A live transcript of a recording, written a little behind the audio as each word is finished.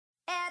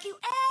Have you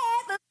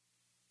ever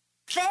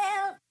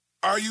felt?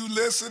 Are you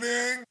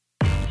listening?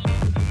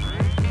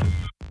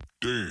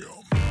 Damn.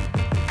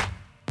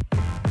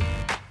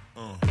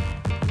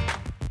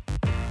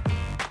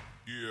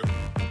 Yeah.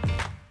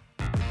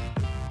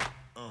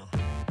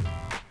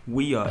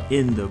 We are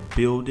in the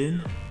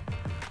building.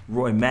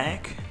 Roy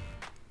Mack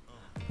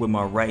with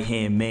my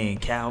right-hand man,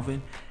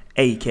 Calvin,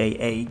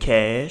 a.k.a.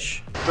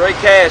 Cash. Straight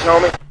cash,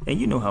 homie.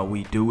 And you know how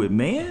we do it,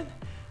 man.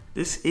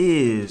 This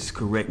is,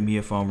 correct me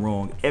if I'm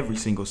wrong, every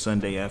single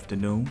Sunday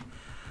afternoon.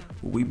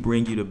 We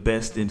bring you the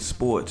best in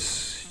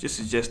sports. This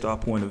is just our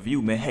point of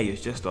view, man. Hey,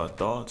 it's just our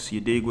thoughts.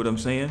 You dig what I'm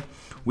saying?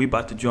 We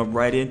about to jump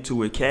right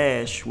into it.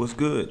 Cash, what's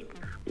good?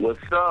 What's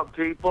up,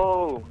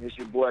 people? It's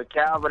your boy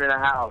Calvin in the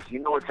house. You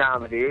know what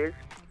time it is.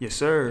 Yes,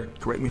 sir.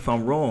 Correct me if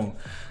I'm wrong.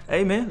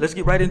 Hey, man, let's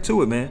get right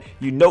into it, man.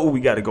 You know we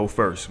got to go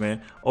first,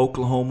 man.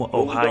 Oklahoma,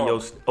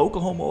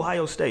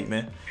 Ohio State,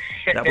 man.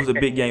 That was a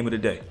big game of the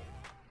day.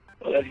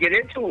 Well, let's get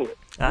into it.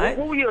 All right.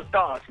 What were your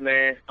thoughts,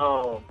 man?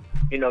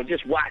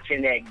 Just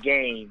watching that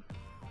game.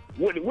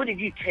 What did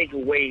you take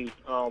away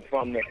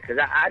from that? Because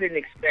I didn't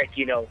expect,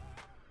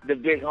 the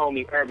big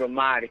homie Urban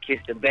Meyer to kiss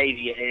the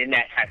baby in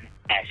that type of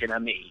fashion. I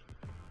mean,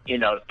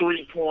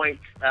 3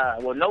 points.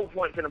 No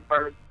points in the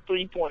first,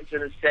 3 points in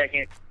the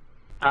second.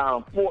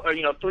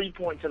 3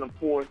 points in the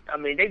fourth. I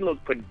mean, they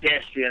look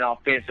pedestrian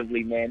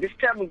offensively, man. Just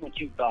tell me what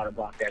you thought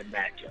about that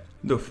matchup.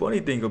 The funny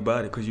thing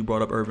about it, because you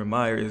brought up Urban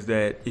Meyer, is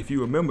that if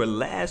you remember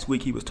last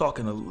week, he was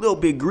talking a little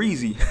bit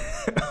greasy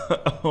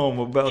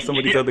about some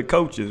of these other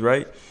coaches,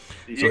 right?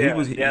 So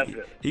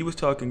he was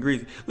talking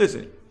greasy.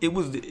 Listen, it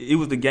was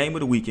the game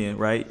of the weekend,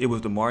 right? It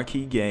was the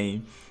marquee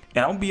game.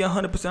 And I'm going to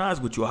be 100%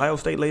 honest with you. Ohio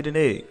State laid an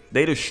egg.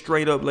 They just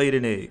straight up laid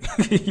an egg.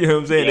 You know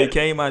what I'm saying? Yeah. They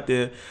came out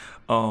there.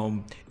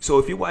 So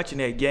if you're watching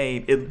that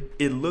game,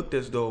 it looked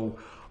as though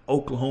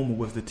Oklahoma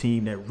was the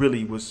team that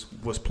really was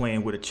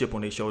playing with a chip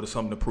on their shoulder,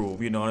 something to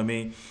prove. You know what I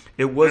mean?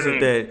 It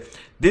wasn't that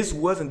 – this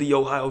wasn't the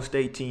Ohio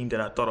State team that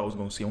I thought I was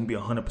going to see. I'm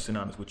going to be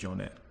 100% honest with you on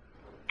that.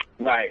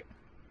 Right.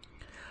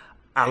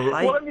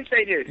 Well, let me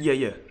say this.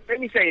 Yeah. Let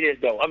me say this,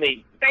 though. I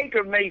mean,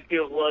 Baker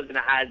Mayfield was in the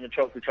Heisman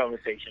Trophy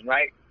conversation,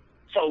 right?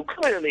 So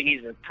clearly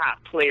he's a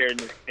top player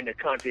in the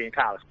country in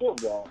college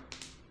football.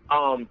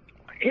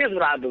 Here's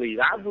what I believe.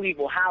 I believe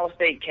Ohio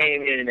State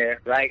came in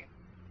there, right?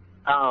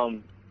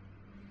 And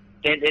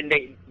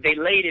they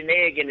laid an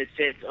egg in the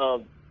sense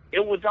of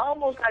it was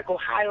almost like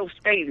Ohio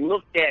State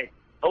looked at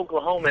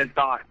Oklahoma and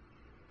thought,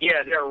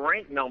 yeah, they're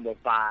ranked number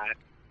 5,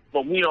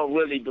 but we don't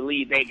really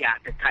believe they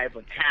got the type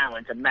of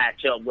talent to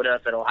match up with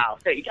us at Ohio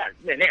State.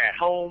 They're at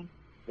home,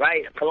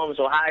 right? Columbus,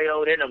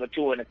 Ohio. They're number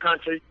 2 in the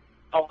country.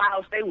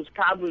 Ohio State was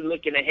probably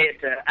looking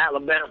ahead to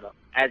Alabama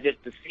as if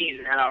the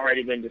season had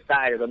already been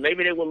decided. Or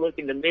maybe they were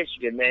looking to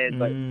Michigan, man.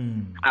 But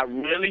I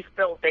really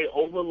felt they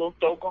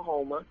overlooked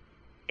Oklahoma.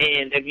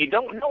 And if you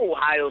don't know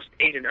Ohio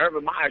State, and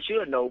Urban Meyer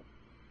should know,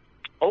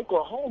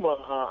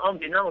 Oklahoma,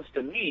 unbeknownst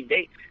to me,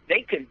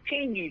 they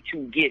continue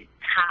to get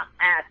top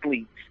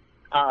athletes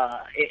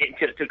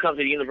to come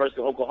to the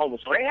University of Oklahoma.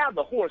 So they have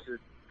the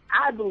horses.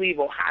 I believe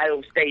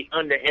Ohio State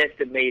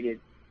underestimated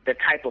the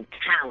type of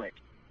talent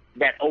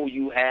that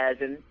OU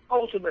has, and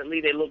ultimately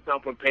they looked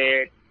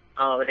unprepared.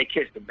 They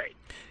kissed the bait.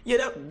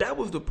 Yeah, that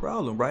was the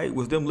problem, right?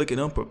 Was them looking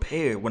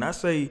unprepared. When I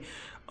say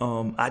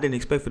I didn't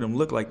expect for them to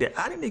look like that,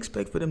 I didn't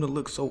expect for them to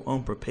look so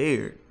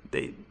unprepared.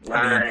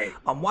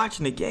 I'm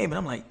watching the game and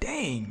I'm like,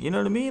 dang, you know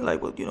what I mean?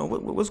 Like,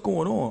 what's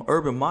going on?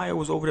 Urban Meyer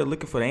was over there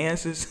looking for the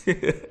answers.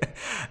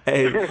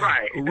 Hey,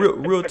 right.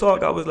 real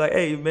talk. I was like,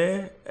 hey,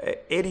 man,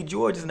 Eddie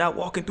George is not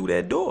walking through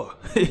that door.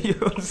 You know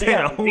what I'm saying?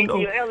 Yeah,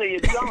 Ezekiel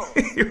Elliott is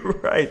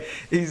gone. Right.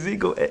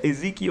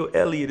 Ezekiel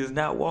Elliott is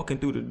not walking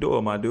through the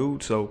door, my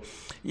dude. So,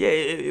 yeah,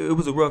 it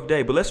was a rough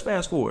day. But let's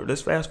fast forward.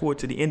 Let's fast forward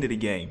to the end of the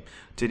game.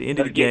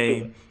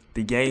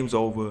 The game's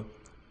over.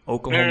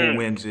 Oklahoma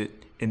wins it.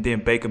 And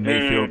then Baker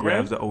Mayfield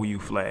grabs the OU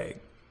flag.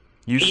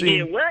 You see,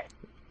 did what?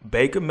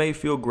 Baker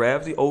Mayfield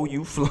grabs the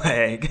OU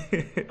flag,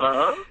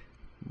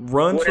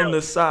 runs from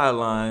the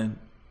sideline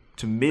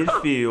to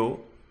midfield,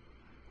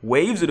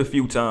 waves it a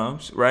few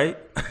times, right?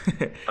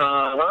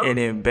 And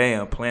then,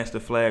 bam, plants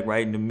the flag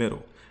right in the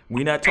middle.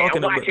 We're not talking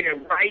about. I'm watching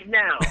it right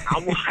now.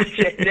 I'm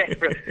watching it.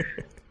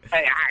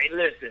 Hey,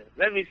 listen.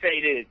 Let me say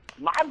this.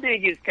 My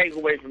biggest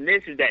takeaway from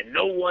this is that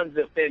no one's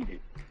offended,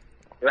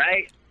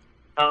 right?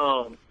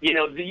 Do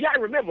you gotta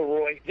remember,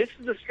 Roy, this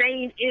is the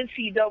same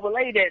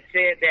NCAA that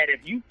said that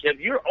if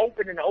you're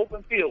open in the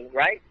open field,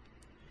 right,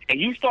 and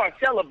you start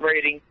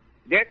celebrating,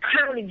 they're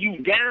counting you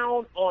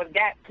down on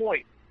that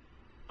point.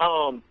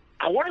 I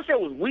want to say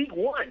it was week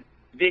 1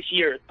 this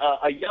year.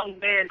 A young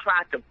man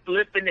tried to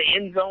flip in the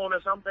end zone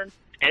or something,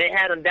 and they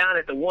had him down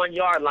at the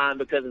 1-yard line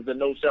because of the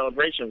no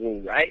celebration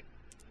rule, right?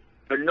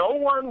 But no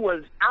one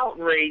was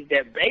outraged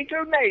that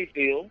Baker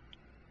Mayfield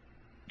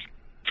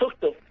took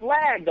the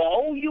flag, the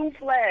OU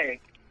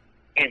flag,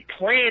 and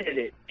planted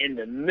it in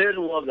the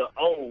middle of the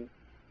O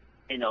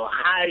in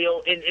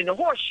Ohio, in the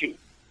horseshoe.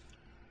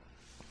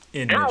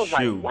 In the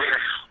shoe. Like, wow.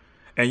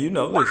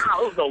 And listen.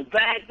 Wow, it was no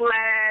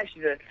backlash.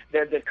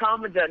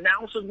 The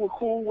announcers were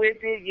cool with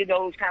it. It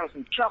was kind of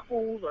some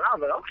chuckles, and I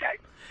was like, okay.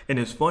 And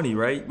it's funny,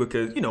 right?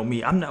 Because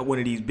me, I'm not one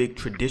of these big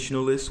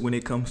traditionalists when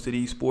it comes to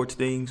these sports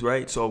things,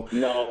 right? So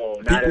no,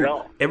 not at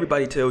all.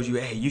 Everybody tells you,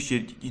 hey, you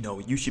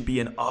should be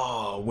in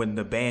awe when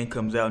the band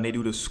comes out and they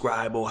do the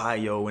Scribe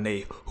Ohio and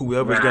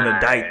whoever's gonna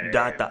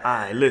dot the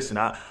I. Listen,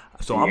 I'm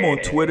on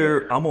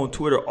Twitter. I'm on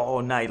Twitter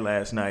all night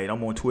last night.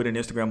 I'm on Twitter and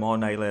Instagram all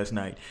night last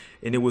night,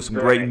 and there was some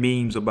great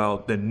memes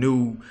about the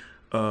new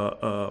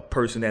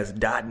person that's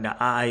dotting the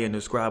I in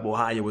the Scribe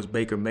Ohio was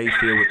Baker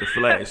Mayfield with the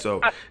flag. So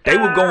they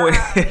were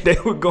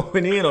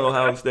going in on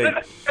Ohio State.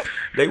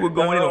 They were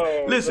going in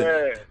on.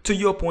 Listen, to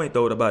your point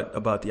though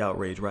about the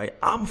outrage, right?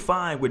 I'm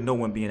fine with no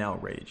one being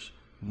outraged.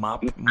 My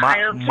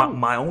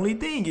only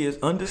thing is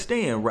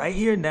understand right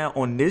here now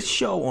on this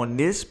show, on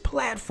this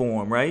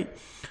platform, right?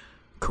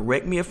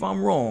 Correct me if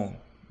I'm wrong.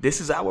 This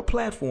is our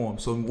platform.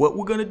 So what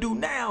we're going to do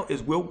now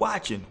is we're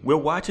watching. We're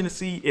watching to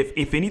see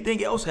if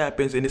anything else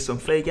happens and it's some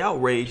fake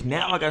outrage.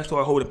 Now I got to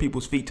start holding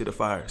people's feet to the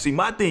fire. See,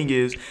 my thing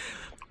is,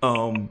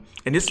 and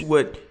this is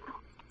what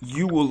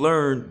you will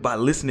learn by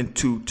listening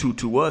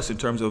to us in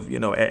terms of,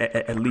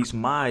 at least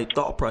my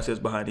thought process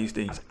behind these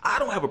things. I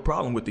don't have a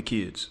problem with the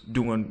kids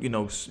doing,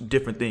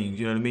 different things.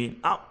 You know what I mean?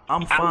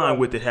 I'm fine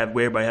with where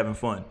everybody having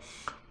fun.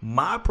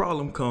 My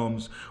problem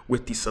comes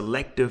with the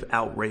selective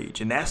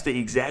outrage, and that's the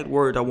exact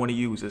word I want to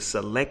use, is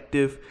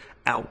selective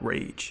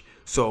outrage.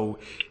 So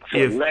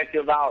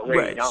selective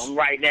outrage. Right. I'm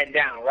writing that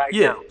down now.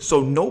 Yeah.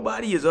 So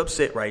nobody is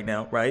upset right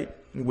now, right?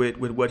 With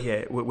what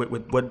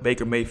with what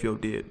Baker Mayfield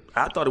did.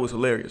 I thought it was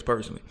hilarious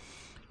personally.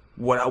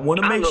 What I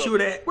want to make sure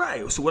that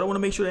So what I want to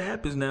make sure that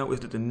happens now is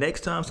that the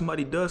next time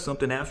somebody does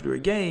something after a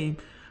game,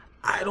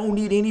 I don't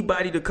need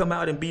anybody to come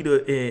out and be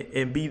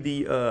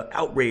the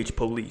outrage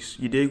police.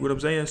 You dig what I'm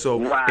saying?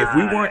 So if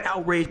we weren't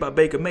outraged by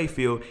Baker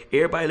Mayfield,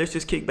 everybody, let's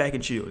just kick back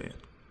and chill then.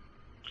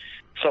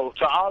 So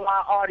to all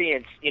our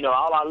audience,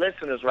 all our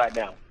listeners right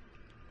now,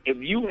 if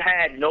you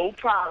had no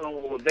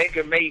problem with what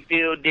Baker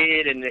Mayfield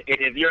did, and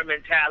if your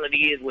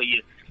mentality is where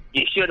you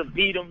should have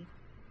beat him,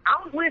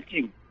 I'm with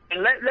you.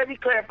 And let me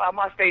clarify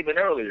my statement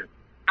earlier.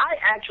 I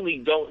actually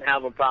don't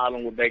have a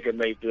problem with Baker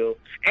Mayfield,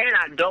 and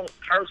I don't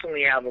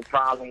personally have a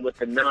problem with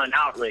the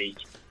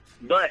non-outrage.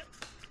 But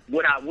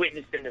what I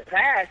witnessed in the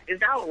past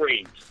is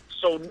outrage.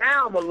 So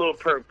now I'm a little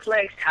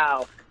perplexed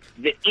how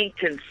the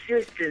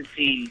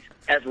inconsistencies,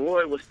 as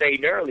Roy was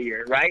stating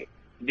earlier, right?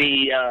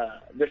 The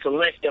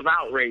selective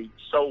outrage.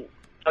 So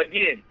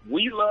again,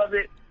 we love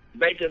it.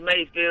 Baker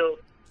Mayfield,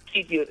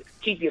 keep your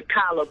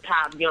collar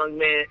popped, young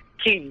man.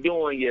 Keep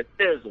doing your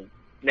thizzle.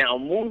 Now,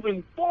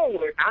 moving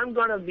forward, I'm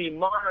going to be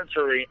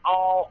monitoring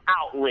all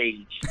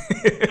outrage,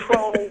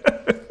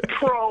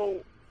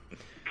 pro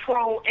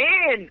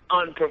and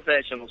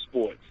unprofessional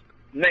sports.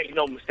 Make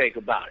no mistake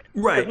about it.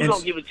 Right. We're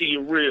going to give it to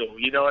you real.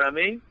 You know what I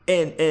mean?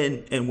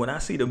 And when I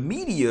see the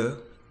media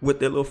with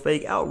their little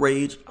fake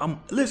outrage,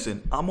 I'm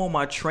on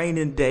my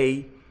training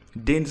day,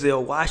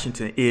 Denzel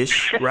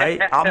Washington-ish,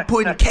 right? I'm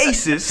putting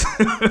cases.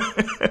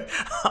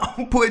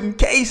 I'm putting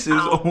cases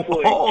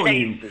on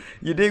you.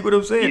 You dig what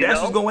I'm saying?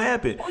 That's what's going to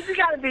happen. Well, you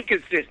got to be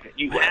consistent.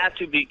 You have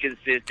to be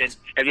consistent.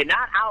 If you're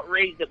not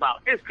outraged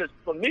about this, because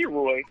for me,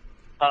 Roy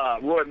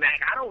Mack,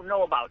 I don't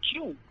know about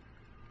you,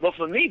 but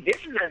for me, this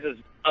is as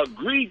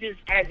egregious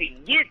as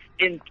it gets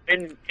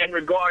in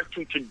regards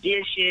to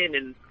tradition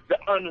and the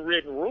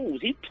unwritten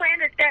rules. He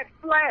planted that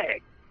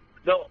flag.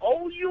 The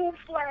OU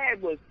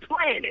flag was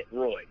planted,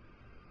 Roy,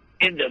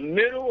 in the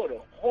middle of the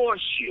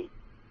horseshoe.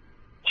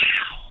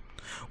 Wow.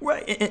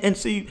 Right, and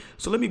see,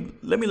 so let me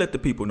let the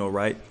people know,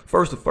 right?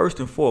 First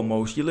and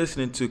foremost, you're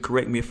listening to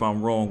Correct Me If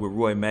I'm Wrong with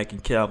Roy Mack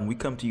and Calvin. We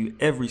come to you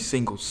every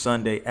single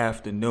Sunday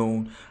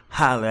afternoon.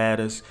 Holla at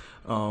us.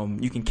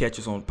 You can catch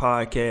us on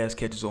podcasts,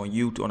 catch us on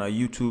our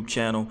YouTube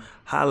channel.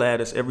 Holla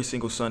at us every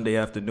single Sunday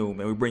afternoon,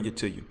 man. We bring it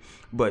to you.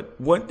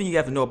 But one thing you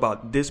have to know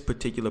about this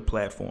particular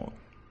platform.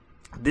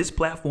 This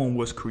platform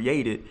was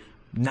created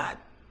not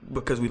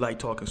because we like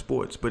talking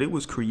sports, but it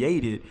was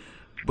created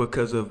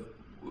because of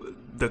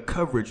the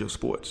coverage of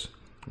sports,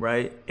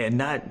 right? And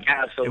not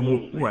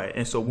absolutely right.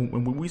 And so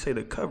when we say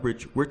the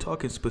coverage, we're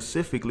talking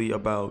specifically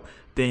about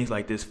things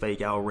like this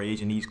fake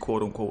outrage and these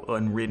quote unquote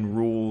unwritten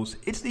rules.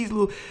 It's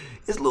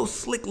little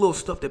slick little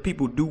stuff that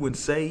people do and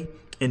say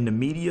in the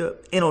media.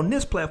 And on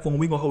this platform,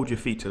 we're gonna hold your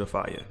feet to the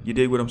fire. You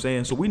dig what I'm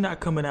saying? So we're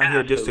not coming out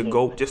here just to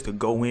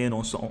go in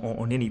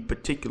on any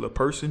particular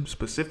person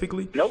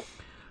specifically. Nope.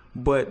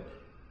 But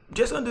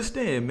just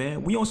understand,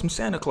 man, we on some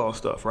Santa Claus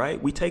stuff,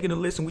 right? We taking a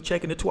list and we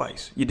checking it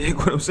twice. You dig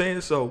what I'm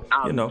saying? So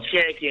I'm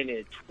checking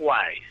it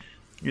twice.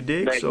 You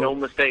dig? Make no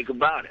mistake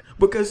about it.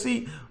 Because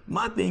see,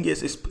 my thing is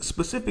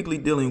specifically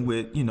dealing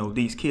with,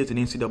 these kids in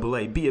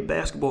NCAA, be it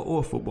basketball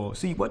or football.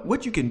 See,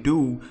 what you can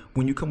do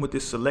when you come with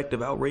this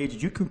selective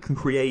outrage, you can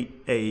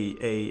create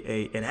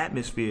an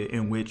atmosphere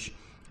in which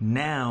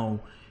now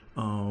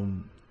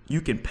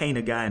you can paint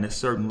a guy in a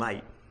certain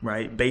light,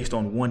 right, based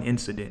on one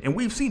incident. And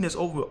we've seen this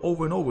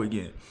over and over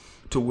again.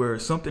 to where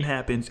something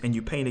happens and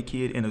you paint a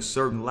kid in a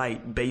certain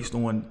light based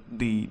on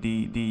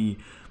the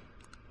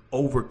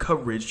over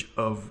coverage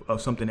of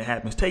something that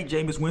happens. Take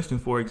Jameis Winston,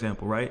 for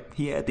example, right?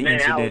 He had the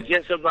incident. I was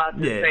just about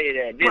to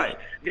say that.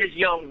 This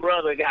young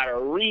brother got a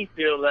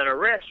refill at a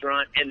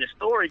restaurant, and the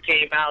story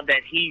came out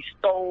that he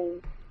stole,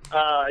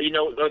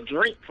 a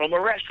drink from a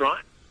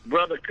restaurant.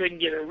 Brother couldn't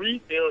get a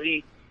refill.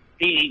 He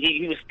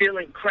was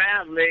stealing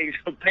crab legs,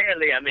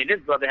 apparently. I mean, this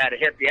brother had a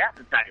hefty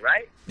appetite,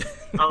 right?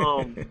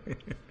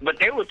 But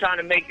they were trying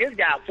to make this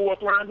guy a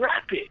 4th-round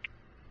draft pick.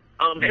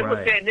 They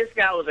were saying this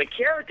guy was a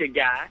character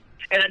guy.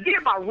 And I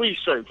did my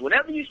research.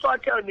 Whenever you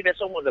start telling me that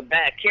someone's a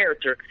bad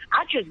character,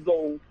 I just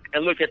go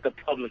and look at the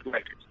public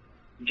records.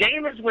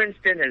 Jameis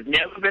Winston has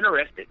never been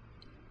arrested.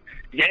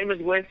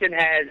 Jameis Winston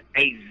has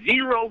a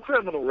 0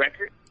 criminal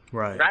record.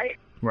 Right.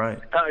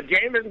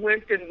 Jameis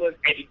Winston was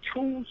a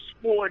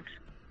 2-sports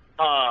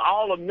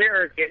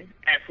All-American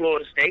at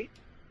Florida State.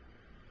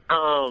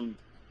 I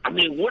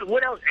mean,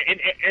 what else?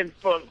 And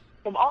from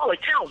all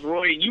accounts,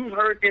 Roy, you've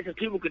heard this, and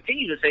people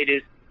continue to say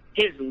this,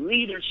 his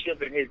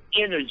leadership and his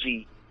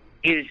energy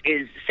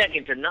is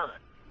second to none.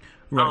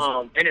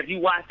 Right. And if you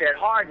watch that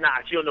Hard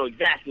Knocks, you'll know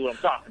exactly what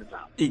I'm talking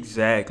about.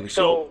 Exactly.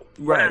 So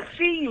when I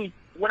see,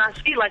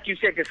 like you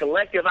said, the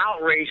selective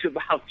outrage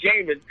about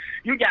Jameis,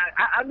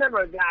 I remember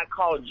a guy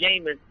called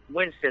Jameis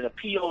Winston a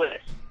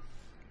POS,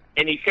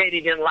 and he said he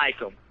didn't like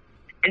him.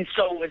 And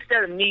so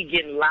instead of me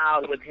getting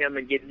loud with him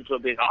and getting into a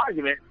big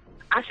argument,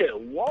 I said,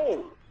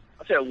 whoa,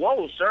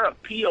 sir, a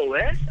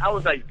POS? I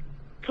was like,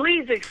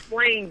 please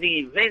explain the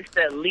events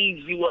that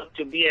leads you up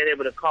to being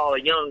able to call a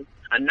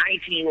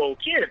 19-year-old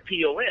kid a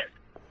POS.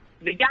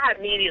 The guy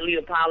immediately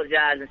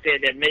apologized and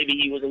said that maybe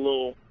he was a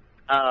little,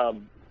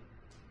 on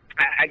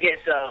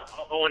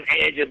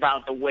edge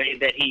about the way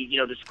that he,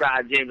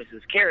 described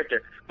Jameis's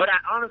character. But I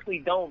honestly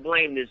don't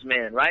blame this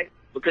man, right?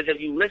 Because if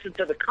you listen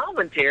to the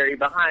commentary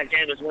behind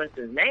Jameis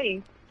Winston's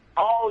name,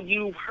 all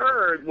you've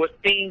heard was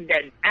things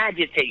that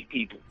agitate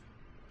people.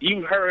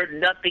 You heard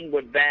nothing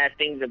but bad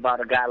things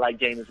about a guy like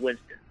Jameis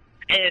Winston.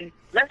 And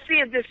let's see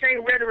if this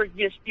same rhetoric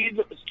gets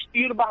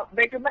spewed about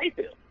Baker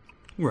Mayfield.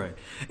 Right.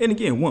 And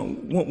again,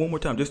 one more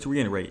time, just to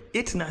reiterate,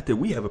 it's not that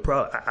we have a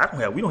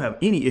problem. We don't have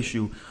any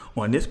issue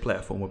on this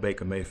platform with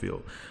Baker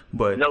Mayfield.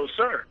 But no,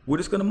 sir. We're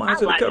just going to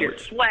monitor the coverage.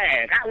 His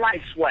swag. I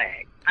like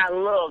swag. I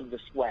love the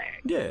swag.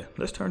 Yeah,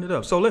 let's turn it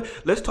up. So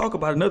let's talk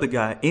about another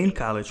guy in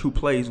college who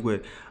plays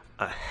with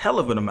a hell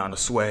of an amount of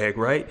swag,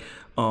 right?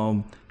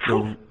 The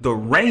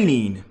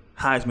reigning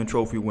Heisman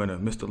Trophy winner,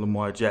 Mr.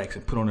 Lamar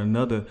Jackson, put on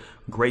another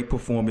great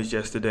performance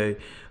yesterday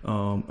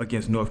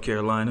against North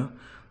Carolina.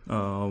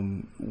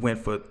 Went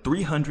for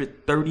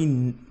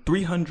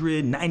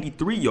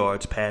 393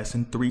 yards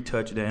passing, 3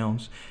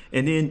 touchdowns.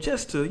 And then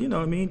just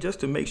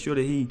to make sure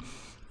that he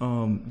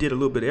did a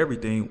little bit of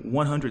everything,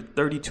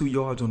 132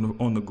 yards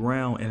on the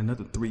ground and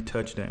another 3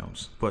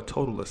 touchdowns for a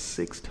total of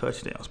 6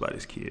 touchdowns by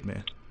this kid,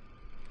 man.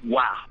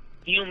 Wow.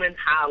 Human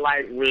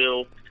highlight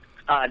reel.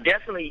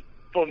 Definitely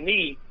for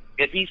me,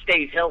 if he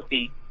stays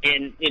healthy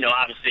and,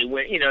 obviously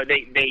when,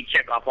 they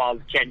check off all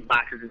the check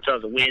boxes in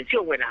terms of wins,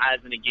 he'll win the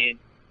Heisman again.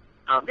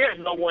 There's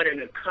no one in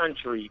the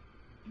country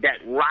that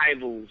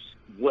rivals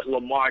what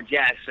Lamar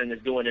Jackson is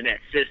doing in that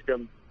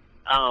system.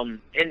 And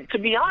to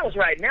be honest,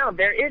 right now,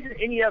 there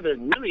isn't any other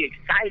really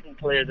exciting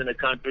players in the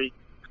country.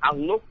 I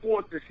look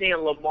forward to seeing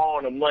Lamar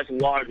on a much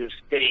larger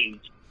stage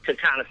to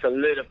kind of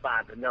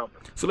solidify the number.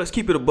 So let's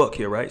keep it a buck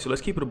here, right? So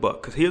let's keep it a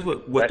buck, because here's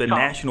what the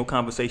national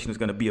conversation is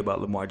going to be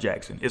about Lamar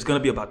Jackson. It's going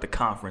to be about the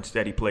conference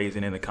that he plays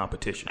in the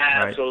competition,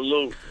 right?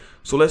 Absolutely.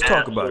 So let's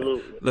talk about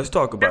it. Let's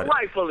talk about it.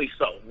 Rightfully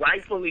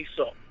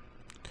so.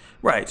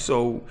 Right.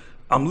 So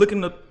I'm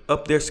looking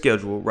up their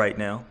schedule right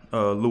now,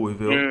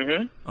 Louisville.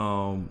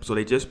 Mm-hmm. So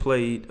they just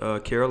played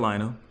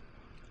Carolina.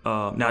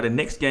 Now the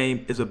next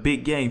game is a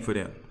big game for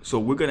them. So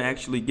we're going to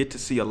actually get to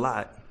see a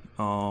lot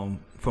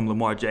from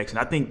Lamar Jackson.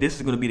 I think this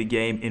is going to be the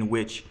game in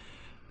which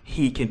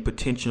he can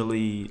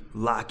potentially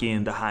lock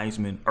in the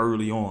Heisman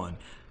early on,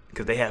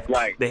 because they have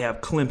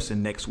Clemson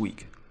next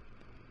week.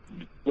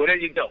 Well, there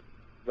you go.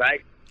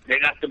 Right. They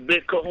got the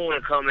big kahuna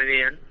coming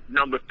in,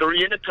 number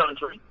 3 in the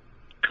country.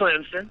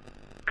 Clemson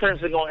going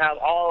to have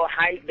all the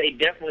hype. They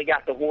definitely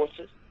got the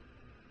horses.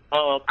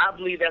 I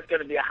believe that's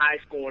going to be a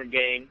high-scoring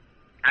game.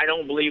 I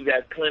don't believe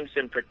that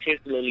Clemson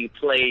particularly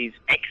plays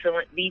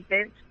excellent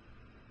defense,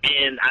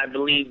 and I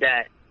believe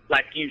that,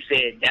 like you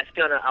said, that's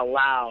going to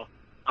allow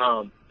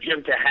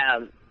him to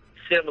have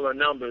similar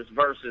numbers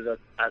versus a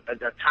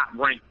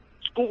top-ranked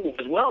school,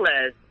 as well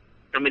as,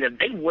 if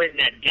they win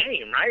that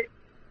game, right,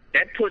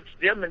 that puts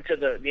them into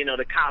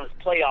the college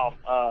playoff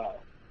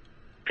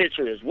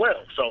picture as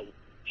well. So,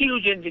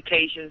 huge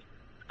implication,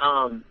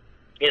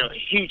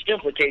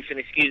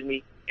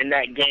 in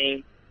that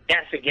game.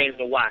 That's a game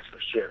to watch for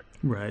sure.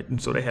 Right,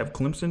 and so they have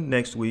Clemson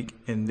next week,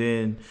 and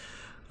then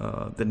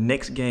the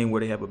next game where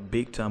they have a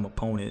big-time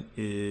opponent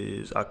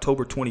is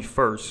October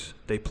 21st.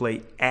 They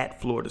play at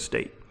Florida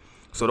State.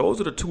 So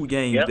those are the two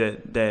games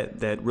Yep.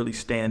 that really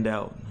stand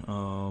out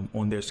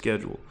on their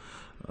schedule.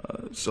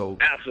 So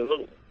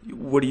Absolutely.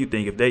 what do you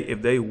think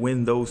if they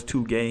win those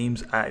two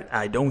games?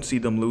 I don't see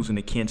them losing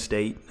to Kent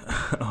State.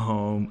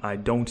 I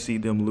don't see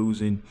them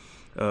losing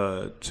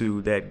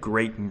to that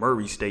great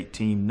Murray State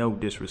team. No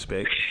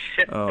disrespect.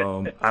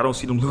 I don't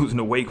see them losing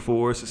to Wake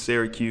Forest or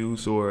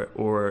Syracuse or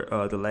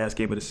the last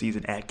game of the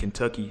season at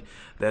Kentucky,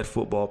 that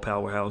football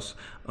powerhouse.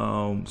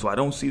 So I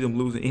don't see them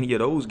losing any of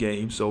those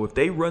games. So if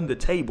they run the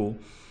table,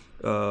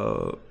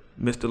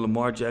 Mr.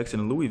 Lamar Jackson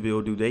and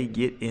Louisville, do they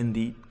get in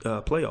the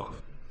playoff?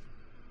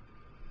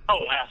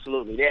 Oh,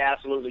 absolutely. They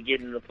absolutely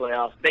get in the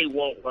playoffs. They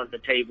won't run the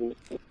table.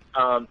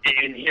 And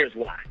here's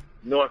why.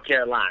 North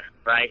Carolina,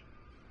 right?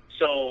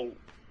 So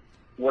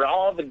with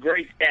all the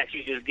great stats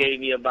you just gave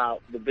me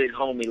about the big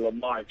homie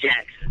Lamar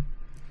Jackson,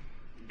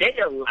 they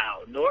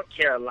allowed North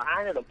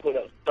Carolina to put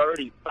up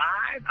 35.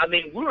 I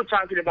mean, we were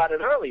talking about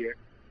it earlier.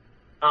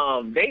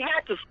 They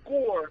had to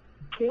score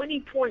 20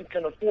 points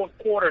in the fourth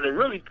quarter to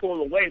really pull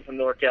away from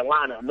North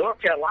Carolina.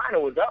 North Carolina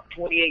was up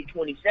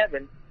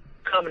 28-27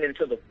 coming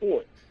into the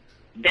fourth.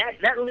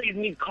 That leaves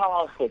me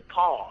cause for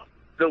pause.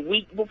 The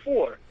week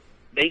before,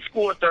 they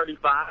scored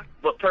 35,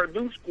 but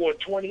Purdue scored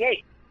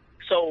 28.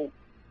 So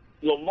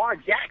Lamar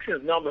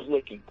Jackson's numbers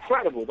look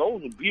incredible.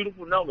 Those are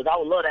beautiful numbers. I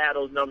would love to have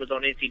those numbers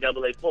on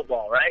NCAA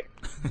football, right?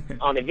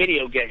 On the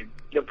video game.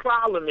 The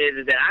problem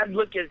is that I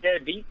look at their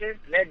defense,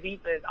 and their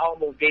defense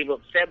almost gave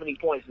up 70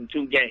 points in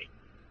 2 games.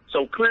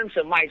 So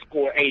Clemson might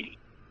score 80.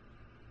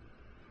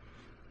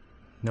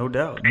 No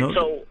doubt. And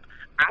so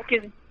I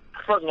can,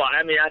 first of all,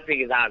 I mean, I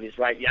think it's obvious,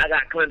 right? I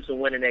got Clemson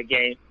winning that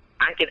game.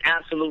 I can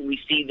absolutely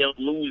see them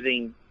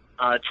losing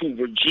to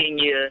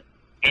Virginia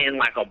and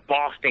like a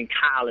Boston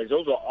College.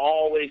 Those are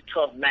always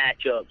tough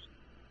matchups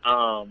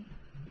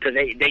because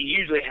they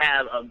usually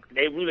have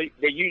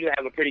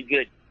a pretty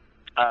good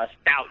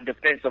stout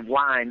defensive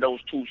line. Those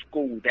two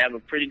schools, they have a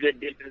pretty good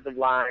defensive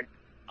line,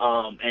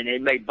 and they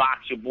may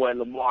box your boy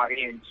Lamar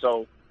in.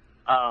 So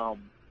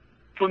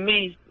for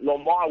me,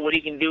 Lamar, what he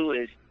can do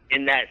is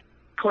in that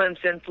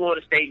Clemson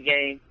Florida State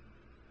game,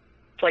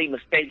 play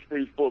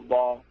mistake-free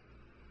football,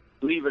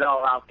 leave it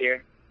all out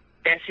there.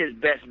 That's his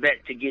best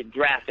bet to get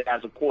drafted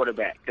as a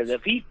quarterback. Because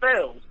if he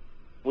fails,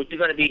 what you're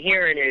going to be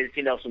hearing is,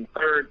 some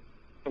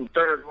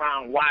third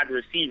round wide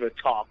receiver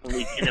talk from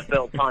these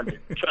NFL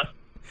pundits. Trust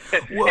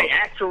me. Well, hey,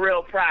 ask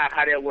Terrell Pryor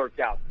how that worked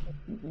out.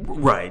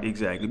 Right,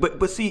 exactly.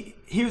 But see,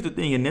 here's the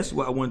thing, and that's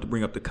why I wanted to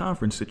bring up the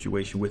conference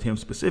situation with him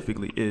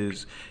specifically.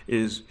 Is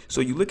so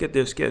you look at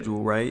their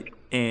schedule, right?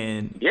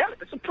 And yeah,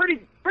 it's a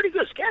pretty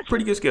good schedule.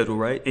 Pretty good schedule,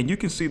 right? And you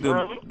can see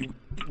them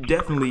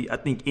definitely. I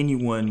think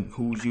anyone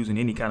who's using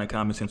any kind of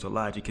common sense or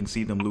logic can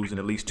see them losing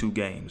at least 2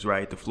 games,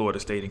 right? The Florida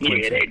State and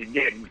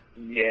Clemson.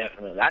 Yeah.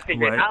 I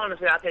think right.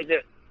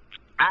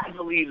 I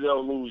believe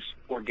they'll lose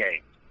 4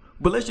 games.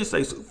 But let's just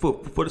say,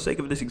 for the sake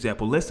of this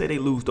example, let's say they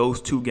lose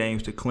those 2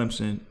 games to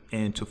Clemson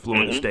and to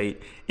Florida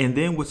State, and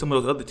then with some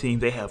of those other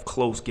teams, they have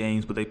close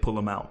games, but they pull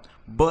them out.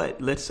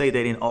 But let's say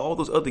that in all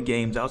those other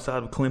games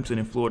outside of Clemson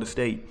and Florida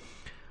State,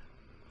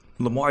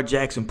 Lamar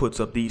Jackson puts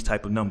up these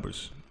type of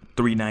numbers,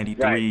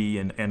 393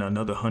 right. and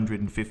another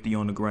 150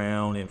 on the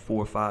ground and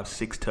 4, 5,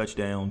 6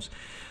 touchdowns.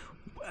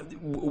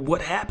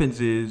 What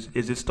happens is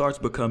it starts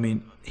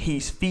becoming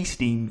he's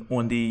feasting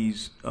on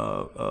these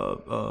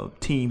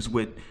teams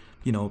with –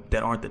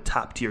 that aren't the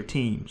top tier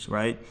teams,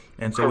 right?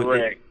 And so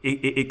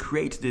it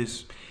creates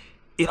this,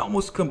 it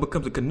almost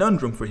becomes a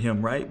conundrum for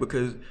him, right?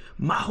 Because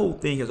my whole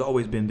thing has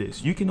always been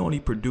this: you can only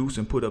produce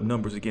and put up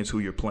numbers against who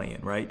you're playing,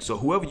 right? So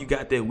whoever you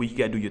got that week, you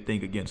got to do your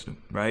thing against them,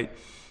 right?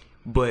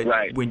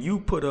 But when you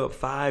put up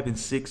 500 and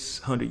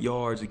 600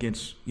 yards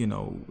against,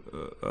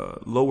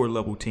 lower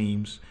level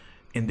teams,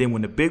 and then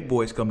when the big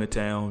boys come to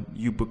town,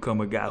 you become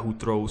a guy who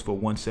throws for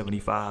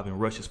 175 and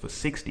rushes for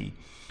 60.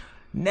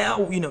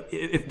 Now,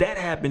 if that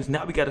happens,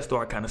 now we got to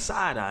start kind of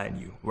side-eyeing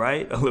you,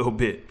 right, a little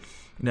bit.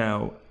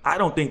 Now, I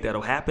don't think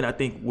that'll happen. I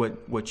think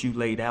what you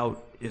laid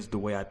out is the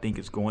way I think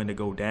it's going to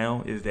go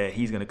down, is that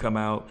he's going to come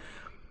out,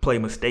 play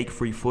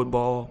mistake-free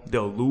football.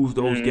 They'll lose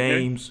those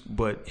games,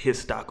 but his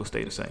stock will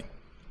stay the same.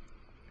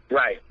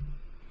 Right.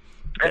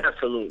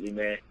 Absolutely,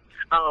 man.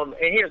 And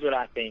here's what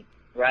I think,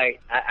 right?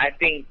 I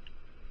think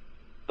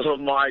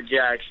Lamar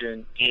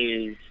Jackson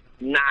is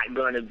not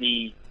going to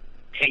be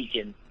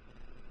taken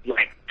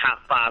like top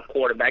 5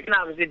 quarterback. And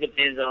obviously it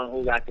depends on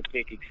who got the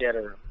pick, et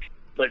cetera.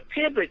 But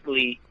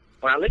typically,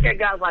 when I look at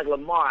guys like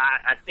Lamar,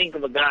 I think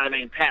of a guy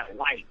named Pat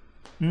White,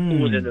 who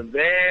was in a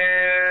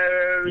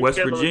very West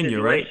Virginia,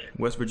 situation. right?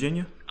 West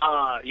Virginia?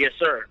 Yes,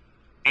 sir.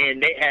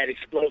 And they had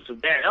explosive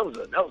there. That was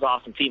an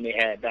awesome team they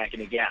had back in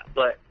the Gap.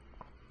 But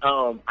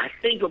I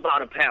think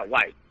about a Pat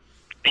White.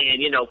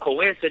 And,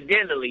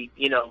 coincidentally,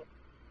 he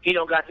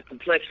don't got the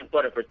complexion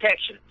for the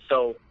protection.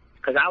 So,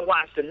 because I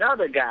watched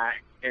another guy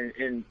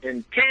in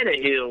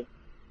Tannehill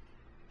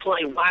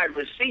play wide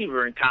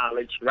receiver in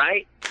college,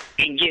 right,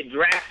 and get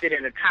drafted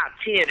in the top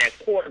 10 at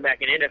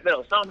quarterback in the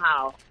NFL.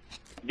 Somehow,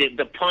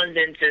 the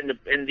pundits and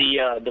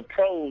the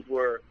pros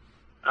were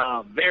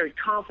very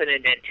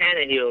confident that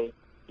Tannehill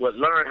would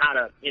learn how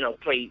to,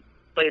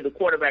 play the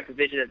quarterback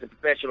position at the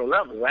professional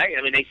level, right?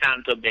 I mean, they signed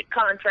him to a big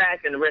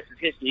contract, and the rest is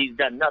history. He's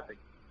done nothing.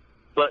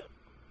 But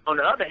on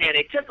the other hand,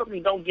 they typically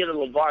don't give the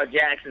LeVar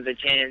Jacksons a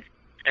chance,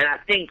 and I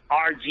think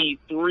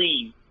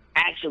RG3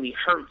 actually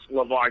hurts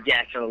LeVar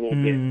Jackson a little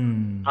bit.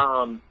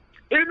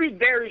 It'll be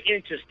very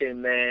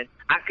interesting, man,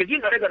 because,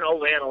 they're going to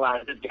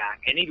overanalyze this guy,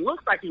 and he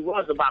looks like he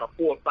was about a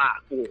 4.5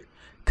 forward.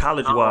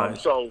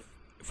 College-wise,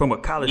 from a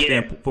college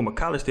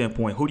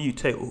standpoint, who do you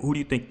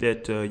think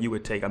that you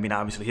would take? I mean,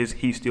 obviously,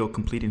 he's still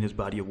completing his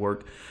body of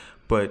work,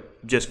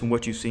 but just from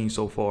what you've seen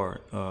so far,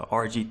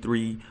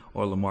 RG3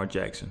 or Lamar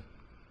Jackson?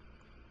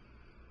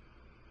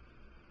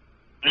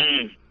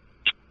 It's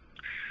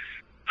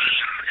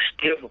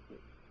difficult.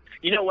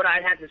 You know what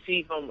I'd have to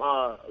see from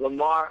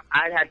Lamar?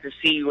 I'd have to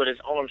see what his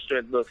arm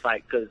strength looks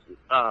like, because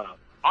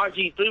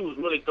RG3 was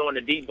really throwing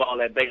the deep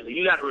ball at Baylor.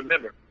 You got to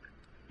remember,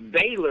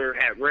 Baylor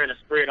had ran a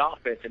spread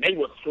offense, and they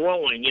were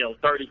throwing,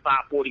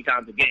 35, 40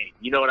 times a game.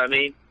 You know what I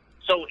mean?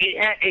 So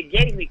it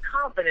gave me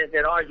confidence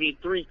that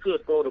RG3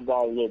 could throw the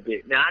ball a little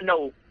bit. Now, I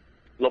know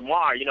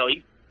Lamar,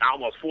 he's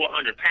almost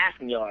 400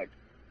 passing yards,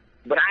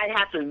 but I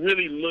have to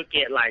really look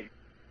at,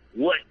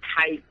 what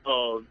type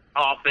of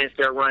offense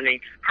they're running,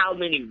 how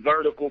many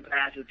vertical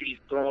passes he's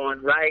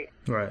throwing, right?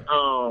 Right.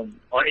 Are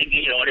they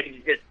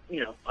just,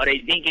 are they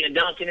dinking and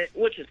dunking it,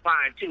 which is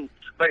fine too.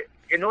 But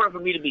in order for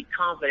me to be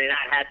confident,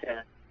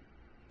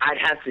 I'd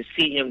have to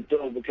see him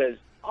throw, because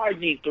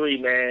RG3,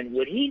 man,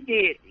 what he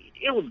did,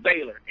 it was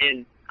Baylor,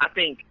 and I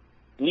think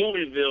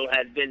Louisville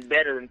has been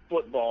better in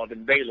football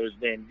than Baylor's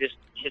been just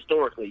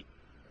historically.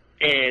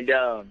 And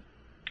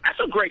that's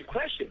a great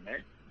question,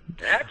 man.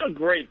 That's a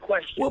great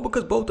question. Well,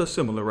 because both are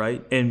similar,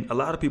 right? And a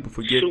lot of people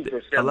forget.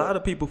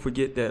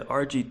 That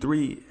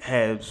RG3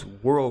 has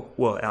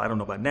well, I don't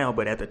know about now,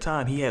 but at the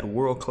time he had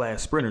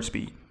world-class sprinter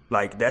speed.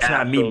 Like, that's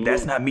Absolutely. not me.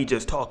 That's not me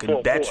just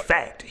talking. That's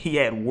fact. He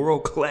had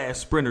world-class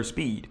sprinter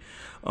speed.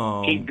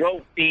 He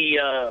broke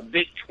the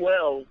Big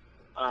 12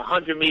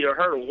 100-meter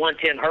hurdle,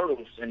 110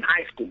 hurdles in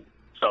high school.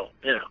 So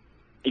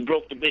he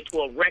broke the Big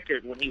 12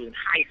 record when he was in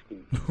high school.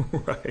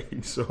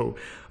 Right. So,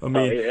 I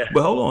mean,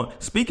 But hold on.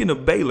 Speaking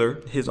of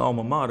Baylor, his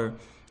alma mater,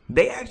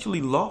 they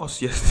actually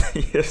lost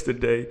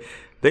yesterday.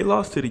 They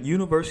lost to the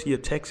University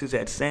of Texas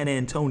at San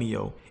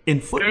Antonio in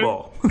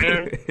football.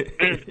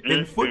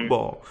 In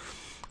football.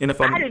 And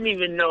I didn't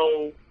even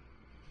know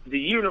the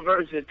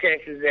University of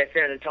Texas at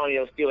San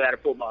Antonio still had a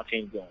football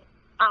team going.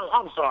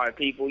 I'm sorry,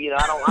 people.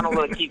 I don't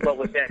really keep up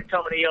with San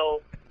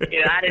Antonio.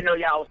 I didn't know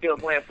y'all was still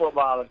playing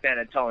football in San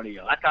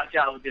Antonio. I thought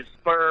y'all was just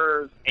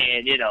Spurs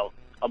and,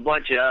 a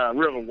bunch of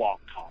Riverwalk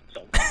talk.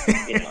 So,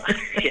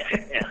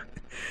 yeah.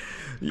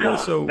 Yeah,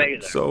 so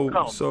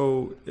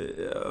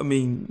I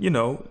mean,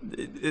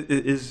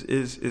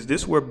 is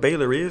this where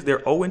Baylor is? They're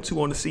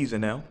 0-2 on the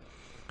season now.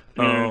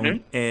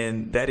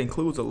 And that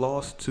includes a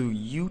loss to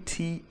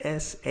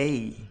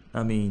UTSA.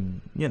 I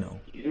mean,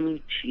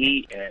 UTSA,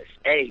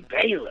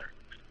 Baylor.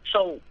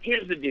 So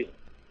here's the deal,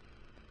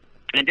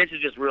 and this is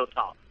just real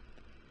talk.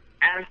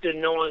 After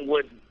knowing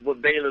what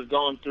Baylor's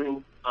gone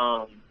through,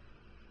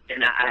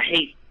 and I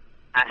hate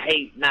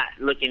not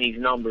looking these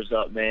numbers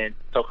up, man.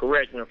 So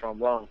correct me if I'm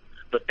wrong,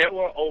 but there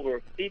were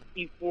over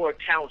 54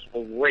 counts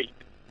of rape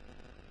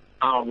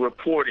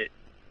reported,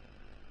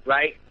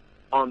 right,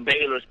 on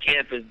Baylor's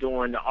campus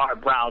during the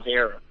Art Browse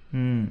era.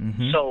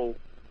 Mm-hmm. So,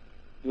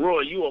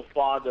 Roy, you a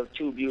father of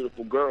two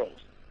beautiful girls.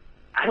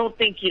 I don't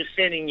think you're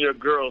sending your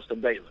girls to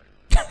Baylor.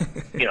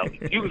 You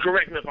can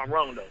correct me if I'm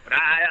wrong, though, but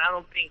I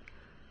don't think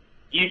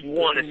you'd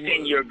want to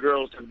send your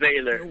girls to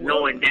Baylor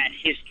knowing that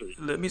history.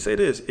 Let me say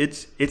this.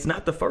 It's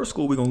not the first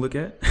school we're going to look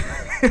at.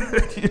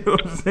 You know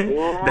what I'm saying?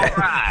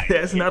 Right.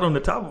 That's not on the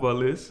top of our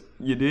list.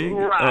 You dig?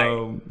 Right.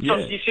 So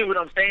you see what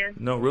I'm saying?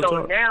 No, real talk.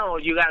 So now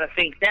you got to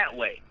think that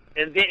way.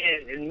 And then,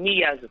 and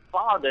me as a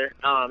father,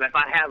 if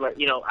I have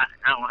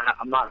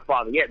I'm not a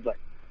father yet, but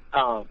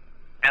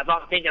if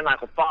I'm thinking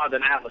like a father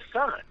and I have a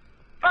son,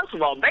 first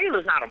of all,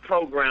 Baylor's not a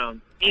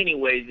program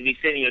anyways to be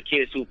sending your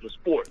kids to for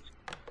sports.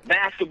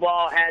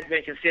 Basketball has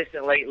been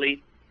consistent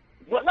lately.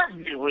 Well, let's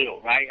be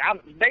real, right?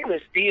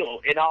 Baylor's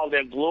still in all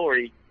their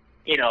glory.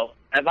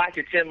 If I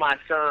could send my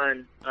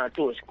son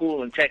to a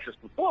school in Texas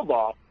for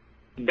football,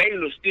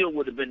 Baylor still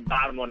would have been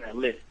bottom on that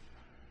list.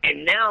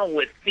 And now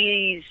with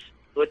this,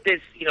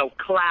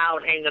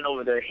 cloud hanging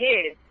over their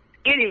head,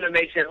 it even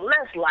makes it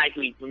less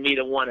likely for me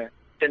to want to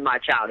send my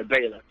child to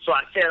Baylor. So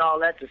I said all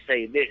that to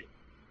say this,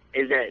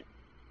 is that,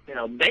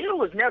 Baylor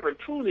was never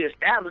truly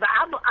established.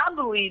 I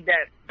believe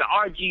that the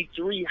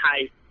RG3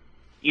 hype,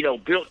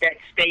 built that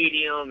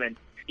stadium and,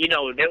 they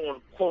were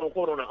quote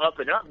unquote on the up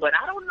and up, but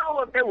I don't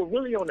know if they were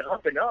really on the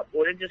up and up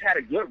or they just had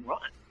a good run.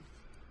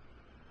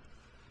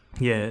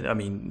 Yeah, I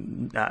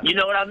mean, you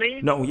know what I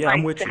mean? No, yeah,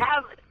 I'm with you.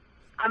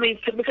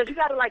 Because you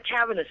got to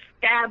have an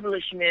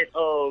establishment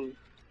of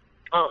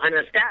an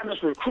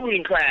established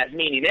recruiting class,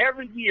 meaning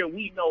every year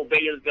we know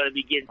Baylor's going to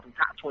be getting some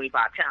top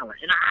 25 talent,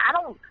 and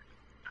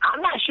I'm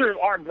not sure if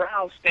Art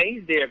Browse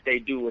stays there if they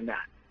do or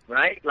not,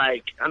 right?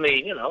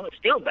 It's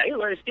still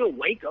Baylor, it's still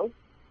Waco.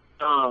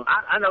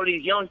 I know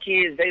these young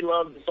kids, they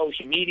love the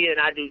social media, and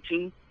I do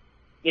too.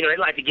 You know, they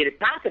like to get it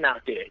popping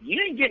out there.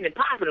 You ain't getting it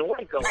popping in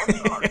Waco. I'm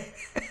sorry.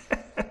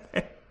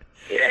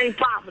 It ain't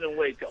popping in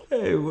Waco.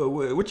 Hey,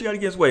 what you got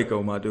against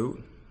Waco, my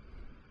dude?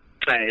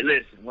 Hey,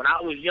 listen, when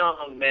I was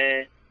young,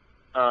 man, it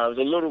was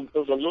a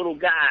little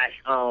guy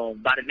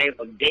by the name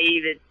of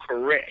David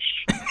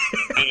Koresh.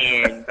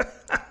 And,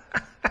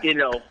 you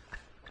know,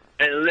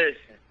 and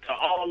listen, to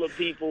all the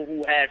people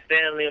who had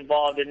family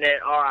involved in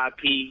that,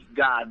 RIP,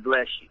 God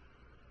bless you.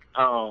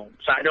 So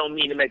I don't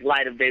mean to make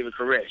light of David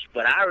Koresh,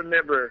 but I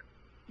remember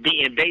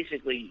being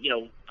basically, you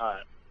know,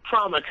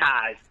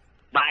 traumatized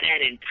by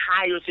that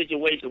entire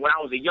situation when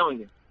I was a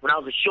youngin', when I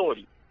was a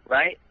shorty,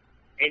 right?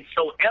 And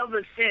so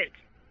ever since,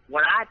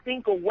 when I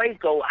think of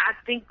Waco, I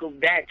think of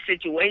that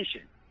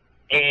situation.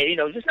 And, you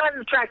know, just not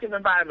an attractive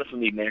environment for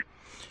me, man.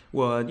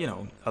 Well, you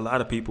know, a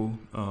lot of people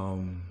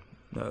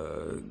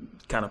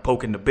kind of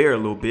poking the bear a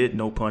little bit,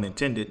 no pun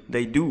intended.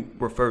 They do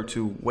refer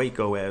to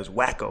Waco as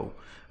Wacko,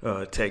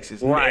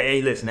 Texas. Right.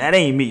 Hey, listen, that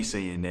ain't me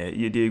saying that.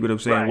 You dig what I'm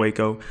saying, Right.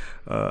 Waco?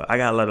 I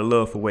got a lot of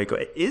love for Waco.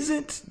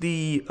 Isn't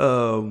the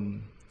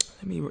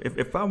I mean,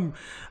 if I'm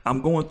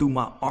going through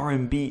my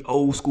R&B,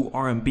 old school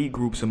R&B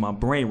groups in my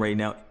brain right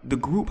now, the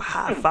group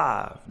High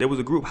Five. There was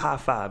a group High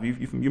Five. You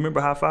remember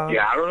High Five?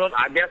 Yeah, I don't know.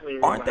 I definitely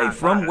remember. Aren't they High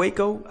from Five.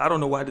 Waco? I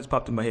don't know why this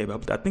popped in my head,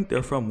 but I think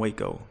they're from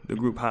Waco. The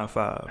group High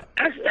Five.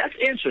 That's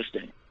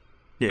interesting.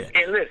 Yeah.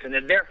 And listen,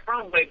 if they're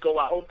from Waco,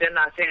 I hope they're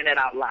not saying that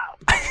out loud.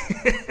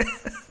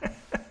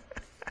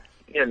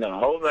 You know,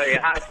 hold on,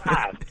 High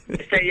Five.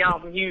 They say y'all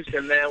from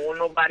Houston, man. Won't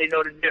nobody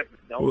know the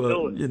difference. Don't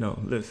do it. You know,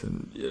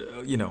 listen,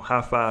 you know,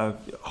 High Five.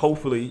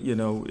 Hopefully, you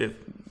know,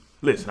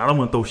 listen, I don't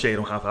want to throw shade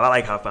on High Five. I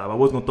like High Five. I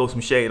was gonna throw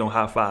some shade on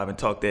High Five and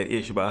talk that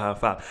issue about High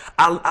Five.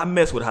 I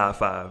mess with High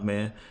Five,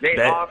 man. They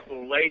are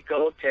from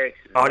Waco,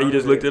 Texas. Oh, you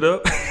just looked it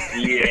up?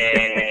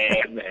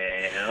 Yeah,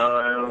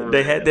 man.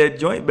 They had that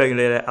joint back in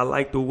there. I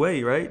like the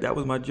way, right? That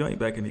was my joint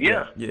back in the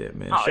day. Yeah,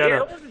 man. Oh, Shout yeah,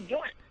 out. it was a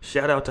joint.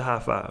 Shout out to High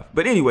Five.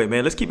 But anyway,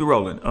 man, let's keep it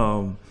rolling.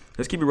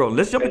 Let's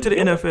jump into the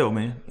NFL,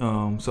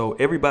 man. So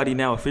everybody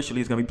now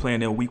officially is going to be playing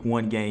their Week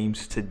 1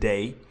 games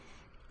today.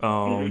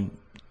 The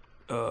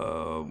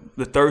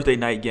Thursday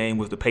night game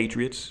was the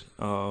Patriots,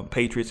 or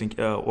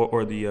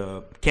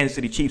the Kansas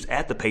City Chiefs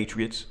at the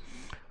Patriots.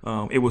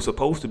 It was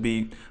supposed to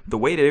be, the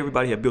way that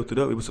everybody had built it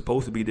up, it was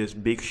supposed to be this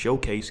big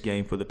showcase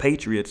game for the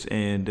Patriots.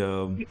 And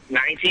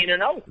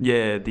 19-0.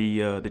 yeah,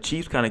 the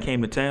Chiefs kind of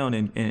came to town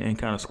and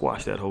kind of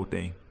squashed that whole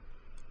thing.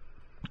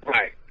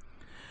 Right.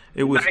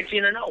 It was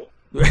 19-0.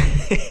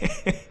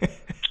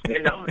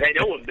 You know, they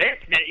were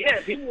best. Yeah,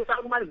 people were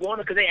talking about it going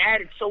because they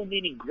added so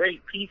many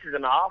great pieces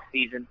in the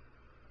offseason.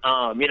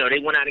 You know, they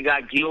went out and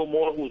got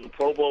Gilmore, who's a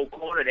Pro Bowl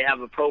corner. They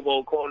have a Pro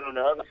Bowl corner on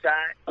the other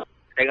side.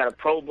 They got a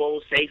Pro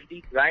Bowl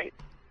safety, right?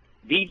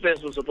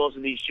 Defense was supposed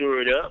to be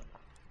shored up.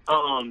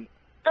 So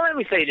let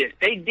me say this.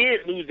 They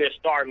did lose their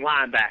starting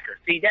linebacker.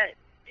 See,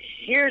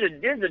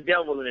 there's the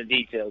devil in the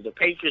details. The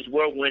Patriots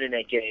were winning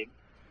that game,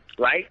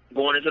 right,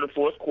 going into the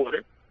fourth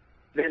quarter.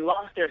 They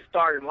lost their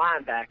starting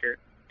linebacker,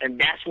 and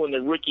that's when the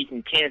rookie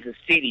from Kansas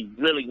City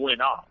really went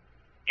off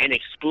and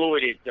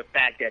exploited the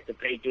fact that the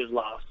Patriots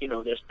lost, you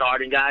know, their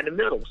starting guy in the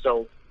middle.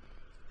 So,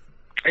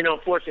 and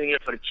unfortunately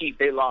for the Chiefs,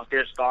 they lost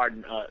their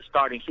starting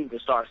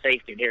superstar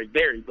safety, Eric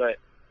Berry. But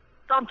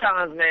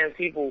sometimes, man,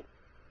 people,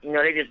 you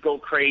know, they just go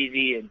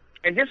crazy,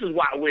 and this is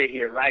why we're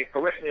here, right?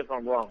 Correct me if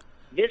I'm wrong.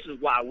 This is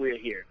why we're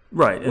here.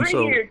 right. We're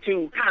here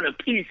to kind of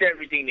piece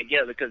everything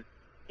together because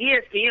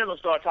ESPN will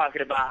start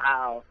talking about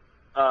how,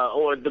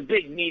 or the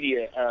big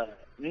media,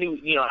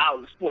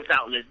 sports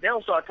outlets,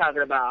 they'll start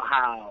talking about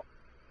how,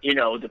 you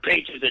know, the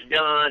Patriots are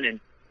done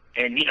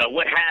and you know,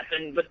 what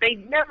happened. But they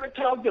never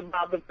talked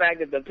about the fact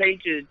that the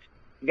Patriots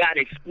got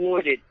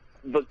exploited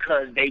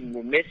because they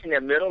were missing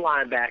their middle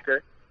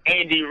linebacker.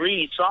 Andy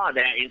Reid saw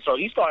that, and so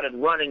he started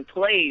running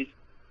plays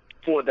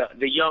for the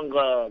young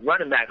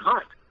running back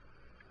Hunt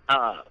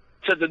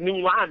to the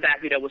new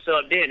linebacker that was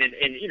subbed in,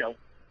 and you know,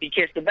 he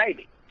kissed the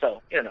baby.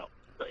 So, you know.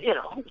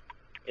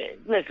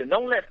 Listen,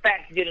 don't let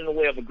facts get in the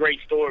way of a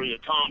great story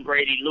of Tom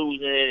Brady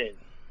losing and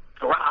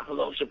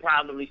Garoppolo should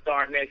probably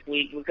start next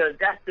week because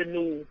that's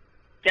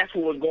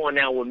what we're going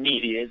now with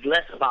media. It's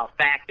less about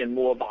fact and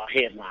more about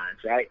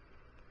headlines, right?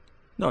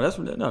 No,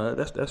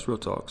 that's real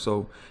talk.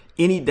 So,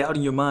 any doubt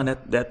in your mind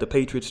that the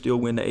Patriots still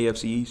win the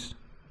AFC East?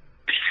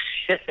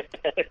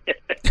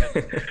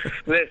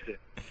 Listen,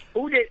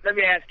 let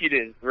me ask you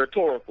this,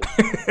 rhetorical.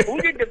 Who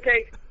did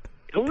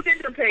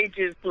the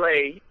Patriots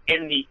play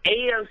in the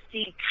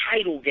AFC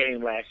title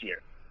game last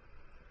year?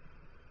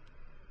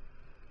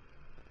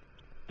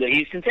 The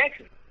Houston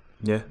Texans.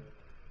 Yeah.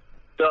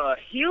 The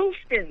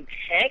Houston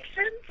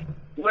Texans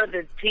were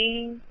the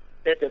team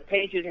that the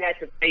Patriots had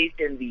to face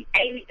in the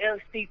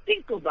AFC.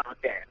 Think about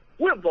that.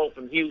 We're both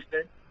from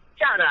Houston.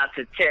 Shout out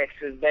to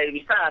Texas,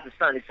 baby. Shout out to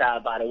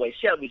Sunnyside, by the way.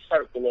 Shelby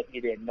Circle, if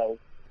you didn't know.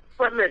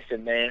 But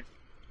listen, man.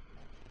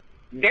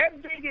 Their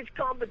biggest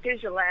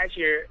competition last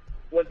year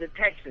was the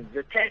Texans.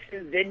 The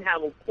Texans didn't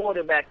have a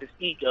quarterback to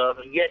speak of,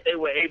 and yet they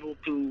were able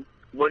to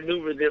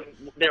maneuver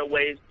their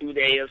ways through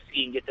the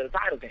AFC and get to the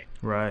title game.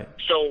 Right.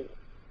 So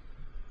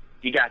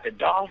you got the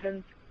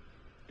Dolphins,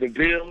 the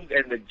Bills,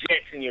 and the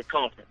Jets in your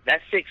conference.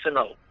 That's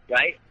 6-0,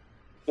 right?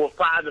 Or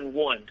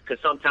 5-1, because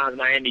sometimes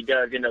Miami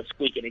does end up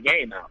squeaking a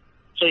game out.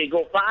 So you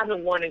go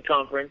 5-1 in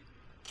conference.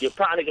 You're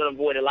probably going to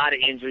avoid a lot of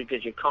injury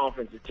because your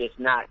conference is just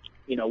not,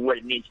 what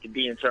it needs to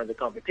be in terms of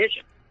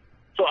competition.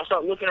 So I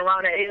start looking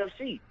around the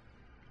AFC.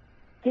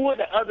 Who are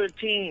the other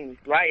teams,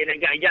 right?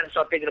 And you got to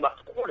start thinking about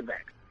the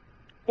quarterback.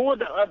 Who are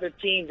the other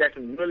teams that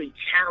can really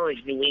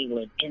challenge New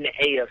England in the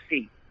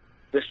AFC?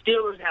 The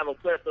Steelers have a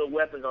plethora of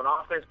weapons on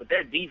offense, but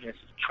their defense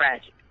is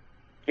tragic.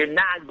 You're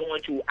not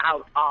going to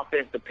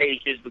out-offense the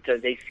Patriots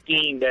because they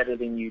scheme better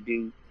than you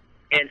do.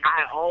 And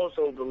I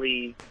also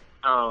believe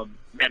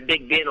that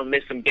Big Ben will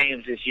miss some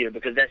games this year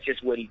because that's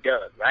just what he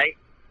does, right?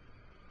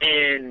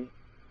 And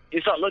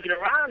you start looking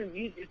around and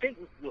you think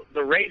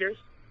the Raiders.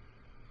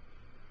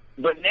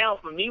 But now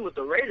for me with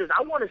the Raiders,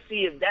 I want to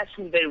see if that's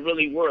who they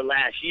really were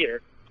last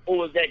year, or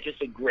was that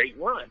just a great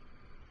run?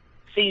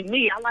 See,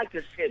 me, I like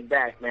to sit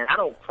back, man. I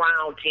don't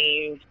crown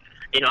teams.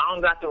 I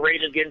don't got the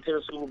Raiders getting to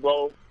the Super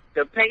Bowl.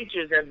 The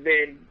Patriots have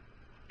been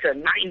to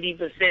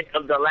 90%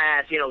 of the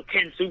last,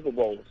 10 Super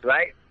Bowls,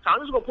 right? So I'm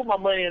just going to put my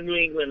money in New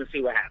England and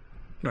see what happens.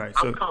 Right,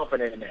 I'm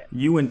confident in that.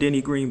 You and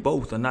Denny Green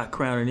both are not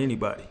crowning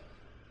anybody.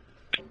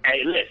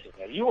 Hey, listen,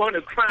 if you want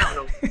to crown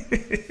them,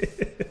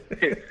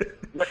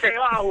 but they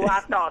are who I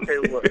thought they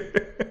were.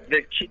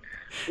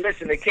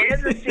 Listen, the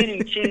Kansas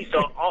City Chiefs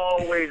are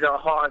always a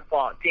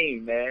hard-fought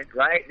team, man,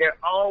 right? They're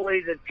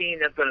always a team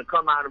that's going to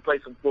come out and play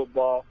some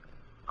football.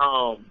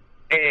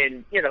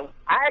 And,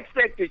 I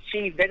expect the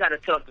Chiefs, they got a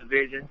tough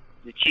division.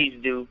 The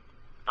Chiefs do.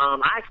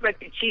 I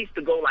expect the Chiefs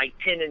to go like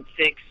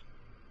 10-6.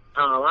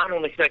 I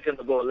don't expect them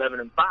to go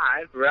 11-5,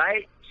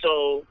 right?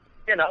 So,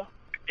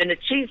 and the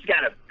Chiefs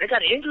got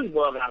an injury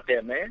bug out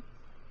there, man.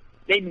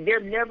 They're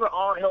never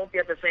all healthy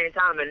at the same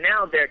time, and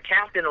now their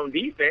captain on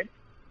defense,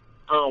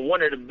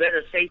 one of the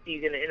better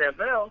safeties in the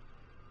NFL,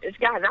 this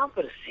guy's out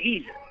for the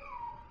season.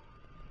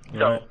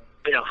 Right. So,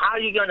 who are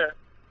you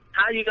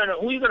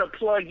gonna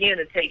plug in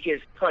to take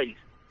his place?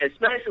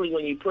 Especially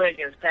when you play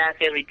against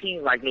pass-heavy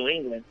teams like New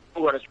England,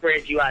 who are going to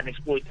spread you out and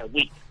exploit their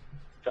weakness.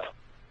 So.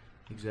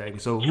 Exactly.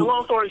 So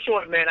long story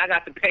short, man, I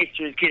got the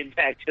Patriots getting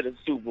back to the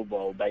Super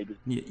Bowl, baby.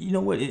 Yeah, you know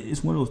what?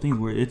 It's one of those things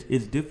where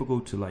it's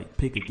difficult to like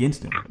pick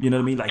against them. You know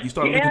what I mean? Like you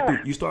start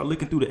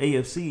looking through the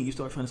AFC, and you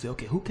start trying to say,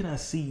 okay, who can I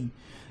see?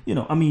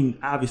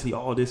 Obviously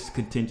all this is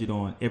contingent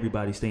on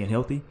everybody staying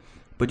healthy,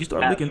 but you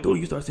start looking through,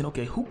 you start saying,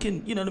 okay, who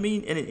can? You know what I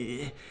mean?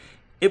 And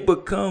it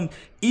becomes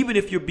even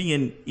if you're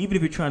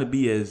trying to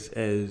be as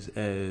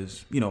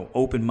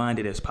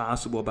open-minded as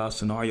possible about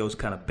scenarios,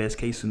 kind of best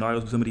case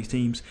scenarios with some of these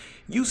teams,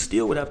 you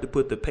still would have to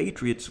put the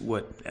Patriots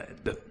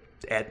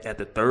at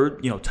the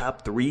third,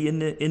 top three in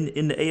the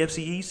AFC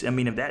East. I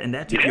mean,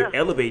 if you're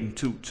elevating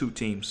two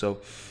teams.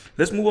 So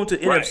let's move on to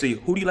NFC.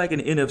 Who do you like in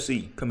the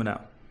NFC coming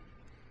out?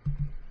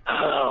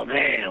 Oh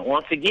man,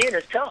 once again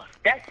it's tough.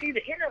 The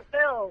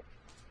NFL.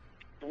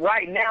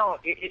 Right now,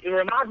 it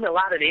reminds me a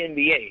lot of the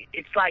NBA.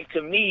 It's like,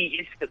 to me,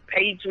 it's the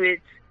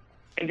Patriots,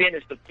 and then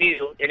it's the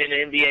field. And in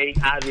the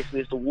NBA,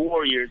 obviously, it's the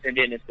Warriors, and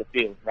then it's the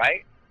field,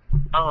 right?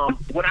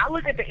 When I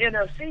look at the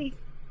NFC,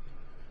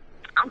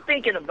 I'm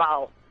thinking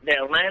about the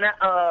Atlanta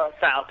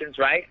Falcons,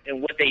 right,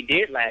 and what they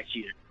did last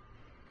year.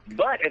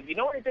 But if you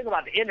know anything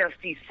about the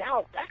NFC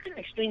South, that's an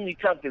extremely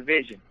tough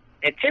division.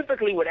 And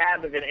typically what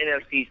happens in the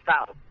NFC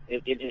South,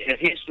 if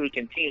history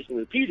continues to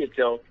repeat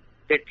itself,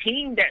 the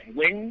team that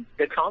wins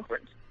the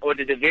conference or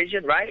the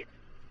division, right,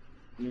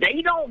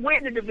 they don't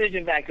win the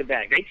division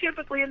back-to-back. They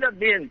typically end up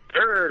being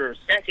third or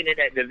second in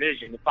that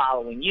division the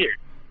following year.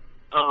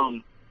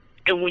 And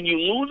when you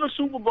lose a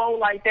Super Bowl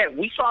like that,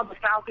 we saw the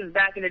Falcons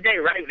back in the day,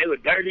 right? They were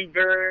Dirty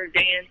Bird,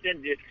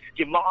 Dancing,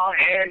 Jamal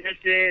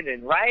Anderson,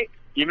 and right?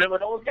 You remember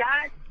those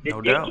guys? Did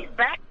they get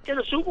back to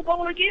the Super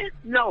Bowl again?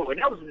 No, and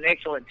that was an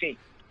excellent team.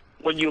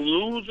 When you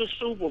lose a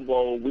Super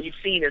Bowl, we've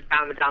seen this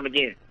time and time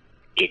again,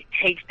 it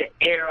takes the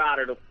air out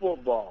of the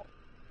football.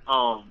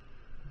 No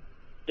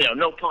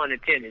pun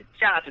intended.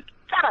 Shout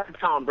out to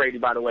Tom Brady,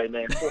 by the way,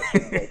 man.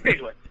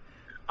 Anyway,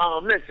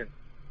 listen,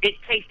 it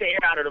takes the air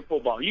out of the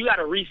football. You got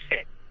to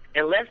reset.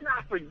 And let's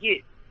not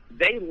forget,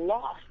 they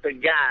lost the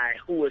guy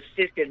who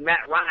assisted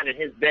Matt Ryan in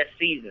his best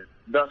season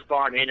thus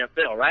far in the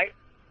NFL, right?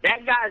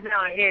 That guy's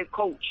now a head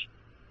coach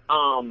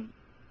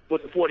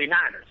with the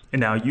 49ers.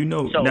 And now you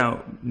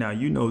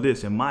know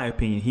this. In my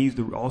opinion, he's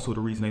also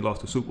the reason they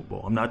lost the Super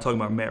Bowl. I'm not talking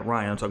about Matt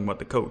Ryan. I'm talking about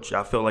the coach.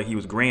 I felt like he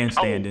was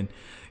grandstanding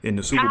in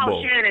the Super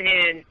Bowl. Kyle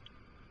Shanahan,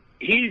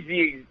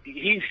 it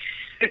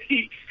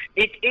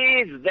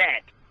is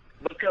that,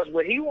 because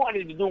what he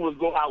wanted to do was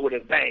go out with a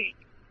bang,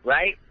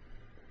 right?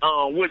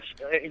 Which,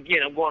 again,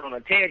 I'm going on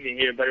a tangent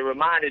here, but it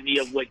reminded me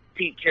of what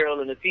Pete Carroll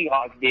and the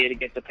Seahawks did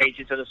against the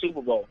Patriots in the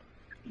Super Bowl.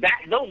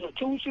 Those are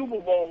two Super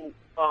Bowl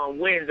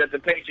wins that the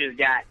Patriots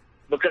got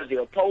because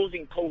the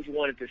opposing coach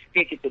wanted to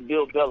stick it to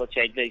Bill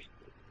Belichick,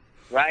 basically,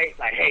 right?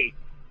 Like, hey,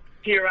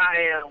 here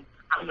I am.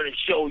 I'm going to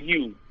show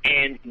you.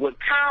 And what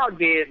Kyle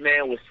did,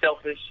 man, was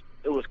selfish.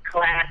 It was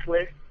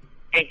classless,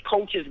 and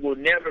coaches will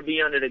never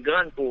be under the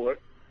gun for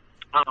it,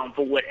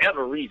 for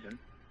whatever reason.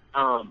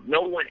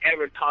 No one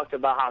ever talked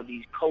about how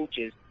these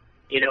coaches,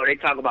 they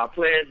talk about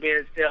players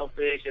being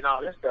selfish and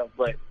all that stuff,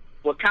 but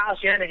what Kyle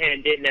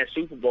Shanahan did in that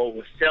Super Bowl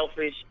was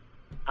selfish,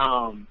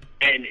 and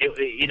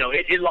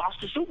it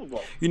lost the Super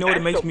Bowl. You know what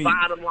it makes me?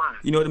 Bottom line.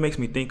 You know what it makes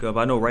me think of?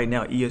 I know right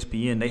now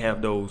ESPN, they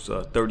have those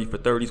 30 for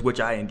 30s,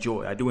 which I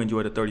enjoy. I do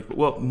enjoy the 30 for.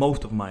 Well,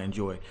 most of them I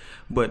enjoy.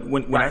 But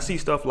when I see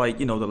stuff like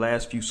the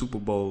last few Super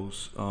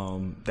Bowls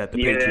that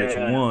the Patriots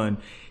won,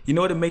 you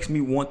know what it makes me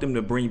want them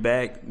to bring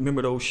back?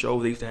 Remember those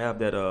shows they used to have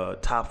that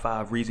top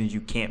 5 reasons you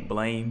can't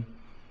blame?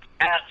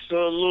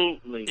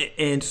 Absolutely.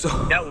 And so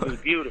that was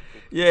beautiful.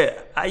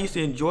 Yeah, I used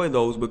to enjoy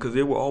those because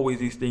there were always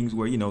these things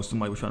where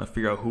somebody was trying to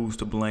figure out who's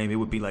to blame. It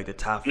would be like the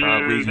top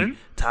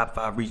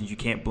 5 reasons you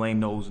can't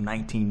blame those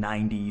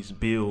 1990s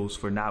Bills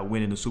for not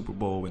winning the Super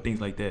Bowl and things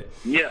like that.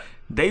 Yeah,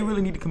 they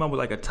really need to come up with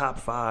like a top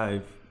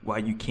 5 why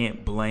you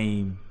can't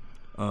blame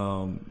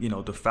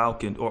the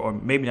Falcons or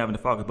maybe not even the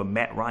Falcons, but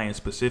Matt Ryan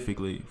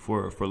specifically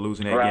for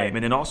losing that game,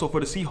 and then also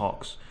for the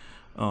Seahawks.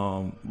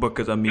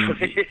 Because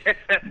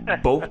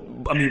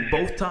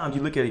both times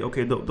you look at it,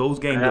 okay, those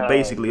games are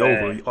basically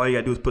over. All you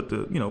gotta do is put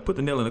the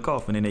nail in the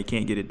coffin, and they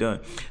can't get it done.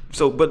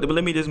 So, but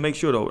let me just make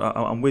sure though,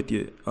 I'm with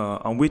you.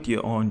 I'm with you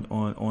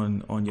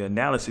on your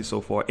analysis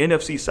so far.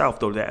 NFC South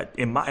though, that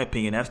in my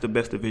opinion, that's the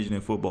best division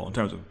in football in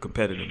terms of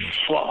competitiveness.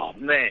 Oh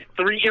man,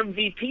 3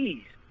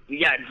 MVPs.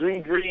 You got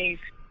Drew Brees,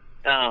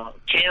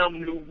 Cam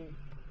Newton,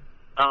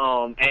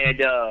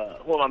 and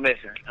who am I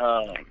missing?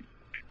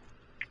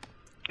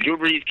 Drew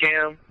Brees,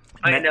 Cam,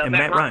 and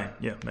Matt Ryan.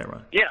 Yeah, Matt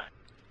Ryan. Yeah,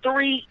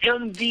 3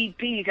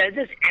 MVPs. Has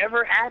this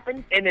ever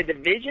happened in a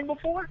division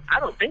before? I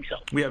don't think so.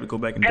 We have to go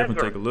back and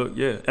definitely take a look.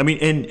 Yeah, I mean,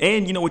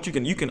 and you know what,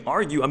 you can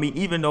argue. I mean,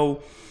 even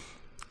though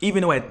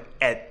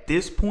at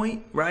this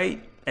point,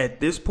 right?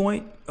 At this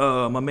point,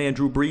 my man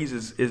Drew Brees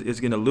is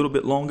getting a little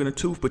bit long in the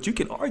tooth, but you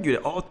can argue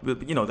that all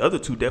the other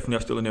two definitely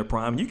are still in their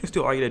prime. You can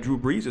still argue that Drew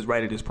Brees is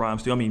right at his prime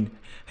still. I mean,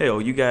 hell,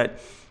 you got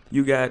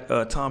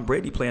Tom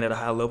Brady playing at a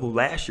high level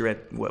last year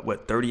at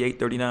what 38,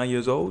 39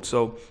 years old.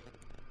 So,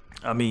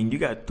 I mean, you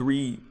got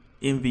 3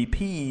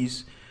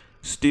 MVPs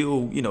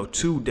still,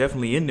 2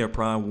 definitely in their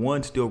prime,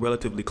 1 still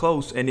relatively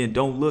close, and then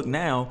don't look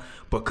now,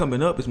 but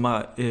coming up is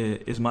my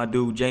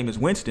dude Jameis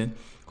Winston,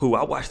 who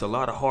I watched a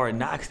lot of Hard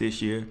Knocks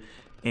this year,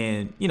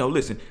 and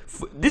listen,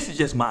 this is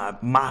just my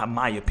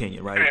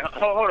opinion, right? Hey,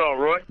 hold on,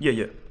 Roy.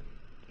 Yeah.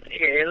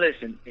 Hey,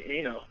 listen,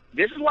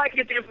 this is why I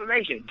get the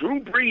information. Drew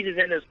Brees is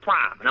in his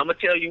prime, and I'm going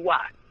to tell you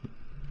why.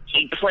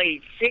 He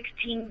played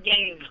 16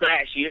 games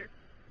last year,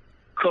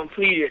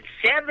 completed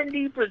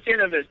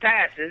 70% of his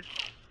passes,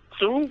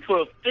 threw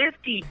for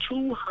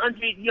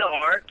 5,200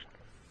 yards,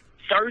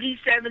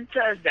 37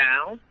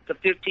 touchdowns to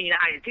 15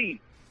 INTs.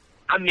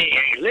 I mean,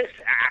 hey, listen,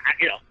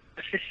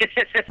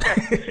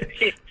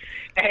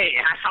 hey,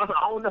 I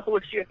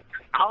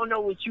don't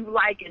know what you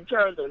like in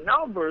terms of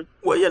numbers.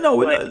 Well,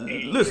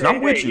 listen,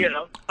 I'm with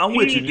you. I'm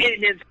with you. He's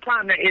in his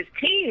prime. Now, his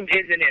team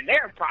isn't in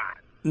their prime.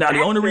 Now,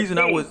 the only reason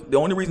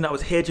I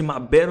was hedging my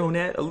bet on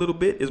that a little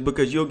bit is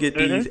because you'll get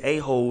these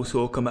a-holes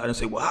who'll come out and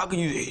say, well, how can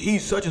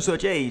he's such and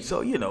such age?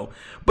 So,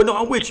 but no,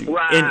 I'm with you.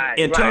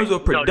 In terms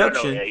of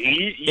production,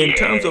 in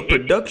terms of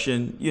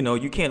production,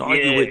 you can't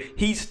argue with,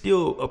 he's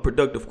still a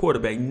productive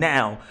quarterback.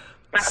 Now,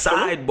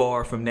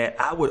 sidebar from that,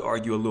 I would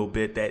argue a little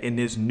bit that in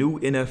this new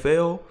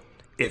NFL,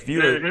 if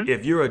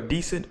you're a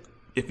decent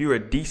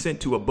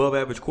to above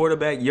average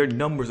quarterback, your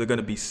numbers are going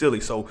to be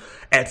silly. So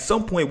at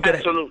some point we're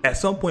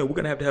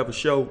going to have a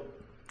show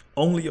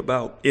only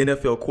about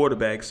NFL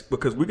quarterbacks,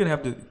 because we're going to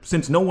have to,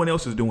 since no one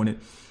else is doing it,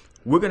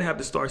 we're going to have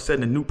to start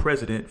setting a new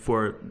precedent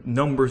for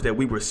numbers that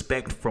we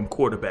respect from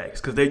quarterbacks.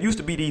 Because there used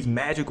to be these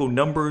magical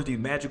numbers, you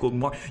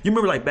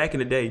remember like back in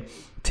the day,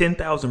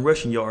 10,000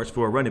 rushing yards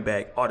for a running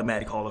back,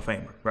 automatic Hall of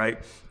Famer, right?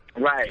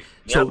 Right.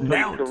 So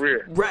now,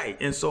 right,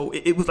 and so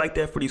it was like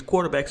that for these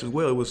quarterbacks as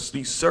well. It was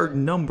these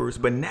certain numbers,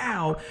 but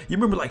now you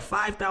remember like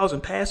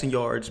 5,000 passing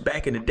yards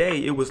back in the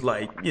day. It was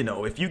like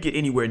if you get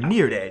anywhere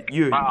near that,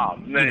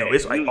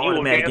 it's like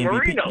automatic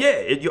MVP. Yeah,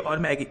 you're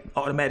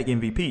automatic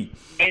MVP.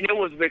 And it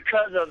was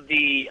because of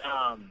the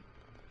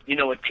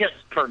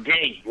attempts per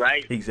game,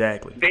 right?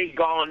 Exactly. They've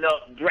gone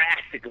up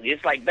drastically.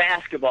 It's like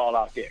basketball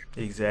out there.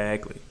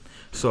 Exactly.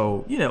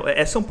 So,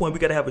 at some point we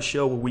got to have a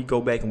show where we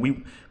go back and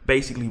we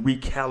basically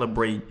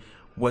recalibrate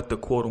what the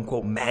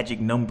quote-unquote magic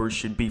numbers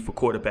should be for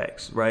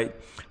quarterbacks, right?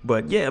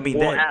 But, yeah, I mean,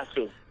 we'll have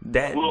to.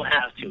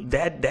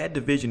 That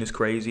division is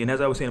crazy. And as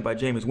I was saying about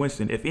Jameis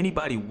Winston, if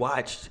anybody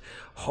watched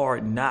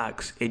Hard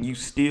Knocks and you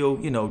still,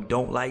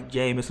 don't like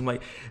Jameis,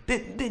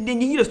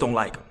 then you just don't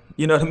like him.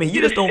 You know what I mean?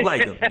 You just don't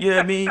like him. You know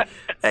what I mean?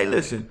 Hey,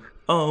 listen.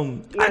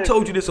 I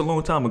told you this a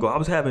long time ago. I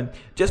was having,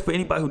 just for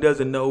anybody who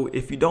doesn't know,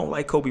 if you don't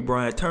like Kobe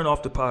Bryant, turn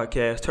off the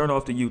podcast, turn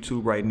off the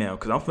YouTube right now,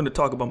 because I'm going to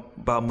talk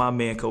about my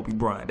man Kobe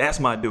Bryant.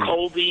 That's my dude.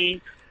 Kobe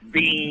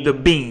Bean. The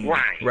Bean,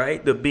 Bryant.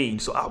 right? The Bean.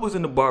 So I was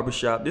in the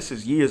barbershop. This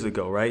is years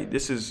ago, right?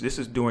 This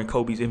is during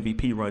Kobe's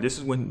MVP run. This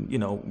is when,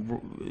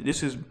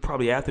 this is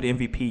probably after the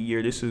MVP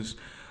year. This is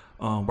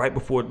right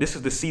before this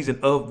is the season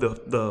of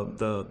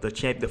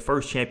the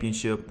first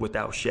championship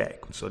without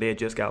Shaq. So they had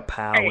just got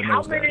Powell and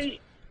those guys.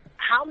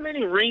 How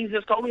many rings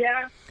does Kobe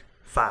have?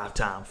 Five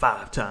time.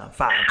 How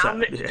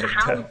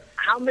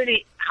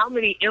many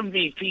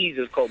MVPs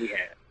does Kobe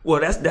have? Well,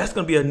 that's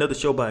gonna be another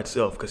show by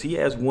itself because he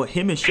has one.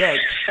 Him and Shaq,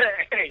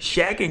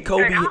 Shaq and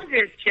Kobe. Hey, I'm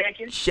just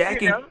checking.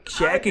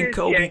 Shaq and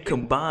Kobe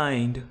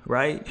combined,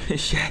 right?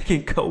 Shaq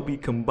and Kobe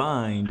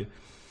combined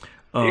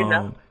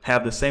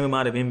have the same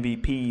amount of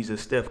MVPs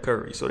as Steph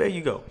Curry. So there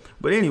you go.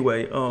 But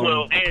anyway,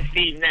 and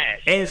Steve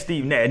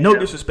Nash. No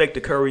disrespect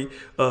to Curry,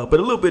 but a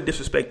little bit of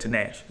disrespect to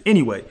Nash.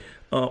 Anyway.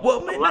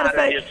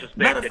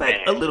 Matter of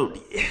fact, a little.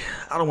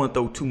 I don't want to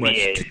throw too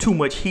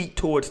much heat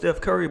towards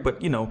Steph Curry,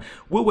 but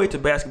we'll wait till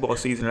basketball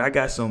season. And I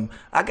got some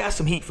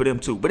heat for them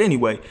too. But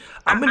anyway,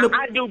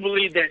 I do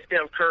believe that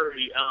Steph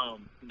Curry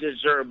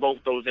deserve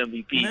both those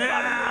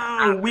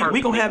MVPs.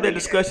 We gonna have that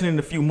discussion in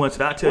a few months,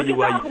 and I'll tell you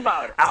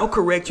why. I'll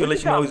correct you and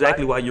let you know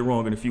exactly why you're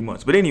wrong in a few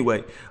months. But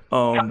anyway,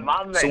 so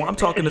I'm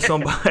talking to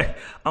somebody.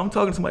 I'm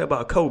talking to somebody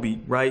about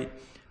Kobe, right?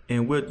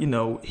 And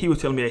he was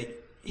telling me that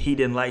he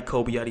didn't like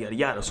Kobe, yada, yada,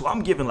 yada. So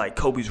I'm giving,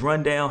 Kobe's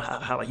rundown,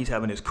 how he's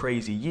having this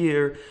crazy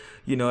year.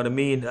 You know what I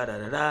mean?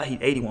 He's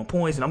 81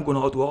 points, and I'm going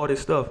all through all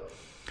this stuff.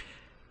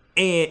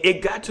 And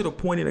it got to the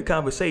point in the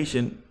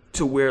conversation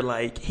to where,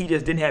 he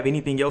just didn't have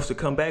anything else to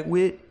come back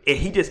with. And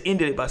he just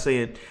ended it by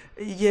saying,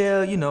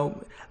 yeah,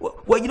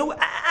 well, you know what?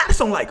 I just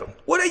don't like him.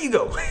 Well, there you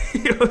go.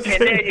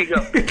 There you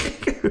go.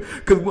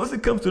 Because once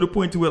it comes to the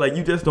point to where,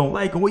 you just don't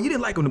like him, well, you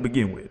didn't like him to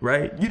begin with,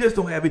 right? You just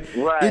don't have it.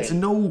 Right. It's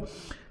no...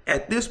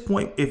 At this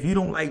point, if you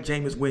don't like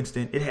Jameis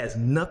Winston, it has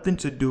nothing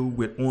to do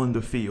with on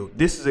the field.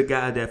 This is a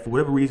guy that, for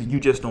whatever reason, you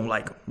just don't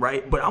like him,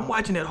 right? But I'm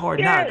watching that Hard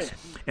Knocks,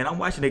 and I'm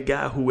watching a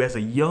guy who, as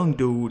a young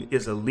dude,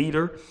 is a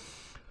leader.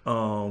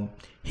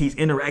 He's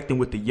interacting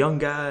with the young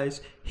guys.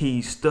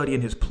 He's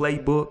studying his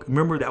playbook.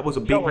 Remember, that was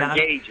a big knock.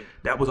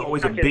 That was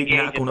always a big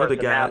knock on other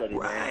guys.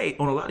 Right.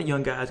 On a lot of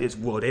young guys, it's,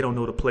 they don't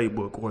know the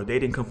playbook, or they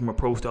didn't come from a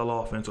pro-style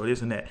offense, or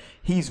this and that.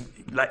 He's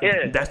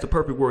that's the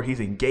perfect word.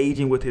 He's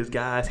engaging with his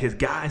guys. His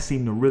guys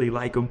seem to really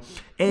like him.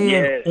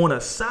 And on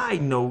a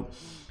side note,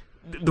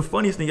 the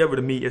funniest thing ever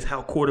to me is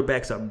how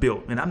quarterbacks are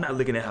built. And I'm not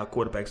looking at how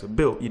quarterbacks are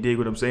built. You dig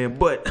what I'm saying?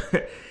 But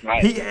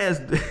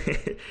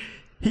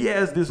he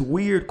has this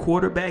weird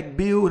quarterback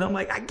build, and I'm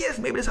like, I guess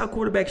maybe that's how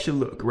quarterbacks should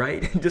look,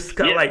 right? Just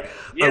kind of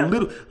a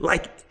little,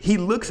 he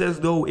looks as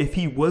though if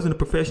he wasn't a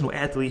professional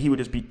athlete, he would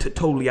just be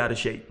totally out of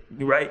shape,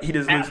 right? He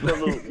just looks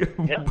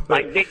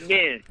like Big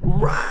Ben.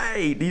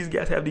 Right. These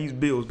guys have these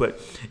builds, but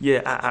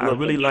yeah, I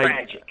really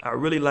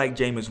like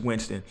Jameis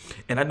Winston,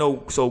 and I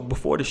know. So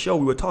before the show,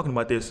 we were talking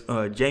about this,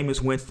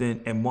 Jameis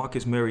Winston and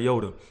Marcus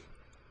Mariota,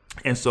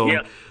 and so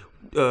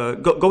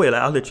go ahead.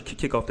 I'll let you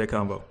kick off that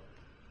convo.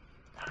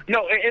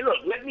 No, and look,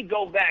 let me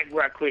go back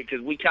right quick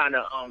because we kind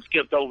of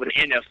skipped over the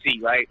NFC,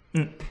 right?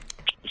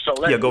 So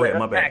let's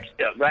back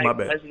step, right? My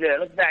bad.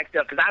 Let's back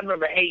step because I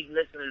remember hating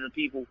listening to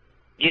people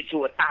get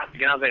to a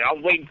topic, and I was like, I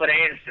was waiting for the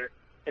answer,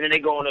 and then they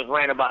go on this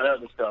rant about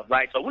other stuff,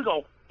 right? So we're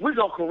gonna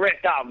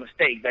correct our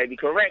mistake, baby.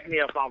 Correct me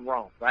if I'm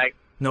wrong, right?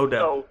 No doubt.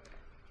 So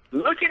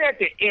looking at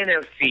the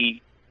NFC,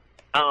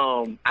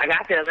 I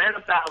got the Atlanta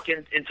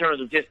Falcons in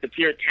terms of just the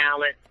pure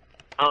talent.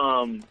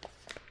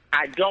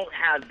 I don't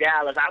have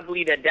Dallas. I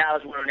believe that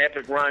Dallas went on an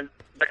epic run,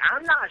 but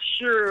I'm not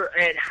sure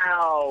at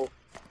how.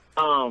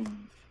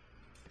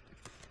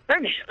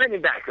 Let me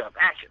back up.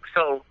 Actually,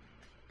 so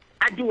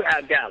I do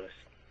have Dallas.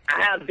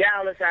 I have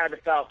Dallas out of the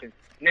Falcons.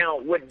 Now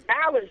with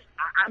Dallas,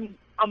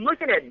 I'm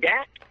looking at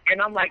Dak,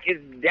 and I'm like,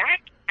 is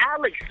Dak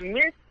Alex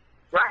Smith?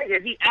 Right?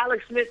 Is he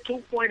Alex Smith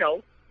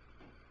 2.0?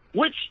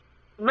 Which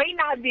may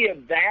not be a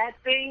bad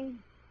thing,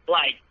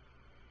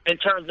 in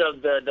terms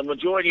of the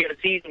majority of the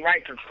season,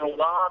 right? Control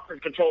the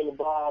offense, control the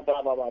ball,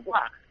 blah, blah, blah,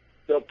 blah.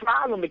 The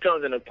problem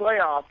becomes in the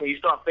playoffs when you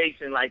start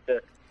facing,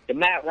 the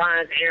Matt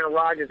Ryans, Aaron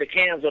Rodgers, the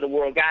Cams of the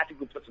world, guys who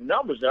can put some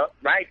numbers up,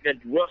 right? The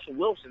Russell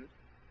Wilsons.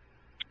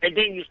 And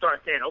then you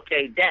start saying,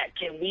 okay, Dak,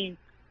 can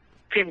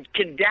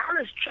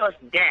Dallas trust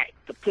Dak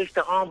to push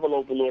the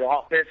envelope a little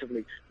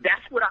offensively?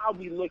 That's what I'll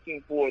be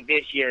looking for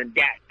this year in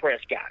Dak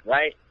Prescott,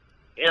 right?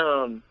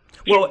 Can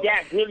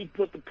Dak really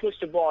push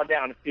the ball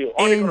down the field?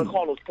 Are they going to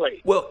call those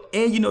plays? Well,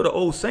 and the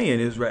old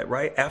saying is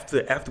right?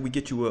 After we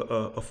get you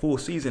a full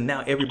season,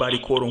 now everybody,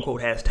 quote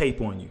unquote, has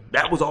tape on you.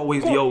 That was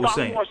always the old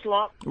saying.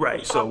 Slump.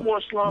 Right.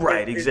 Sophomore slump.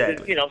 Right.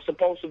 Exactly. Is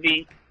supposed to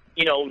be,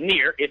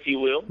 near, if you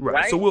will.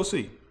 Right. So we'll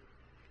see.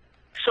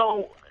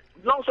 So,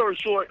 long story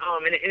short,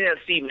 in the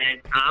NFC,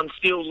 man, I'm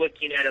still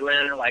looking at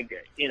Atlanta like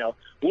that.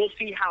 We'll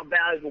see how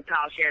valuable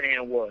Kyle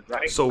Shanahan was,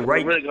 right? So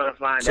we're really going to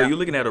find out. So you're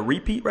looking at a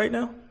repeat right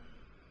now?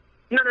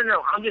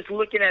 No. I'm just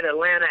looking at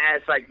Atlanta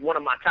as one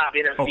of my top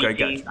NFC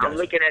teams. Gotcha. I'm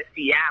looking at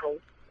Seattle.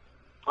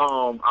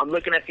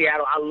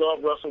 I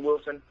love Russell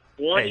Wilson.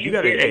 But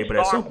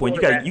at some point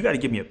you got to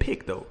give me a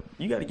pick though.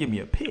 You got to give me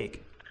a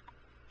pick.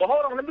 Well,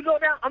 hold on. Let me go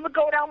down. I'm gonna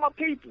go down my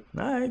people.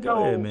 All right,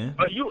 go ahead, man.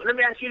 Let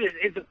me ask you this: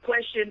 is the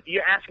question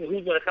you're asking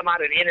who's gonna come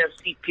out of the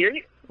NFC?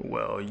 Period.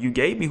 Well, you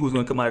gave me who's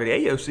going to come out of the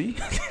AFC.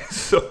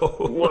 So.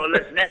 Well,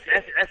 listen,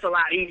 that's a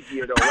lot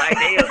easier though, right?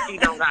 The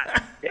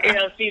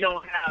AFC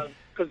don't have.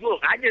 Because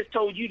look, I just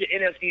told you the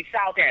NFC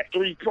South had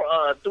three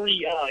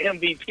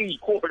MVP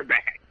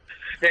quarterbacks.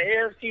 The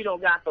AFC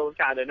don't got those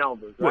kind of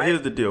numbers, right? Well,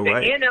 here's the deal,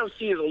 right? The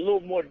NFC is a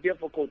little more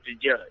difficult to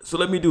judge. So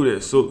let me do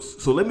this. So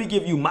let me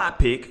give you my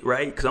pick,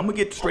 right? Because I'm gonna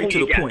get straight to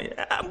the point.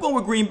 I'm going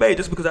with Green Bay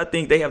just because I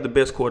think they have the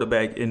best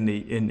quarterback in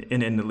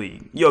the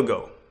league. You'll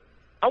go.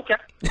 Okay.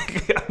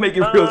 I make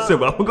it real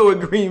simple. I'm gonna go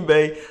with Green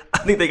Bay. I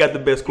think they got the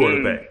best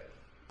quarterback.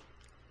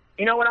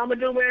 You know what I'm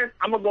gonna do, man?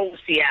 I'm gonna go with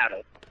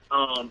Seattle.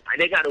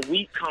 They got a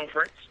weak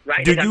conference,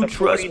 right? Do you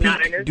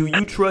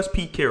trust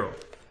Pete Carroll?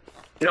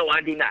 No,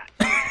 I do not.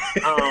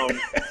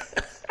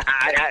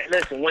 I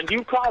listen, when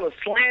you call a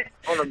slant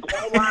on a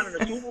goal line in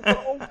the Super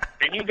Bowl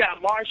and you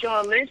got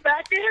Marshawn Lynch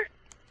back there,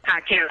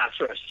 I cannot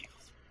trust you.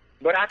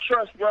 But I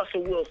trust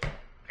Russell Wilson,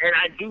 and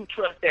I do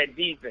trust that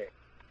defense.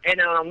 And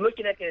I'm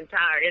looking at the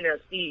entire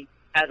NFC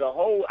as a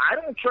whole. I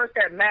don't trust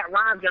that Matt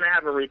Ryan's going to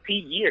have a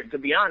repeat year, to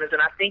be honest. And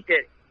I think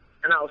that,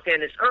 and I was saying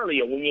this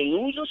earlier, when you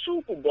lose a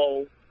Super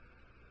Bowl,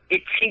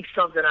 it takes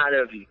something out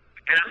of you.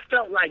 And I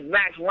felt like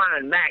Matt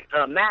Ryan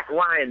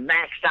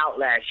maxed out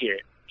last year.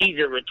 He's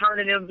a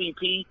returning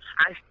MVP.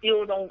 I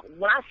still don't.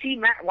 When I see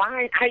Matt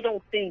Ryan, I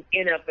don't think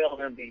NFL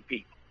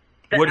MVP.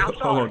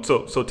 Hold on.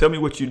 So tell me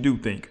what you do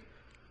think.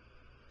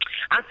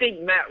 I think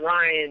Matt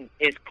Ryan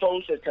is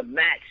closer to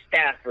Matt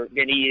Stafford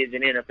than he is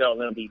an NFL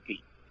MVP.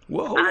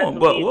 Well,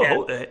 hold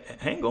on.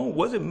 Hang on.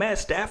 Was it Matt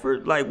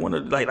Stafford like one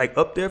of like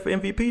up there for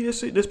MVP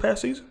this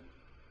past season?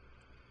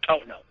 Oh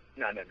no.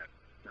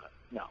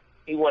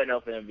 He wasn't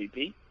up for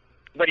MVP.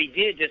 But he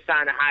did just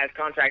sign the highest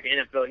contract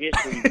in NFL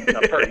history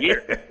per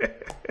year.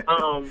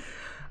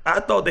 I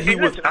thought that he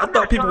was. I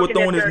thought people were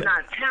throwing his.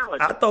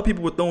 I thought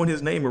people were throwing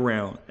his name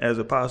around as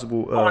a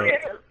possible.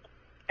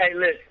 Hey,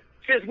 listen.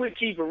 Since we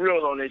keep it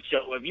real on this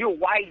show, if you're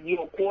white and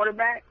you're a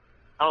quarterback,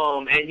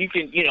 and you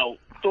can,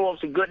 throw up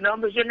some good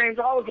numbers, your name's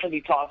always going to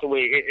be tossed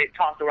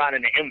around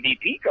in the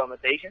MVP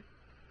conversation,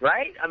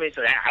 right? I mean,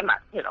 so I'm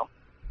not,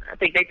 I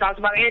think they talked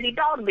about Andy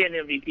Dalton being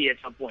an MVP at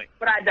some point,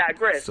 but I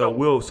digress. So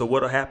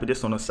what'll happen?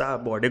 Just on a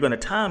sidebar, they're gonna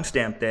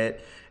timestamp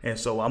that, and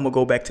so I'm gonna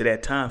go back to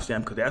that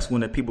timestamp because that's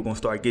when the people gonna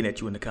start getting at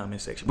you in the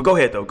comment section. But go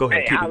ahead though. Go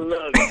ahead. Hey, I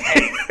love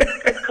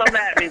it. Hey, come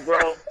at me,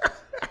 bro.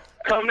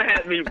 Come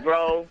at me,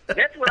 bro.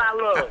 That's what I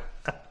love.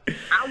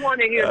 I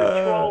want to hear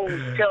the trolls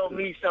tell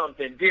me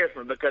something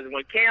different because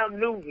when Cam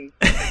Newton,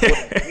 was,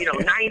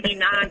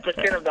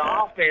 99% of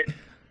the offense.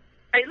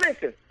 Hey,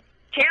 listen,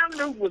 Cam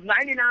Newton was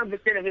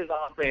 99% of his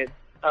offense.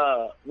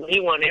 When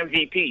he won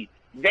MVP,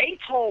 they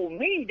told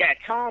me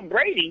that Tom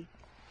Brady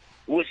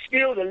was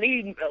still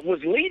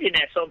was leading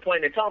at some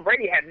point, and Tom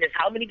Brady had missed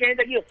how many games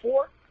that year?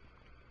 4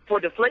 for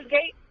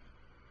Deflategate.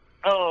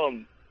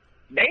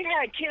 They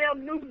had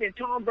Cam Newton and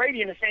Tom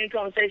Brady in the same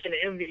conversation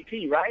at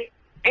MVP, right?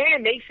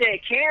 And they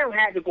said Cam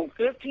had to go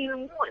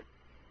 15-1.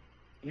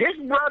 This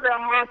brother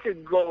had to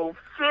go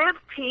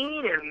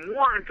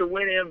 15-1 to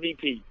win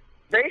MVP.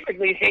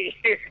 Basically, he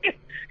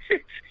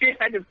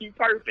had to be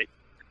perfect.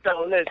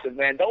 So listen,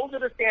 man, those are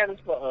the standards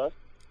for us,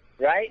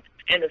 right?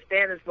 And the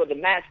standards for the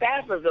Matt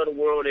Staffords of the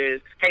world is,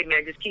 hey,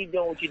 man, just keep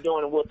doing what you're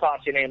doing and we'll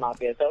toss your name out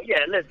there. So,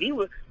 yeah,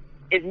 listen,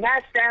 is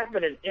Matt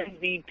Stafford an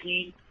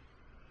MVP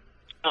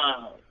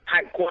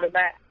type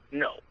quarterback?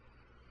 No,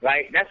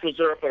 right? That's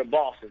reserved for the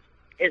bosses.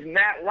 Is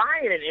Matt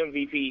Ryan an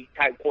MVP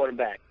type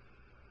quarterback?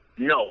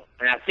 No.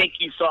 And I think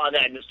you saw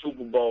that in the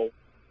Super Bowl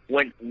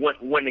when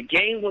the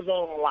game was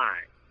on the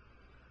line.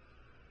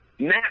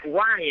 Matt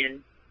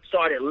Ryan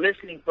started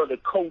listening for the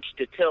coach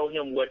to tell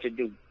him what to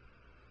do,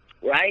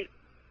 right?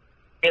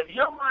 If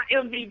you're my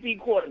MVP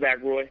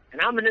quarterback, Roy,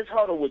 and I'm in this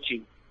huddle with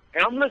you,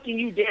 and I'm looking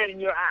you dead in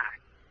your eye,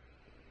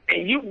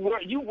 and you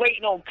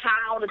waiting on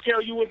Kyle to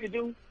tell you what to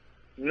do,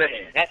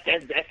 man, that's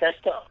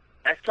tough.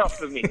 That's tough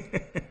for me.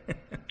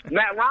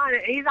 Matt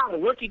Ryan, he's not a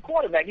rookie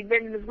quarterback. He's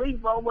been in this league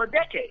for over a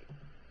decade.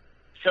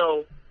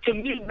 So, to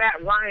me,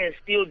 Matt Ryan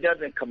still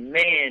doesn't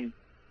command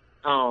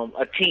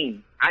a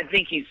team. I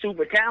think he's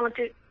super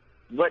talented,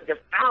 but the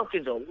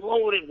Falcons are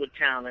loaded with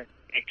talent,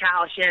 and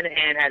Kyle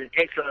Shanahan had an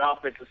excellent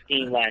offensive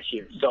scheme last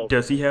year. So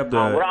does he have the?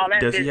 With all that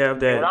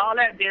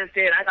being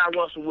said, I got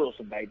Russell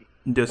Wilson, baby.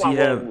 Does he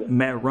have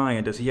Matt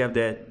Ryan? Does he have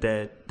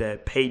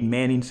that Peyton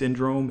Manning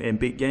syndrome in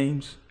big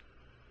games?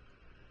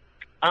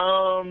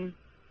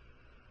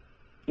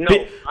 No.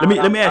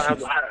 Let me ask you.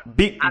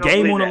 Big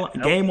game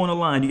on the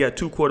line. You got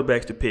 2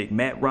 quarterbacks to pick: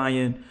 Matt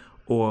Ryan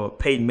or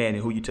Peyton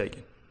Manning. Who you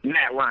taking?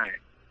 Matt Ryan.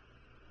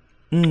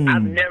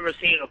 I've never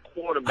seen a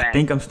quarterback. I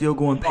think I'm still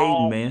going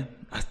Peyton, man.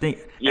 I think,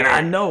 and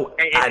I know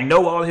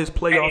all his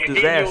playoff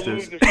disasters. You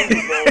lose the Super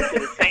Bowl to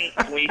the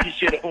Saints when you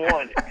should have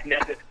won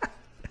it.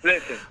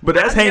 Listen, but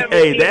that's Hank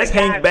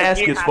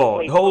Baskett's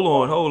fault.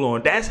 Hold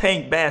on. That's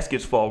Hank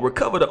Baskett's fault.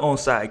 Recover the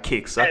onside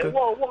kick, sucker. Hey,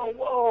 whoa.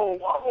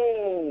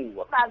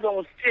 I'm not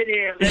going to sit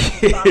here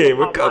and let you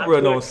recover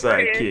an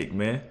onside kick,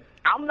 man.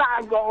 I'm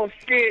not gonna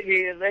sit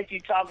here and let you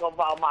talk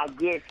about my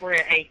good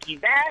friend Hanky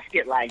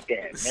Basket like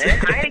that,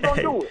 man. I ain't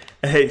gonna do it.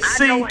 Hey,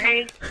 I know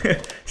Hank.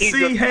 He's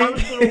a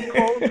personal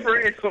close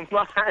friend of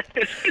mine.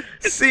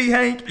 See,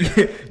 Hank,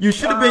 you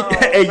should have been.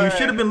 You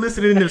should have been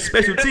listening to the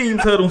special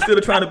teams huddle instead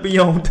of trying to be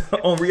on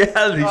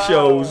reality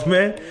shows,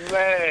 man.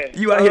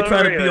 You out here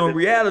trying to be on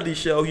reality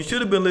shows. You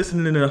should have been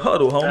listening to the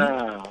huddle,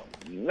 homie.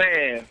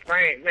 Man,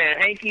 Frank, man,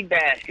 Hanky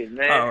Basket,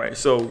 man. All right,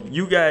 so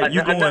you going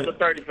another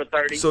 30 for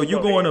 30. So you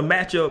going a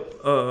matchup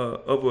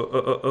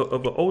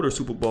of an older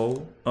Super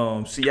Bowl,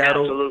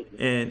 Seattle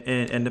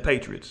and the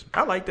Patriots.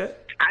 I like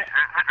that.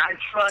 I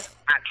trust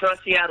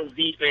Seattle's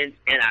defense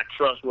and I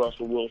trust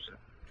Russell Wilson.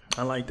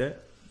 I like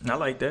that.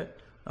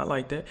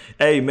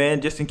 Hey,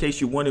 man, just in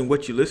case you're wondering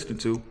what you're listening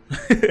to,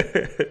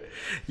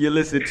 you're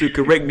listening to,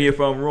 correct me if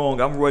I'm wrong,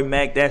 I'm Roy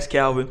Mack, that's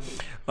Calvin.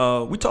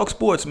 We talk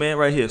sports, man,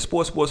 right here.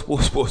 Sports.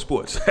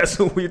 That's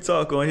what we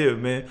talk on here,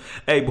 man.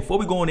 Hey, before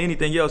we go on to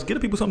anything else, get the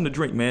people something to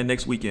drink, man,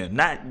 next weekend.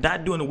 Not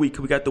during the week,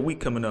 'cause we got the week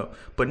coming up.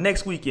 But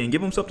next weekend,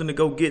 give them something to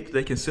go get that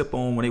they can sip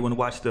on when they want to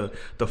watch the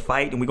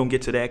fight. And we're going to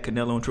get to that,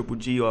 Canelo and Triple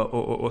G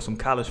or some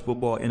college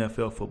football,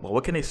 NFL football.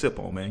 What can they sip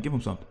on, man? Give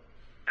them something.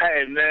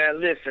 Hey, man,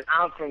 listen,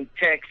 I'm from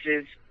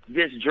Texas.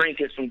 This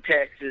drink is from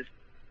Texas.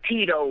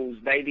 Tito's,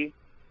 baby.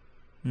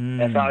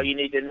 That's all you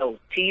need to know.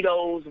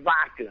 Tito's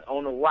vodka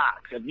on the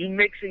rocks. If you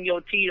mixing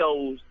your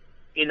Tito's,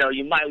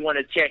 you might want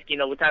to check,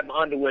 what type of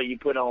underwear you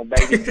put on,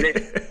 baby.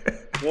 Listen,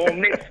 won't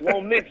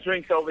mix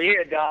drinks over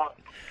here, dog.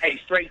 Hey,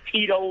 straight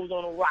Tito's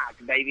on the rocks,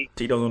 baby.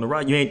 Tito's on the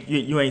rock.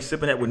 You ain't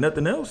sipping that with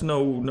nothing else?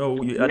 No. I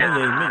know you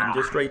ain't mixing.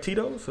 Just straight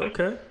Tito's?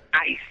 Okay.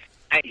 Ice.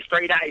 Hey,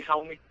 straight ice,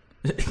 homie.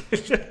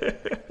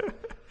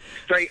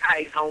 Straight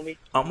ice, homie.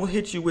 I'm going to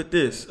hit you with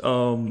this.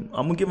 I'm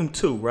going to give him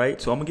two,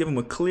 right? So I'm going to give him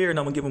a clear and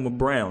I'm going to give him a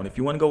brown. If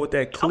you want to go with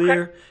that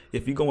clear,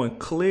 If you're going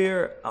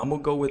clear, I'm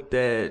going to go with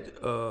that,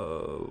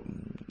 go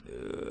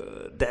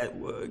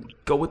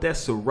with that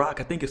Ciroc.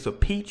 I think it's a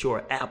peach or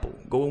an apple.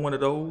 Go with one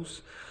of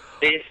those.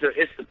 It's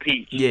the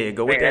peach. Yeah,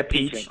 go with that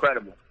peach.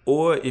 Incredible.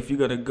 Or if you're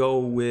gonna go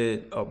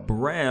with a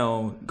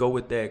brown, go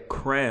with that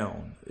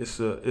Crown.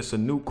 It's a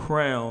new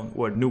Crown,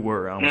 or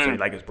newer. I don't say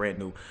like it's brand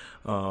new.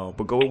 But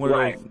go with one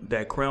of those,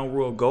 that Crown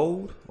Royal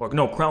Gold, or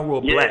no, Crown Royal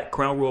Black.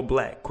 Crown Royal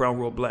Black.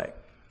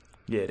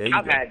 Yeah, there you go.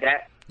 I've had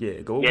that.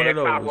 Yeah, go with one of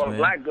those, Crown Royal man.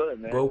 Black, good,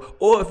 man.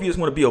 Or if you just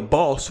want to be a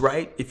boss,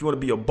 right? If you want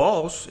to be a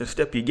boss and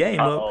step your game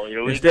up,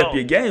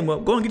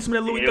 go and get some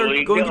of that Louis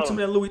 13. Go and get some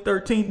of that Louis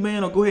 13th,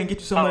 man, or go ahead and get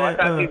you some of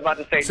that. I thought you were about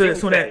to say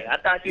Douce. I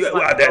thought you were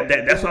about to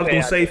say that's what I was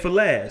gonna say for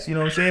last. You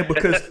know what I'm saying?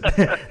 Because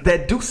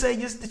that Douce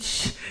is the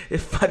shit.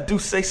 If I do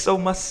say so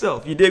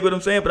myself, you dig what I'm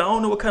saying? But I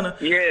don't know what kind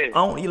of. Yeah. I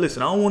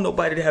don't want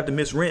nobody to have to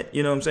miss rent.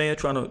 You know what I'm saying?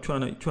 Trying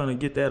to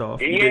get that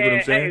off. You dig what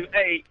I'm saying?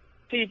 Hey.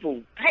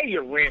 People, pay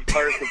your rent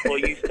first before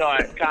you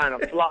start kind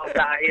of floss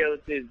out here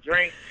with this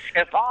drink.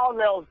 If all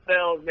else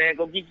fails, man,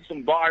 go get you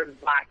some Barton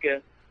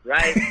vodka,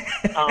 right?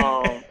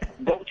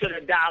 Go to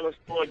the dollar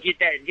store, get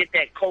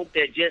that Coke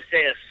that just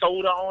says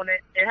soda on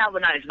it, and have a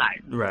nice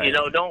night. Right.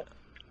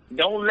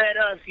 Don't let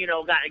us,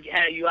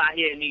 have you out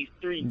here in these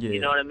streets, you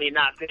know what I mean,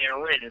 not paying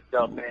rent and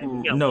stuff,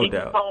 man. No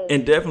doubt.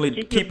 And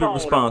definitely keep it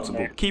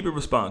responsible. Keep it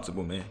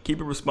responsible, man.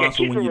 Keep it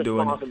responsible when you're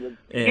doing it.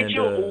 And, get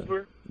your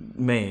Uber.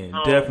 Man,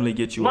 definitely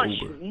get you an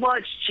Uber.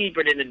 Much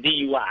cheaper than a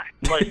DUI.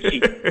 Much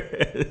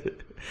cheaper.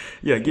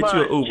 Yeah, get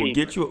you an Uber. Cheaper.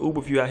 Get you an Uber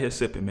if you're out here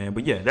sipping, man.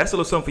 But yeah, that's a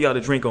little something for y'all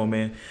to drink on,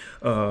 man.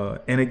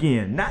 And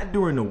again, not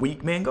during the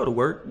week, man. Go to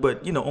work,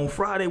 but on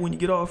Friday when you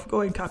get off,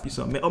 go ahead and copy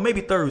something, man. Or maybe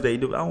Thursday. I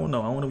don't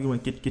know. I don't know if you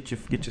want to get your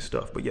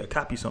stuff, but yeah,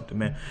 copy something,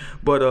 man.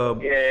 But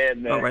yeah,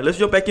 man. All right, let's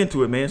jump back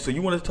into it, man. So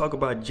you want to talk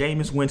about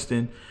Jameis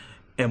Winston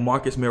and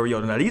Marcus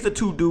Mariota? Now these are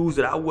two dudes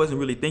that I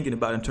wasn't really thinking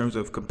about in terms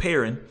of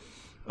comparing.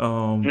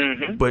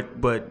 But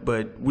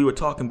we were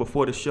talking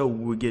before the show.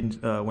 We were getting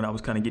when I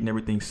was kind of getting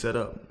everything set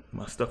up.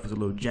 My stuff was a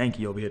little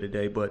janky over here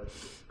today, but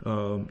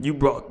you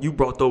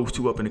brought those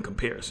two up in a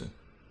comparison.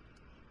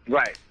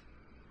 Right.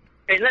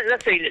 And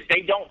let's say this: they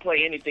don't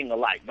play anything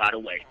alike. By the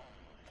way,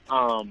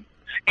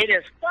 it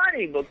is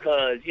funny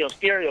because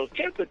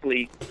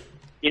stereotypically,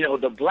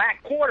 the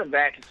black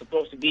quarterback is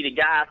supposed to be the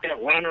guy out there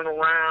running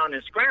around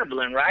and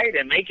scrambling, right,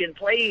 and making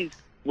plays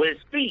with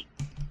his feet.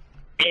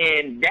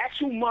 And that's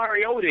who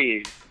Mariota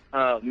is.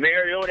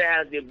 Mariota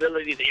has the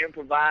ability to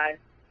improvise.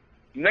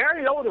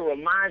 Mariota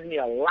reminds me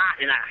a lot,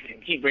 and I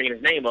keep bringing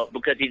his name up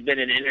because he's been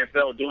in the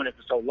NFL doing it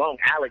for so long,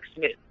 Alex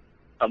Smith,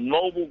 a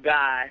mobile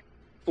guy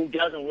who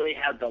doesn't really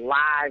have the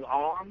live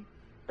arm,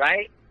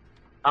 right?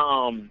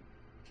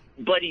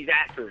 But he's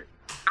accurate.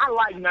 I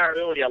like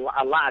Mariota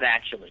a lot,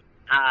 actually.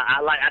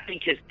 I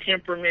think his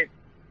temperament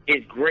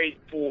is great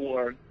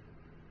for,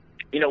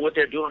 what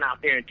they're doing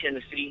out there in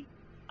Tennessee.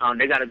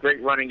 They got a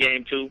great running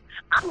game, too.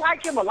 I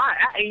like him a lot.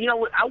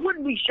 I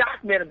wouldn't be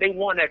shocked, man, if they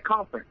won that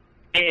conference.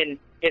 And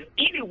if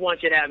anyone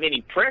should have any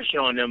pressure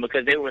on them,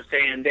 because they were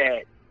saying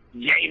that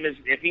Jameis,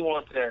 if he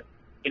wants to,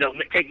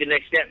 take the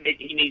next step,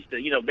 he needs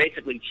to,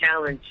 basically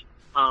challenge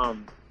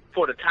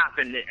for the top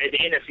in the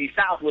NFC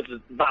South, which is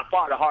by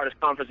far the hardest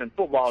conference in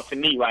football to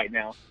me right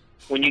now.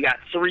 when you got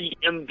 3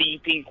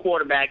 MVP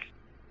quarterbacks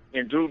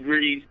and Drew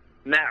Brees,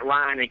 Matt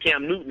Ryan, and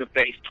Cam Newton to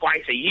face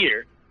twice a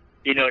year.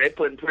 You know, they're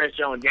putting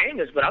pressure on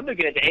Jameis, but I'm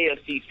looking at the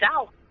AFC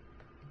South.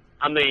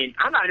 I mean,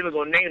 I'm not even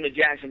going to name the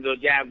Jacksonville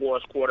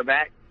Jaguars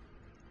quarterback.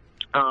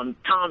 Tom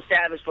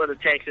Savage for the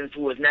Texans,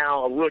 who is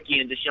now a rookie,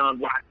 and Deshaun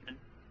Watson.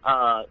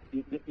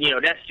 You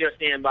know, that's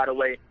just in, by the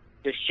way.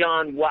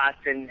 Deshaun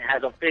Watson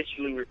has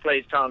officially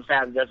replaced Tom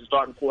Savage as the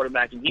starting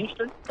quarterback in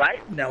Houston, right?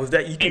 Now, is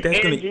that do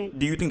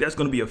you think that's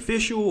going to be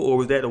official, or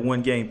was that a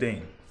one-game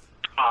thing?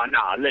 Oh, no,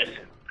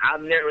 listen.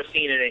 I've never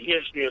seen in the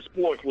history of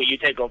sports where you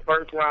take a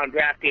first-round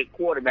draft pick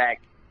quarterback,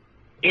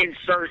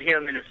 insert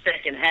him in the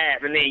second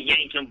half, and then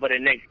yank him for the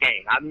next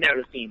game. I've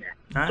never seen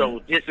that. All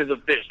so this is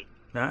official.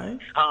 All right.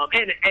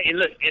 And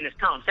look, and it's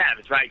Tom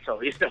Savage, right? So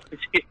it's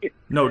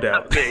no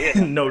doubt.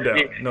 No doubt.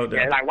 No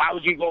doubt. Yeah, like, why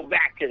would you go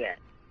back to that?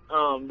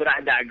 But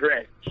I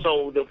digress.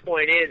 So the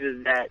point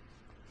is that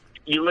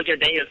you look at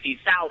the AFC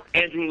South,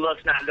 Andrew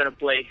Luck's not going to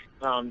play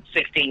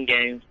 16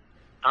 games.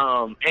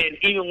 And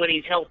even when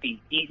he's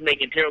healthy, he's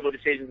making terrible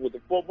decisions with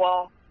the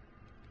football.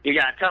 You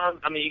got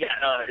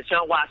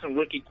Deshaun Watson,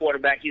 rookie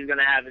quarterback. He's going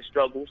to have his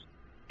struggles.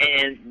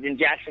 And in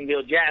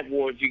Jacksonville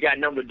Jaguars, you got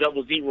number 00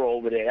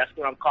 over there. That's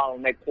what I'm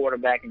calling that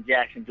quarterback in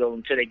Jacksonville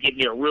until they give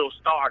me a real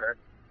starter.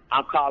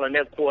 I'm calling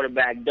that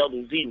quarterback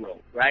 00,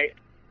 right?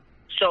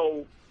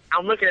 So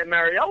I'm looking at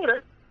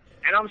Mariota,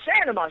 and I'm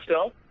saying to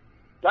myself,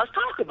 let's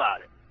talk about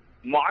it.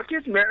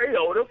 Marcus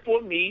Mariota,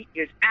 for me,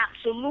 is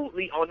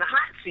absolutely on the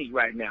hot seat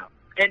right now.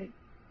 And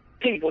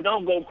people,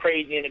 don't go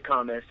crazy in the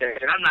comment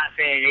section. I'm not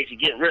saying they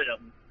should get rid of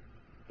him.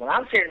 When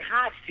I'm saying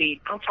hot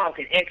seat, I'm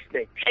talking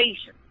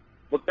expectation.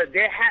 Because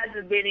there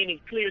hasn't been any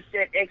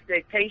clear-set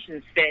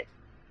expectations set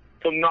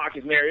for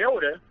Marcus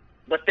Mariota,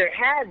 but there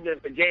has been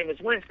for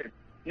Jameis Winston.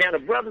 Now, the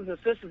brothers and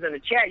sisters in the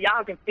chat,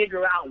 y'all can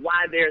figure out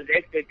why there's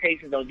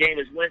expectations on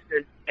Jameis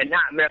Winston and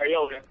not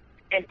Mariota.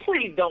 And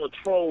please don't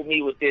troll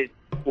me with this,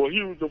 well,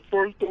 he was the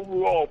first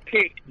overall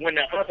pick when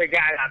the other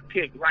guy got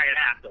picked right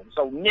after him.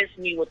 So miss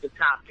me with the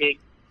top pick.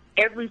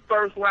 Every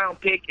first-round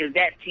pick is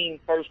that team's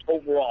first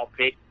overall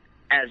pick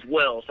as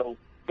well. So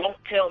don't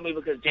tell me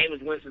because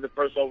Jameis Winston's the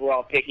first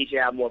overall pick, he should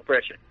have more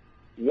pressure.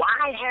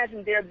 Why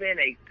hasn't there been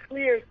a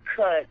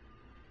clear-cut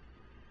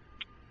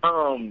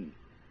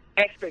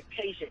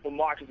expectation for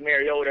Marcus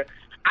Mariota?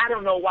 I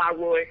don't know why,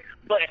 Roy,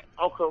 but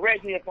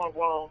correct me if I'm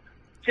wrong.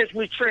 Since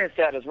we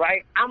trendsetters,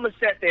 right? I'm gonna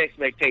set the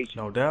expectation.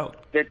 No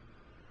doubt that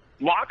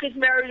Marcus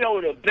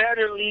Mariota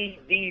better lead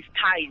these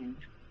Titans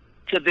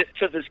to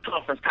this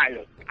conference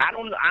title.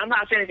 I'm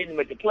not saying they need to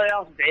make the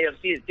playoffs. The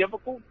AFC is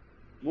difficult.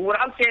 But what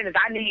I'm saying is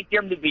I need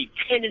them to be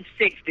 10-6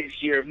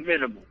 this year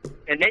minimum,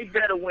 and they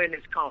better win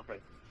this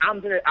conference.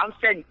 I'm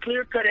setting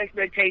clear-cut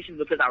expectations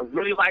because I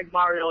really like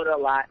Mariota a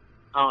lot.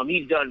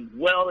 He's done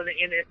well in the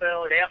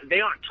NFL.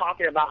 They aren't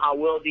talking about how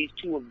well these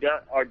two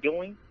are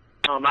doing.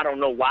 I don't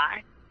know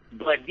why,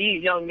 but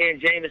these young men,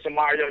 Jameis and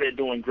Mariota, are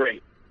doing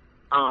great.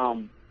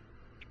 And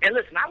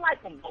listen, I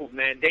like them both,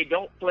 man. They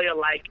don't play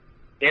alike.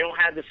 They don't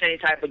have the same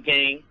type of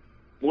game,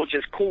 which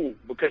is cool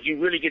because you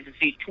really get to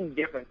see two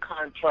different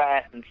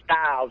contrasts and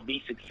styles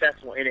be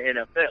successful in the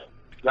NFL,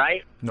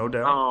 right? No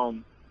doubt.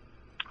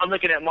 I'm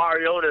looking at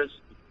Mariota's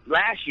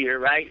last year,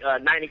 right?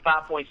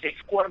 95.6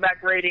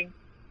 quarterback rating.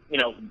 You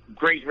know,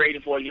 great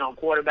rating for a young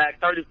quarterback.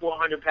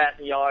 3,400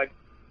 passing yards.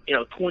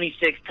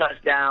 26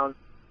 touchdowns.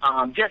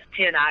 Just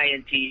 10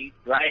 INTs,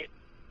 right?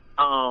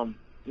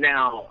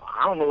 Now,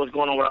 I don't know what's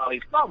going on with all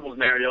these fumbles,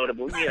 Mariota,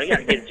 but, you got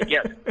to get it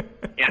together.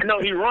 And I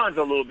know he runs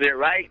a little bit,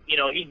 right?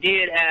 He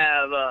did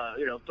have,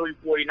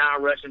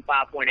 349 rushing,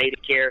 5.8 a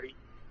carry.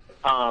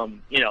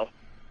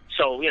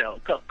 So, a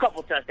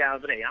couple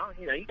touchdowns, but,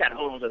 you got to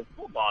hold on to the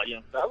football,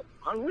 young fella.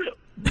 Unreal.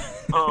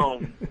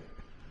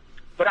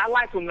 But I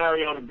like what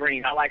Mariota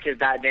brings. I like his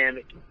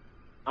dynamic.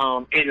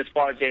 And as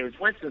far as Jameis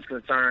Winston's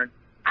concerned,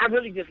 I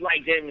really just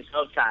like Jameis'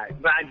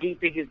 upside. But I do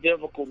think it's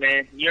difficult,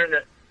 man. You're in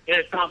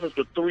a conference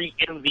with 3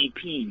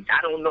 MVPs.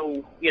 I don't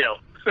know,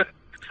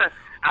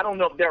 I don't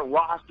know if their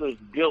roster is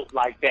built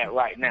like that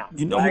right now.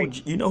 Who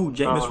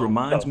Jameis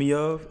reminds me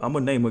of? I'm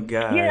gonna name a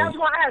guy. Yeah, I was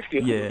gonna ask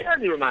you. Yeah. Who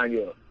does he remind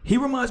you of? He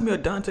reminds me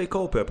of Dante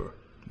Culpepper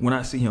when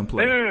I see him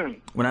play.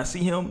 When I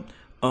see him,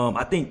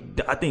 I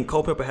think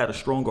Culpepper had a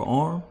stronger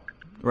arm,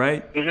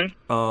 right?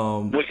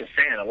 Mm-hmm. Which is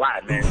saying a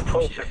lot, man.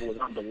 Culpepper was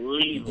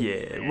unbelievable.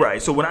 Yeah, man.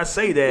 right. So when I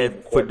say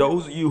that, for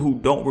those of you who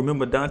don't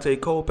remember Dante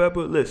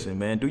Culpepper, listen,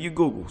 man, do your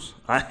Googles.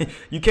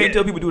 You can't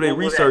tell people do their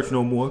research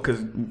no more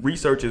because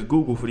research is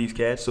Google for these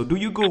cats. So do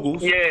your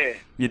Googles. Yeah.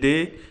 You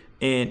did?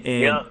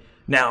 And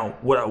now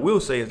what I will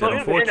say is that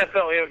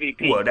unfortunately, NFL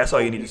MVP. well, that's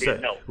all you need to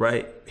say,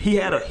 right? He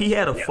had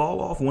a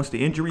fall off once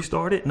the injury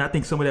started, and I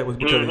think some of that was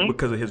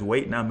because of his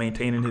weight, not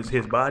maintaining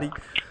his body.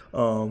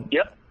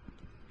 Yep.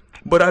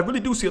 But I really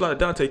do see a lot of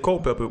Dante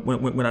Culpepper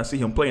when I see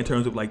him play in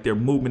terms of like their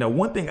movement. Now,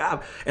 one thing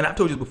I've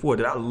told you this before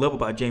that I love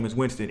about Jameis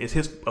Winston is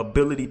his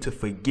ability to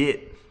forget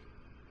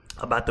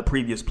about the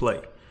previous play,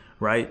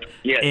 right?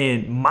 Yeah.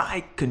 And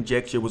my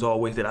conjecture was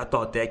always that I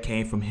thought that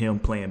came from him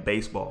playing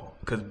baseball.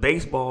 Because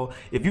baseball,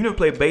 if you've never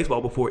played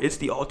baseball before, it's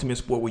the ultimate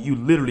sport where you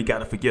literally got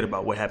to forget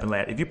about what happened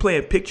last. If you're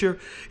playing pitcher,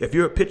 if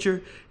you're a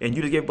pitcher and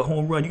you just gave up a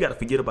home run, you got to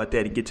forget about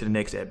that and get to the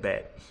next at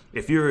bat.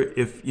 If you're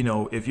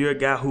a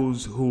guy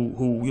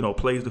who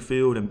plays the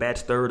field and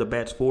bats third or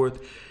bats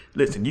fourth,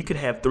 listen, you can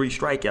have 3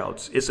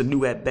 strikeouts. It's a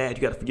new at bat.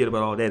 You got to forget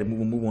about all that and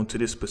move on to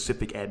this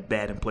specific at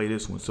bat and play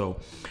this one. So,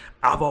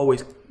 I've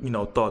always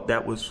thought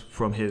that was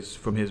from his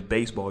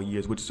baseball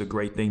years, which is a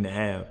great thing to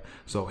have.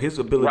 So his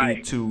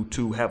ability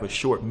to have a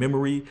short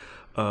memory,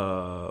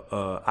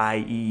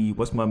 i.e.,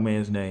 what's my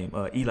man's name?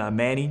 Eli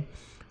Manning.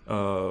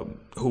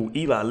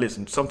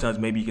 Listen, sometimes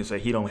maybe you can say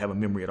he don't have a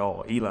memory at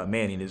all. Eli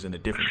Manning is in a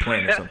different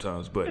planet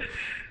sometimes, but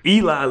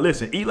Eli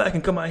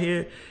can come out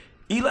here.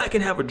 Eli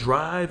can have a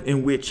drive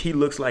in which he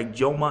looks like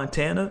Joe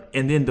Montana,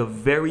 and then the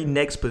very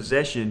next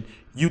possession,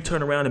 you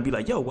turn around and be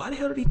like, yo, why the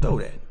hell did he throw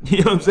that? You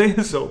know what I'm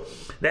saying? So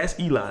that's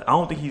Eli. I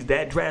don't think he's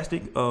that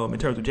drastic in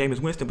terms of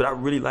Jameis Winston, but I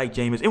really like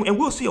Jameis. And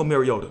we'll see on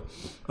Mariota.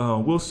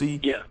 We'll see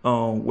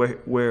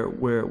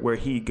where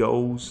he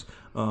goes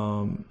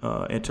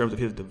in terms of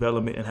his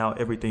development and how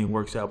everything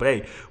works out. But,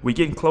 hey, we're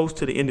getting close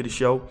to the end of the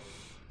show.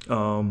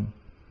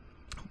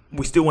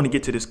 We still want to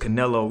get to this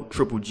Canelo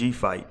Triple G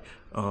fight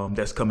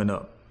that's coming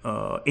up.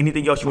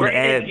 Anything else you want to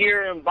add? Greatest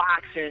year in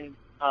boxing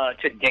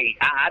to date.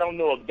 I don't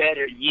know a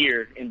better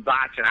year in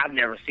boxing. I've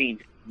never seen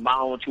it. My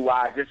own 2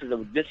 eyes. This is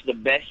the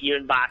best year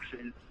in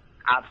boxing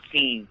I've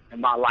seen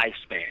in my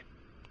lifespan.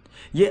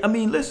 Yeah, I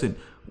mean, listen,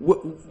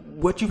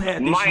 what you've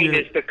had this year.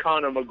 Minus the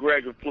Conor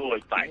McGregor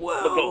Floyd fight.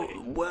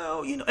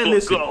 Well, and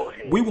listen,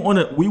 we were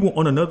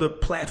on another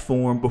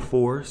platform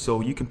before,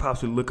 so you can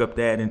possibly look up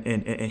that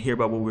and hear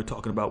about what we were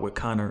talking about with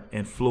Conor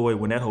and Floyd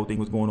when that whole thing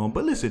was going on.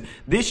 But listen,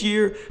 this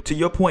year, to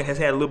your point, has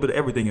had a little bit of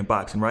everything in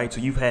boxing, right?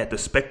 So you've had the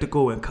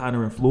spectacle in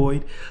Conor and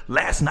Floyd.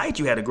 Last night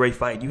you had a great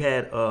fight. You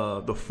had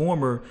the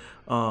former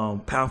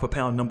pound for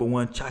pound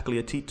 #1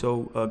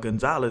 Chocolatito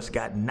Gonzalez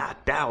got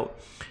knocked out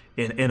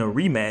in a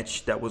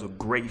rematch. That was a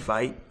great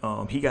fight.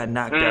 He got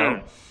knocked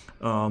out.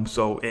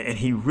 And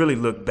he really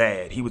looked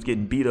bad. He was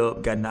getting beat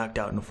up, got knocked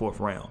out in the 4th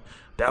round.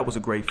 That was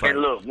a great fight.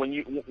 And look, when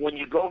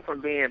you go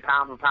from being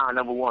pound for pound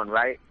 #1,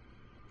 right,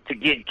 to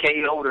getting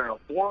KO'd in a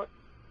 4th,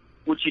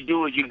 what you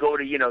do is you go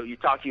to, you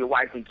talk to your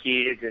wife and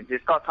kids and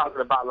just start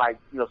talking about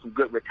some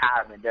good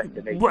retirement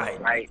destinations.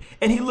 Right.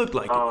 And he looked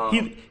like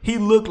it. He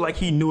looked like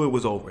he knew it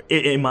was over,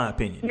 in my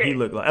opinion. Yeah. He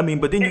looked like,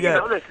 but then you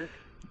got. Listen,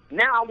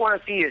 now I want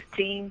to see his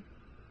team.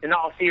 In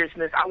all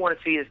seriousness, I want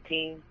to see his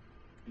team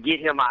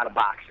get him out of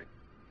boxing.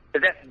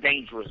 Because that's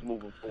dangerous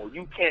moving forward.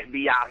 You can't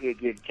be out here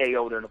getting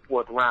KO'd in the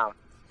 4th round.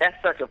 That's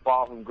such a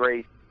fall from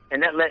grace.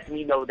 And that lets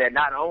me know that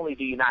not only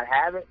do you not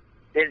have it,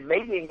 then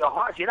maybe in your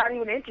heart you're not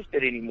even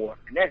interested anymore.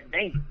 And that's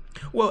dangerous.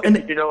 Well,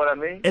 and you know what I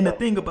mean? And the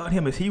thing about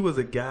him is he was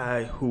a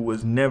guy who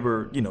was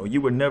never,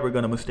 you were never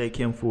going to mistake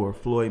him for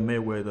Floyd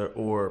Mayweather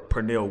or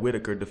Pernell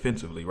Whitaker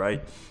defensively,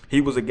 right?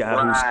 He was a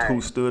guy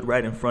who stood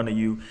right in front of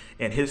you,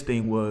 and his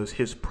thing was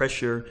his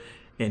pressure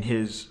and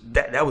his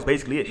that was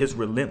basically it. His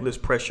relentless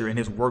pressure and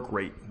his work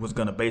rate was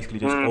going to basically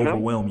just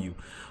overwhelm you.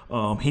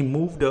 He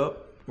moved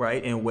up,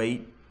 right, in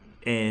weight.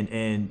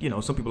 And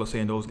some people are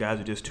saying those guys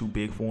are just too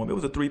big for him. It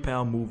was a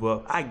 3-pound move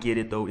up. I get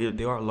it, though.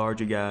 They are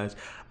larger guys.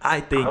 I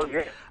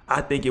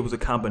think it was a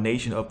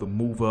combination of the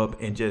move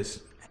up and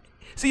just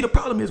 – see, the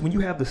problem is when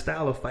you have the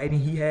style of fighting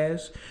he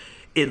has,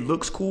 it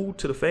looks cool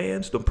to the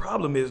fans. The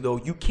problem is, though,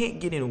 you can't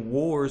get in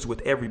wars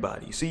with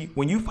everybody. See,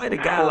 when you fight a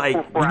guy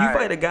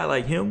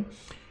like him,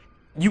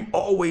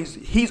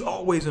 he's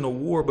always in a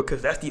war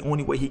because that's the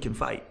only way he can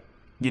fight.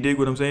 You dig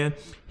what I'm saying?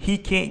 He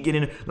can't get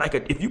in.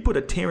 If you put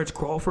a Terrence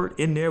Crawford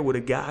in there with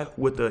a guy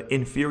with an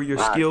inferior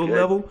skill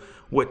level,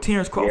 what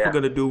Terrence Crawford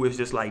going to do is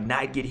just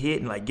not get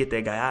hit and get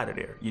that guy out of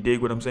there. You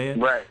dig what I'm saying?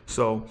 Right.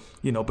 So,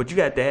 but you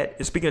got that.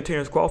 And speaking of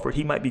Terrence Crawford,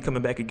 he might be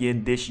coming back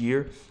again this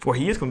year, or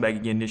he is coming back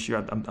again this year.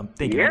 I'm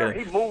thinking. Yeah,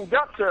 he moved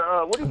up to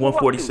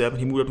 147.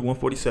 He moved up to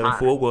 147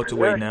 for a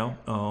welterweight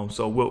now.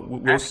 So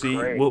we'll see.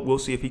 We'll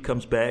see if he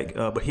comes back.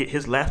 But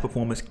his last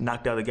performance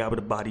knocked out a guy with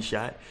a body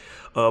shot.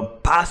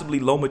 Possibly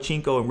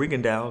Lomachenko and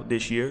Rigondeaux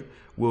this year.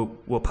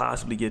 We'll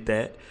possibly get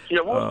that. Yeah,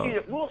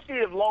 we'll see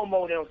if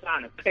Lomo don't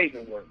sign the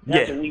paperwork.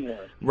 That's what we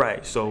want.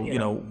 Right. So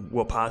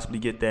we'll possibly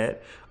get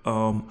that.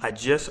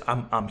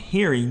 I'm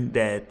hearing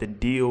that the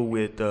deal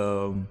with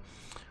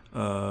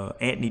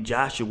Anthony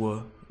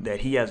Joshua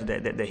that he has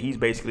that he's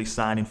basically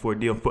signing for a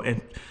deal for.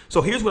 And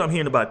so here's what I'm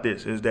hearing about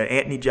this is that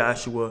Anthony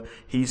Joshua,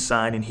 he's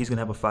signing, he's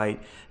gonna have a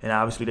fight, and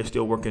obviously they're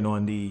still working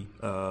on the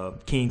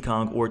King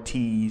Kong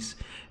Ortiz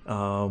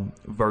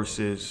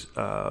versus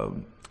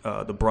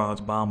the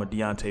Bronze Bomber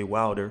Deontay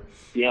Wilder.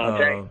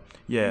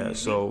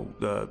 So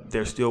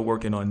they're still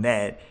working on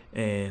that,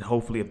 and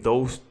hopefully if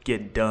those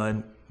get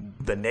done,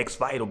 the next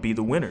fight will be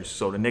the winners.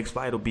 So the next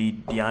fight will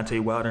be Deontay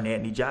Wilder and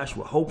Anthony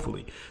Joshua,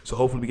 hopefully. So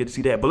hopefully we get to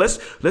see that. But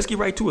let's get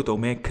right to it though,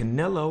 man.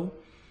 Canelo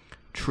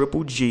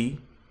Triple G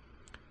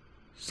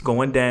is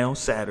going down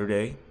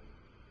Saturday.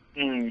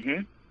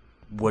 Mm-hmm.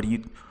 What do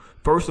you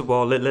First of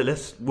all,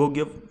 we'll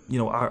give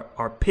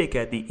our pick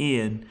at the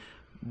end,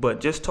 but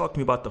just talk to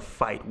me about the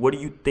fight. What do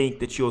you think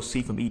that you'll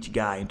see from each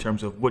guy in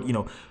terms of what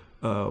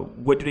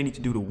do they need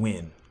to do to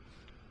win?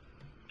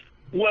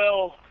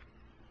 Well,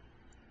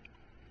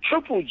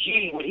 Triple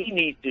G, what he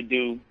needs to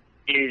do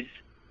is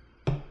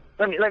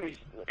let me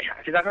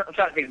because I'm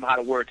trying to think of how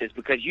to word this,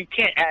 because you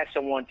can't ask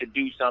someone to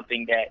do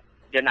something that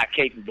they're not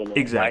capable of.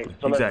 Exactly.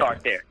 Right? So let's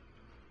start there.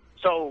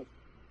 So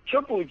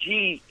Triple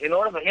G, in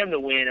order for him to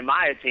win, in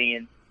my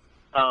opinion,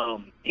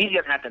 he's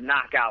going to have to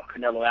knock out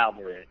Canelo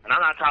Alvarez. And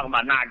I'm not talking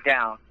about knock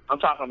down. I'm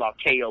talking about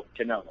KO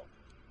Canelo.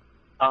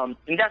 And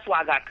that's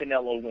why I got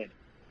Canelo winning.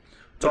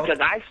 Because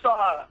I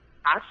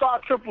saw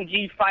Triple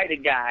G fight a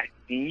guy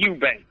in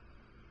Eubank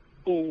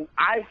who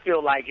I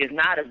feel like is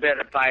not a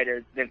better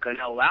fighter than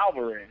Canelo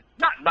Alvarez.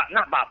 Not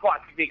by far.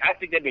 I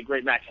think that'd be a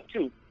great matchup,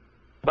 too.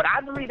 But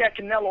I believe that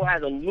Canelo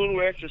has a little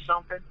extra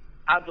something.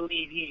 I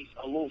believe he's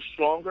a little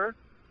stronger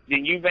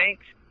than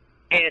Eubanks.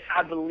 And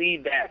I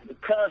believe that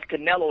because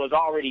Canelo has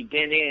already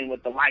been in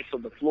with the likes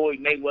of the Floyd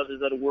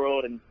Mayweathers of the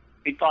world, and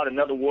he fought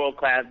another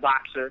world-class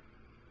boxer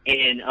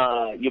in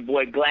your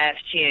boy Glass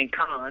Chin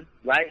Khan,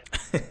 right?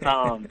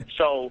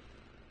 So,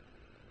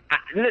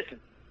 listen,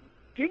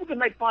 people can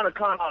make fun of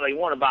Khan all they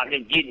want about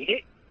him getting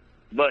hit,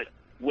 but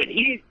when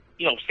he's,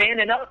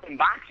 standing up and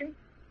boxing,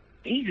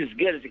 he's as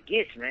good as it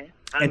gets, man.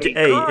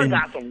 Khan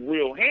got some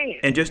real hands.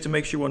 And just to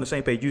make sure we're on the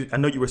same page, I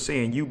know you were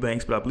saying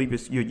Eubanks, but I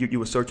believe you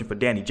were searching for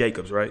Danny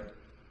Jacobs, right?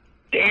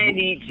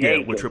 Danny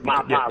Jacobs. My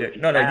apologies.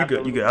 No, you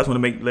good. You good. I just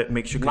want to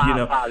make sure, because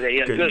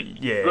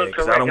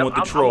because I don't want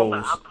the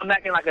trolls. I'm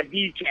acting like a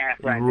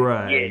decaf right now.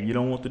 Right. Yeah. You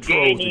don't want the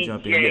trolls to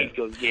jump in.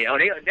 Jacobs. Yeah. Oh,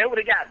 they would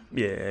have got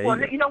me. Yeah.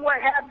 Well, you know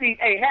what? Half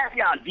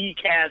y'all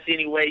decafs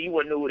anyway. You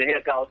wouldn't know who the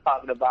heck I was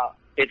talking about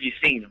if you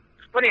seen them.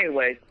 But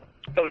anyway,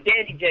 so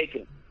Danny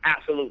Jacobs,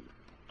 absolutely.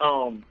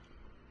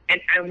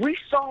 And we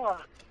saw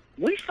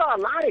a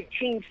lot of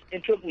kinks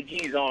in Triple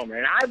G's armor,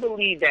 and I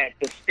believe that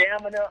the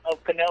stamina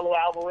of Canelo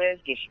Alvarez,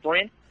 the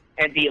strength,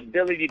 and the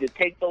ability to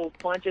take those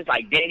punches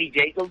like Danny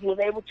Jacobs was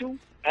able to,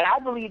 and I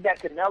believe that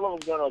Canelo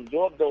is going to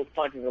absorb those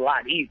punches a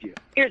lot easier.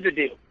 Here's the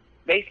deal.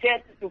 They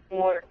said this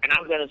before, and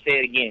I'm going to say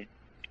it again.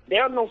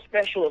 There are no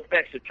special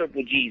effects to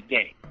Triple G's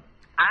game.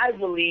 I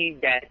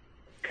believe that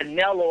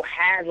Canelo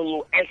has a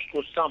little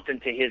extra something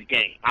to his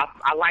game.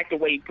 I like the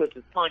way he puts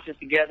his punches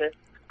together.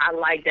 I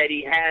like that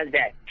he has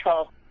that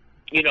tough,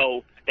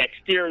 that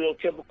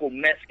stereotypical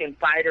Mexican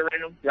fighter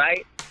in him,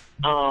 right?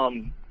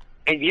 And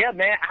yeah,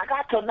 man, I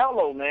got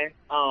Canelo, man.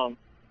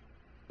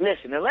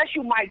 Listen, unless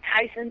you Mike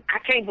Tyson, I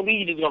can't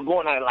believe you're going to go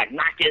in there and,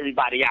 knock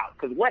everybody out.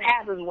 Because what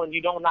happens when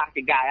you don't knock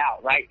the guy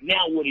out, right?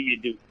 Now what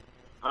do?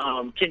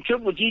 Can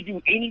Triple G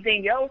do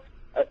anything else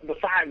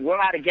besides run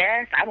out of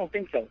gas? I don't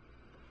think so.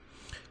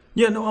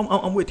 Yeah, no,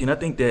 I'm with you. And I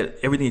think that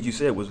everything that you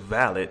said was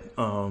valid.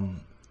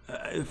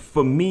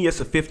 For me, it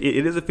is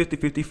a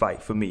 50-50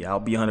 fight for me.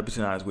 I'll be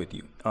 100% honest with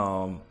you.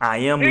 I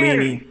am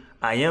leaning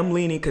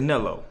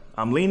Canelo.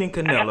 I'm leaning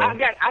Canelo.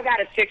 I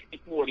got a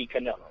 60-40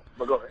 Canelo.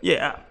 But go ahead.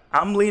 Yeah,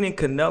 I'm leaning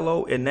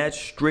Canelo, and that's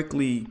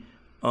strictly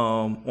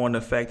on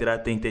the fact that I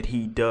think that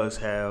he does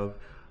have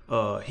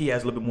he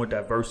has a little bit more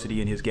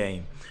diversity in his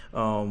game.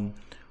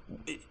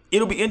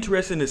 It'll be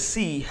interesting to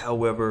see,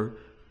 however,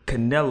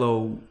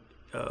 Canelo,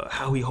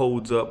 how he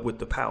holds up with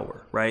the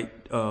power, right?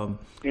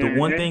 The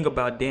one thing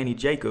about Danny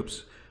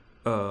Jacobs,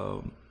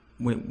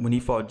 when he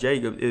fought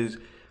Jacobs, is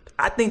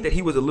I think that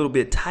he was a little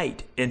bit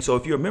tight. And so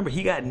if you remember,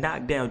 he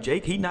knocked down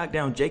Jacobs. He knocked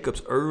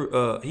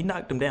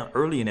him down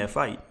early in that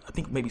fight. I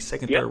think maybe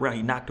second, third round,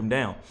 he knocked him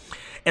down.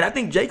 And I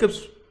think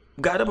Jacobs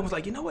got up and was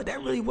like, you know what, that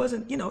really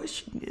wasn't,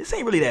 this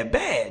ain't really that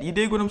bad. You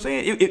dig what I'm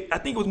saying? I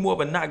think it was more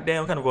of a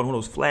knockdown, kind of one of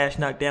those flash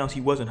knockdowns.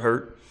 He wasn't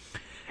hurt.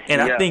 And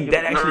I think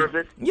that actually,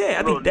 nervous.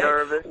 I think that,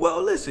 nervous.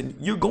 Well, listen,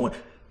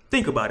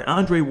 think about it.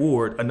 Andre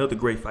Ward, another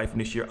great fight from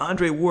this year.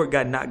 Andre Ward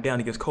got knocked down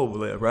against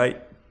Kovalev,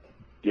 right?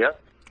 Yep.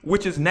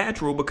 Which is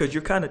natural because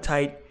you're kind of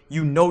tight.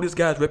 You know this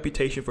guy's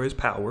reputation for his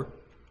power.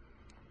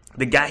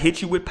 The guy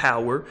hits you with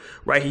power,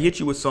 right? He hits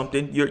you with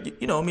something. You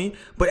know what I mean?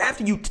 But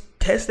after you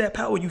test that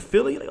power, you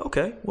feel it. You're like,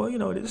 okay, well,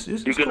 this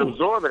you can cool.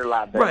 absorb it a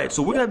lot better. Right.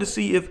 So we're gonna have to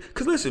see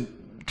because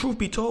listen, truth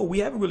be told, we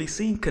haven't really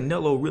seen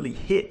Canelo really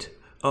hit.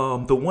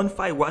 The one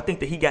fight where I think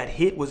that he got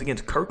hit was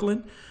against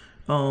Kirkland,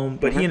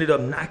 but he ended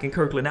up knocking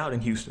Kirkland out in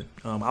Houston.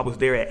 I was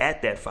there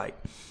at that fight.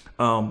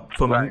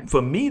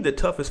 For me, the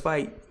toughest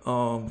fight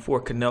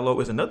for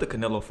Canelo is another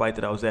Canelo fight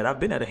that I was at. I've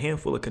been at a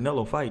handful of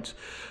Canelo fights.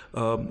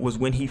 Was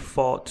when he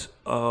fought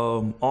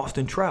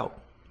Austin Trout.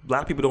 A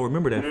lot of people don't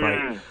remember that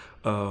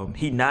fight.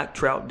 He knocked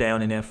Trout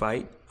down in that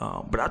fight,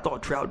 but I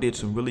thought Trout did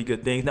some really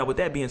good things. Now, with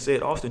that being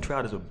said, Austin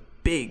Trout is a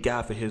big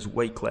guy for his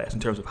weight class in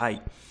terms of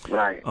height.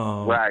 Right.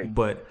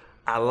 But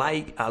I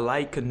like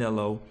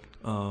Canelo.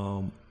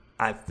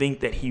 I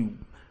think that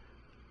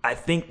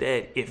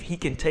if he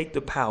can take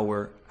the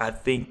power, I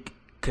think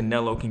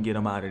Canelo can get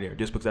him out of there.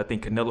 Just because I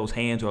think Canelo's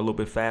hands are a little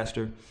bit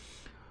faster.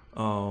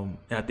 And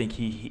I think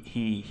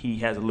he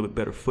has a little bit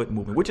better foot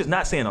movement, which is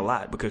not saying a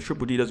lot because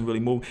Triple G doesn't really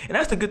move. And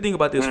that's the good thing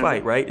about this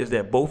fight, right? Is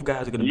that both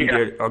guys are going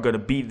to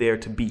be there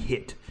to be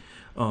hit.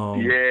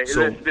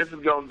 Listen, this is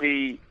going to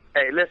be.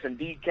 Hey, listen,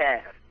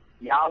 D-Cav,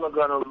 y'all are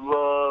going to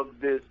love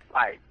this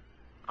fight.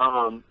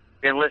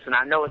 And listen,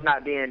 I know it's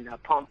not being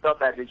pumped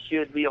up as it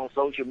should be on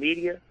social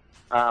media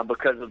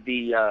because of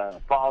the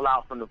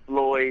fallout from the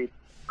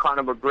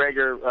Floyd-Conor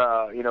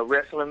McGregor,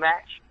 wrestling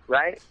match,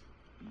 right?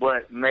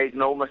 But make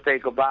no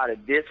mistake about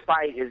it, this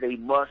fight is a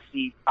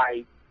must-see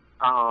fight.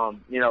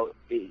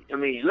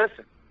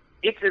 Listen,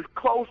 it's as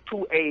close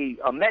to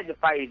a mega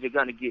fight as you're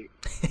going to get.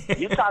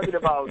 You're talking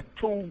about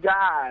two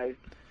guys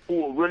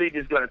who are really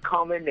just going to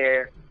come in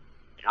there,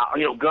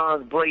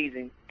 guns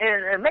blazing.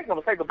 And make no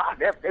mistake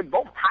about it, they're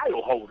both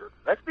title holders.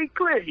 Let's be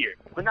clear here.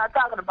 We're not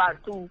talking about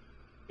two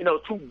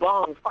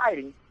bums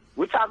fighting.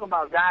 We're talking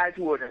about guys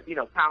who are,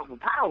 pound for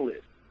pound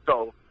list.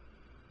 So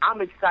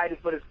I'm excited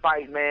for this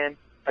fight, man.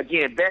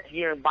 Again, best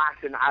year in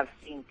boxing I've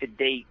seen to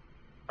date.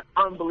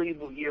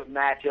 Unbelievable year of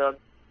matchups.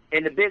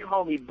 And the big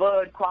homie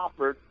Bud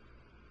Crawford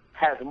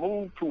has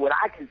moved to what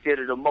I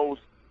consider the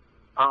most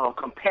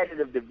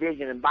competitive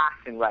division in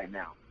boxing right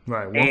now.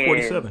 Right,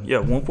 147.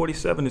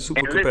 147 is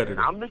super competitive.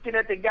 I'm looking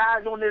at the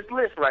guys on this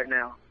list right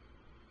now,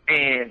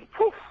 and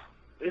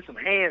there's some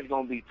hands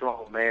going to be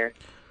thrown, man.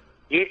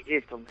 It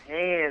is some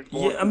hands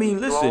going to be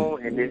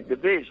thrown in this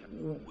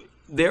division.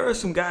 There are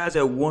some guys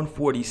at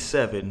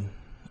 147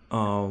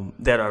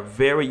 that are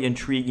very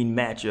intriguing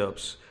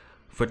matchups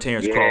for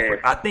Terrence Crawford.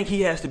 I think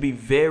he has to be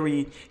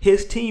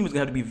his team is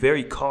going to have to be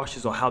very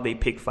cautious on how they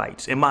pick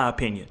fights, in my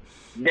opinion.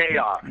 They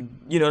are.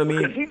 You know what I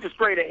mean? Because he's a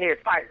straight-ahead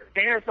fighter.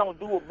 Terrence don't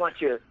do a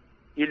bunch of,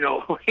 he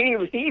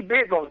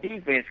big on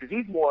defense because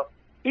he's more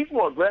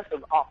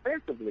aggressive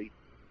offensively.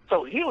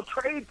 So he'll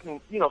trade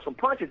some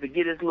punches to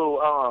get his his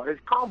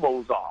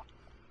combos off.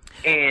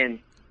 And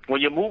when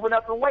you're moving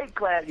up in weight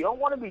class, you don't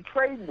want to be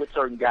trading with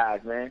certain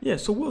guys, man. Yeah,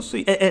 so we'll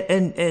see.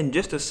 And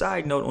just a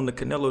side note on the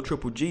Canelo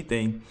Triple G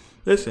thing,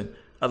 listen,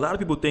 a lot of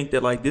people think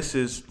that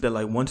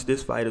once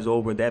this fight is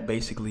over, that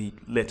basically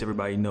lets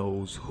everybody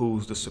knows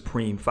who's the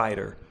supreme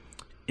fighter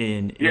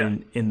in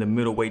the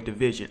middleweight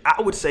division.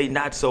 I would say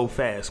not so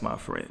fast, my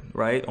friend,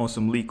 right? On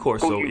some Lee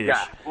Corso-ish.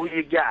 Who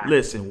you got?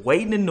 Listen,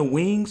 waiting in the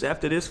wings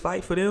after this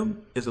fight for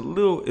them is a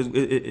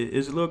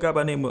little guy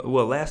by the name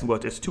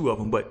of, it's two of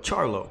them, but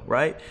Charlo,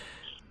 right?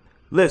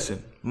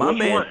 Listen, my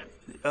man. One?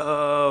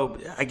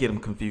 I get them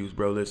confused,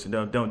 bro. Listen,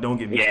 don't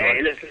get me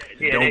started. Listen,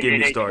 don't get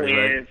me started,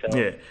 right? So.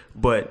 Yeah,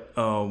 but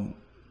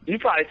you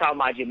probably talking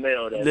about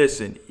Jamel, though.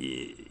 Listen,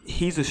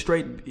 he's a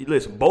straight.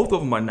 Listen, both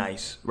of them are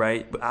nice,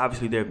 right? But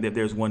obviously,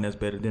 there's one that's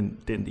better than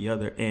the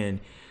other. And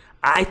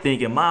I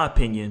think, in my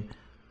opinion,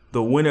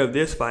 the winner of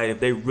this fight, if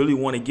they really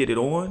want to get it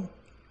on,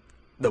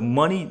 the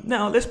money.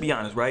 Now, let's be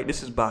honest, right?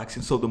 This is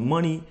boxing, so the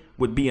money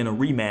would be in a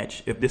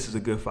rematch if this is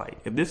a good fight.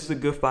 If this is a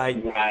good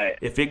fight, right.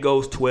 If it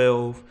goes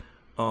 12.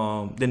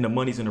 Then the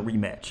money's in a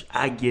rematch.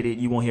 I get it.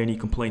 You won't hear any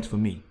complaints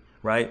from me,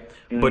 right?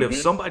 Mm-hmm. But if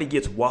somebody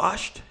gets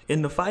washed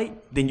in the fight,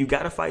 then you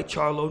got to fight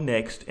Charlo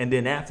next. And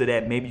then after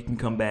that, maybe you can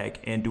come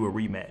back and do a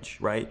rematch,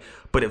 right?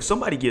 But if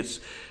somebody gets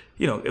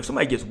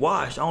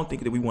washed, I don't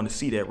think that we want to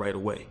see that right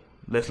away.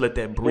 Let's let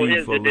that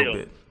breathe for a little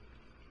bit.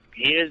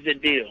 Here's the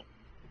deal.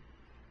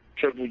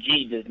 Triple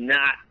G does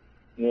not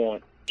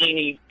want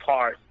any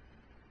part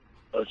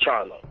of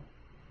Charlo.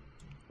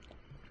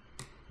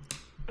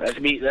 Let's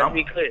be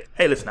clear.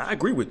 Hey, listen, I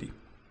agree with you.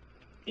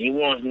 He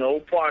wants no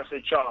parts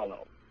of Charlo.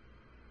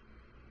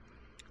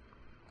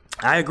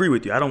 I agree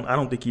with you. I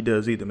don't think he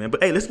does either, man.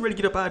 But hey, let's ready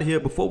to get up out of here.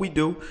 Before we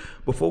do,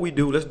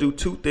 let's do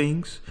two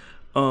things.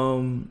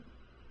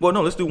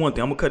 Let's do one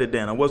thing. I'm gonna cut it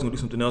down. I was gonna do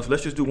something else.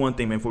 Let's just do one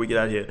thing, man, before we get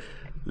out of here.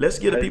 Let's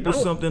give the people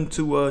something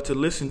to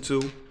listen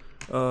to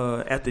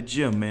at the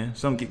gym, man.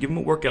 Give them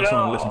a workout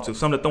song to listen to.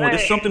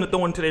 Something to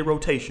throw into their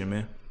rotation,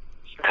 man.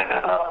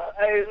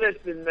 Hey,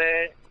 listen,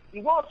 man.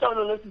 You want something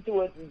to listen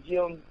to at the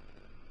gym,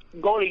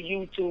 go to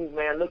YouTube,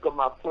 man. Look at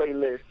my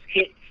playlist.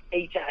 Hits,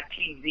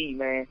 HITZ,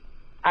 man.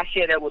 I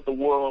share that with the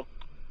world.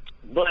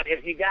 But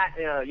if you got,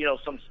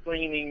 some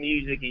streaming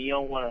music and you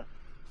don't want to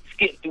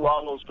skip through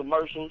all those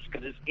commercials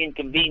because it's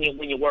inconvenient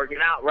when you're working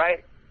out,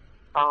 right?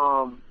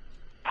 Pop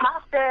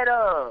that,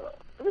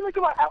 let me look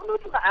at my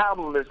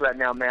album list right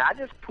now, man. I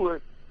just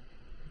put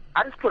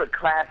a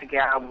classic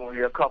album on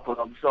here, a couple of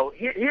them. So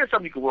here's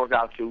something you can work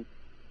out to.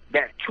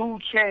 That 2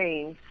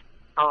 Chainz,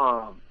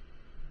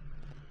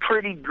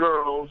 Pretty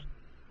Girls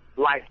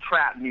Like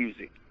Trap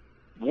Music.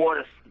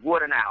 What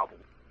an album.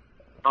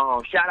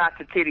 Shout out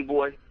to Titty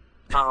Boy.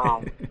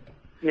 Shout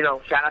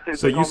out to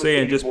So you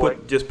saying just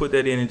put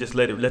that in and just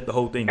let the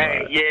whole thing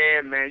ride.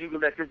 Yeah, man, you can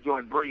let this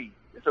joint breathe.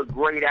 It's a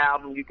great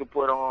album you can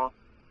put on.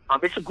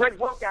 It's a great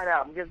workout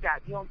album. Just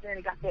got, you know what I'm saying?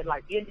 It got that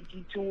like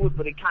energy to it,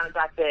 but it kind of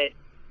got that,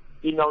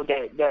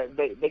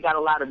 that they got a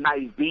lot of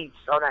nice beats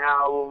on the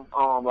album.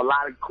 A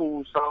lot of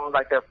cool songs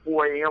like that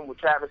 4 a.m. with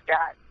Travis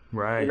Scott.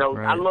 Right.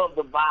 Right. I love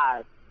the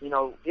vibe.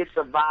 It's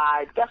a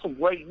vibe. Got some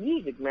great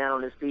music, man,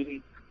 on this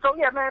CD. So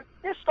yeah, man,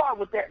 let's start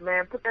with that,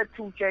 man. Put that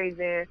 2 Chainz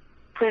in.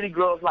 pretty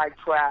girls like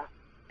trap.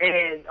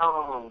 And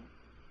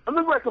let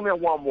me recommend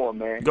one more,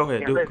 man. Go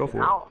ahead, go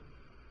for it.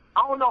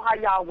 I don't know how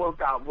y'all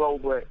work out, bro,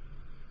 but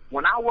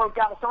when I work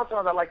out,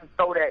 sometimes I like to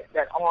throw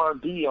that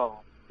R&B on.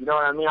 You know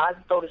what I mean? I like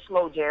to throw the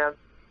slow jam.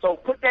 So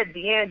put that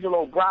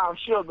D'Angelo Brown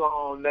Sugar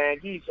on, man.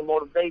 Give you some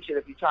motivation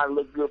if you're trying to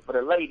look good for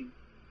the ladies.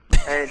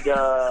 And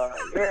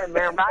yeah,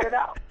 man, ride it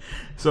out.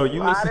 So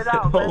you listen.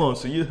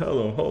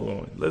 Hold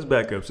on. Let's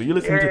back up. So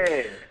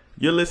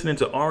you're listening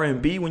to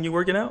R&B when you're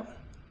working out?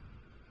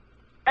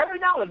 Every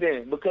now and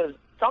then, because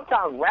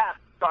sometimes rap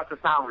starts to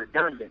sound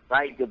redundant,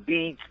 right? The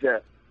beats,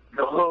 the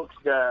hooks,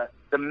 the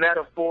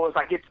metaphors,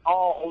 like it's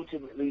all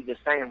ultimately the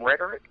same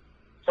rhetoric.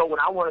 So when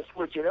I want to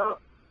switch it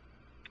up,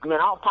 I mean,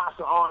 I'll pop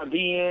some R&B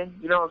in,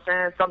 you know what I'm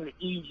saying? Something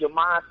to ease your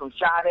mind, some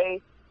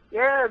Sade.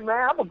 Yeah,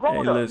 man, I'm a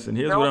grown up. Hey, listen,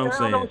 here's what I'm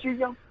saying.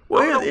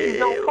 Well,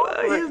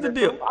 here's the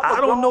deal. I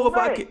don't know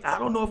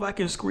if I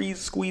can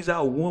squeeze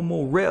out one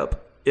more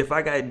rep if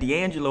I got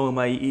D'Angelo in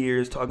my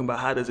ears talking about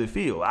how does it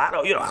feel. I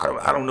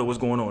don't know what's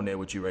going on there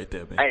with you right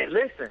there, man. Hey,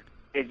 listen,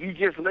 if you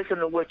just listen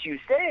to what you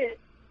said,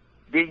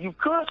 then you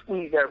could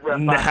squeeze that rep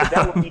out.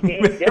 That would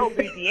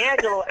be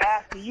D'Angelo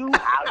asking you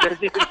how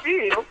does it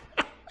feel.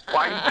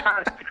 Why are you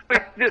trying to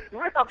squeeze this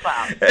rep out?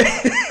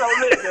 So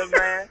listen,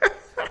 man.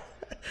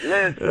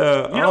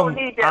 Listen, you don't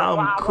need that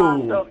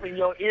wild stuff in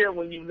your ear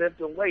when you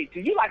lifting weights.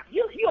 You're an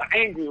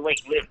angry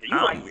weightlifter. You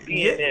like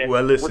being there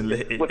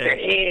with the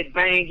head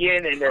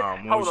banging and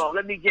hold on,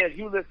 let me guess,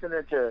 you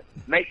listening to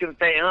make them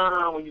say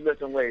when you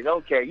lifting weights.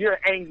 Okay, you're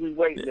an angry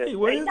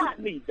weightlifter. Hey, not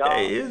me, dog.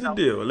 Hey, here's the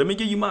deal. Let me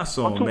give you my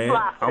song, man.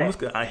 Calvin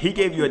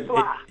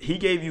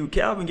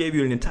gave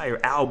you an entire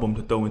album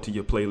to throw into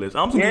your playlist.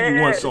 I'm just gonna give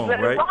you one song,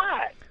 right?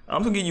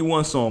 I'm going to give you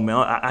one song, man.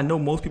 I know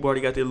most people already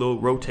got their little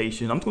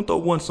rotation. I'm just going to throw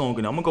one song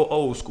in there. I'm going to go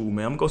old school,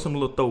 man. I'm going to go some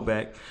little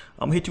throwback.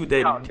 I'm going to hit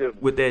you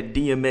with that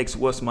DMX,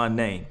 What's My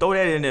Name. Throw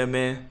that in there,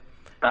 man.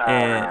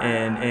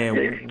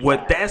 And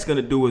what that's going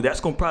to do is that's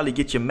going to probably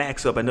get your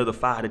max up another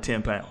 5 to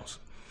 10 pounds.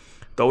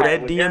 Throw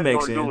that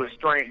DMX in. Do is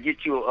strength,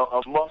 get you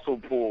a muscle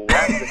pull.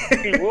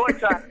 See, Roy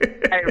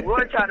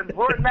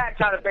Mack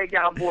trying to make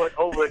y'all boys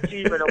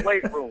overachieve in the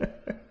weight room.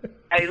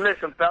 Hey,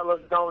 listen,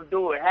 fellas, don't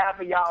do it. Half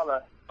of y'all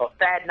are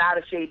fat and out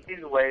of shape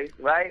anyway,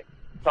 right?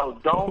 So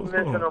don't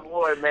listen to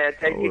Roy, man.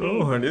 Take it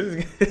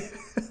easy.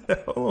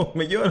 Hold on,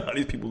 man. You don't know how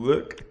these people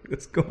look.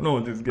 What's going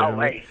on with this guy? Oh,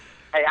 hey,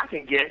 I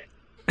can guess.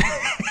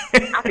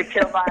 I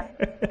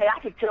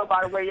can tell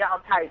by the way y'all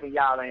typing,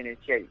 y'all ain't in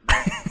shape,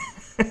 man.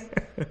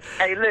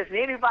 Hey, listen,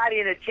 anybody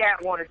in the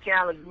chat want to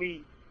challenge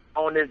me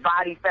on this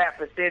body fat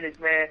percentage,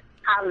 man,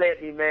 holla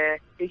at me, man.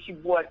 It's your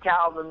boy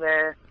Calvin,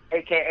 man,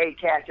 a.k.a.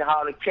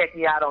 Catchaholic. Check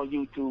me out on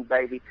YouTube,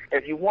 baby.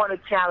 If you want to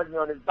challenge me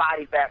on this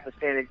body fat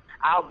percentage,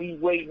 I'll be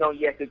waiting on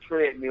you at the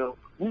treadmill.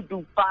 We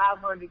do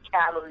 500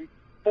 calories,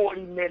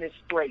 40 minutes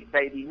straight,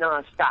 baby,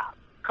 nonstop.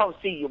 Come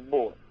see your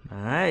boy. All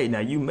right, now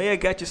you may have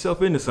got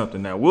yourself into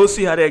something now. We'll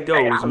see how that goes,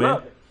 hey,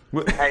 man.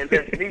 Hey,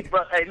 listen, these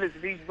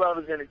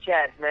brothers in the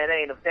chat, man,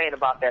 they ain't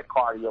about that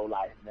cardio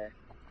life, man.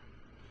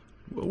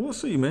 Well, we'll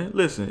see, man.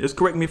 Listen, just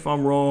correct me if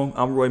I'm wrong.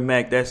 I'm Roy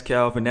Mack. That's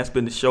Calvin. That's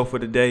been the show for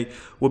today.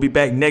 We'll be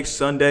back next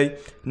Sunday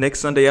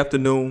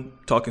afternoon,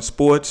 talking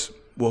sports.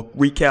 We'll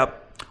recap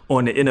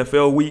on the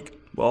NFL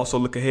week. We'll also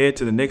look ahead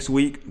to the next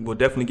week. We'll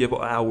definitely give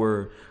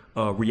our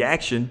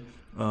reaction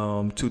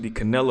to the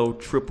Canelo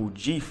Triple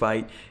G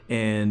fight.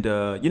 And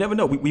you never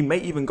know. We may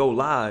even go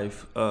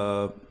live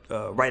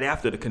right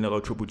after the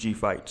Canelo Triple G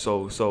fight.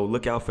 So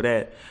look out for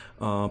that.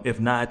 If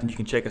not, then you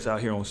can check us out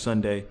here on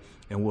Sunday,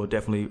 and we'll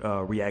definitely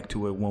react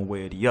to it one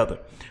way or the other.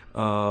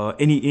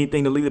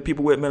 Anything to leave the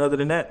people with, man, other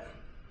than that?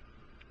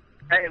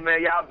 Hey,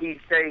 man, y'all be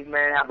safe,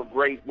 man. Have a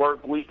great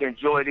work week.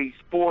 Enjoy these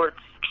sports.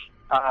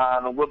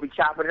 We'll be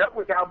chopping it up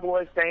with y'all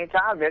boys same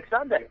time next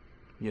Sunday.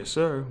 Yes,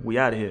 sir. We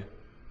out of here.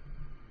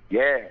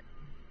 Yeah.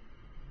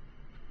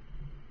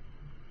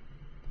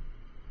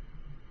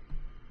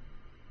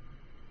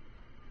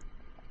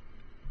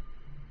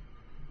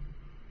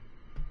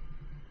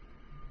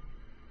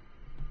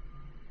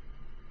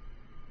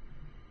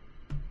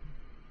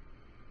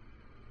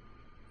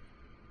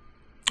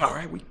 All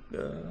right,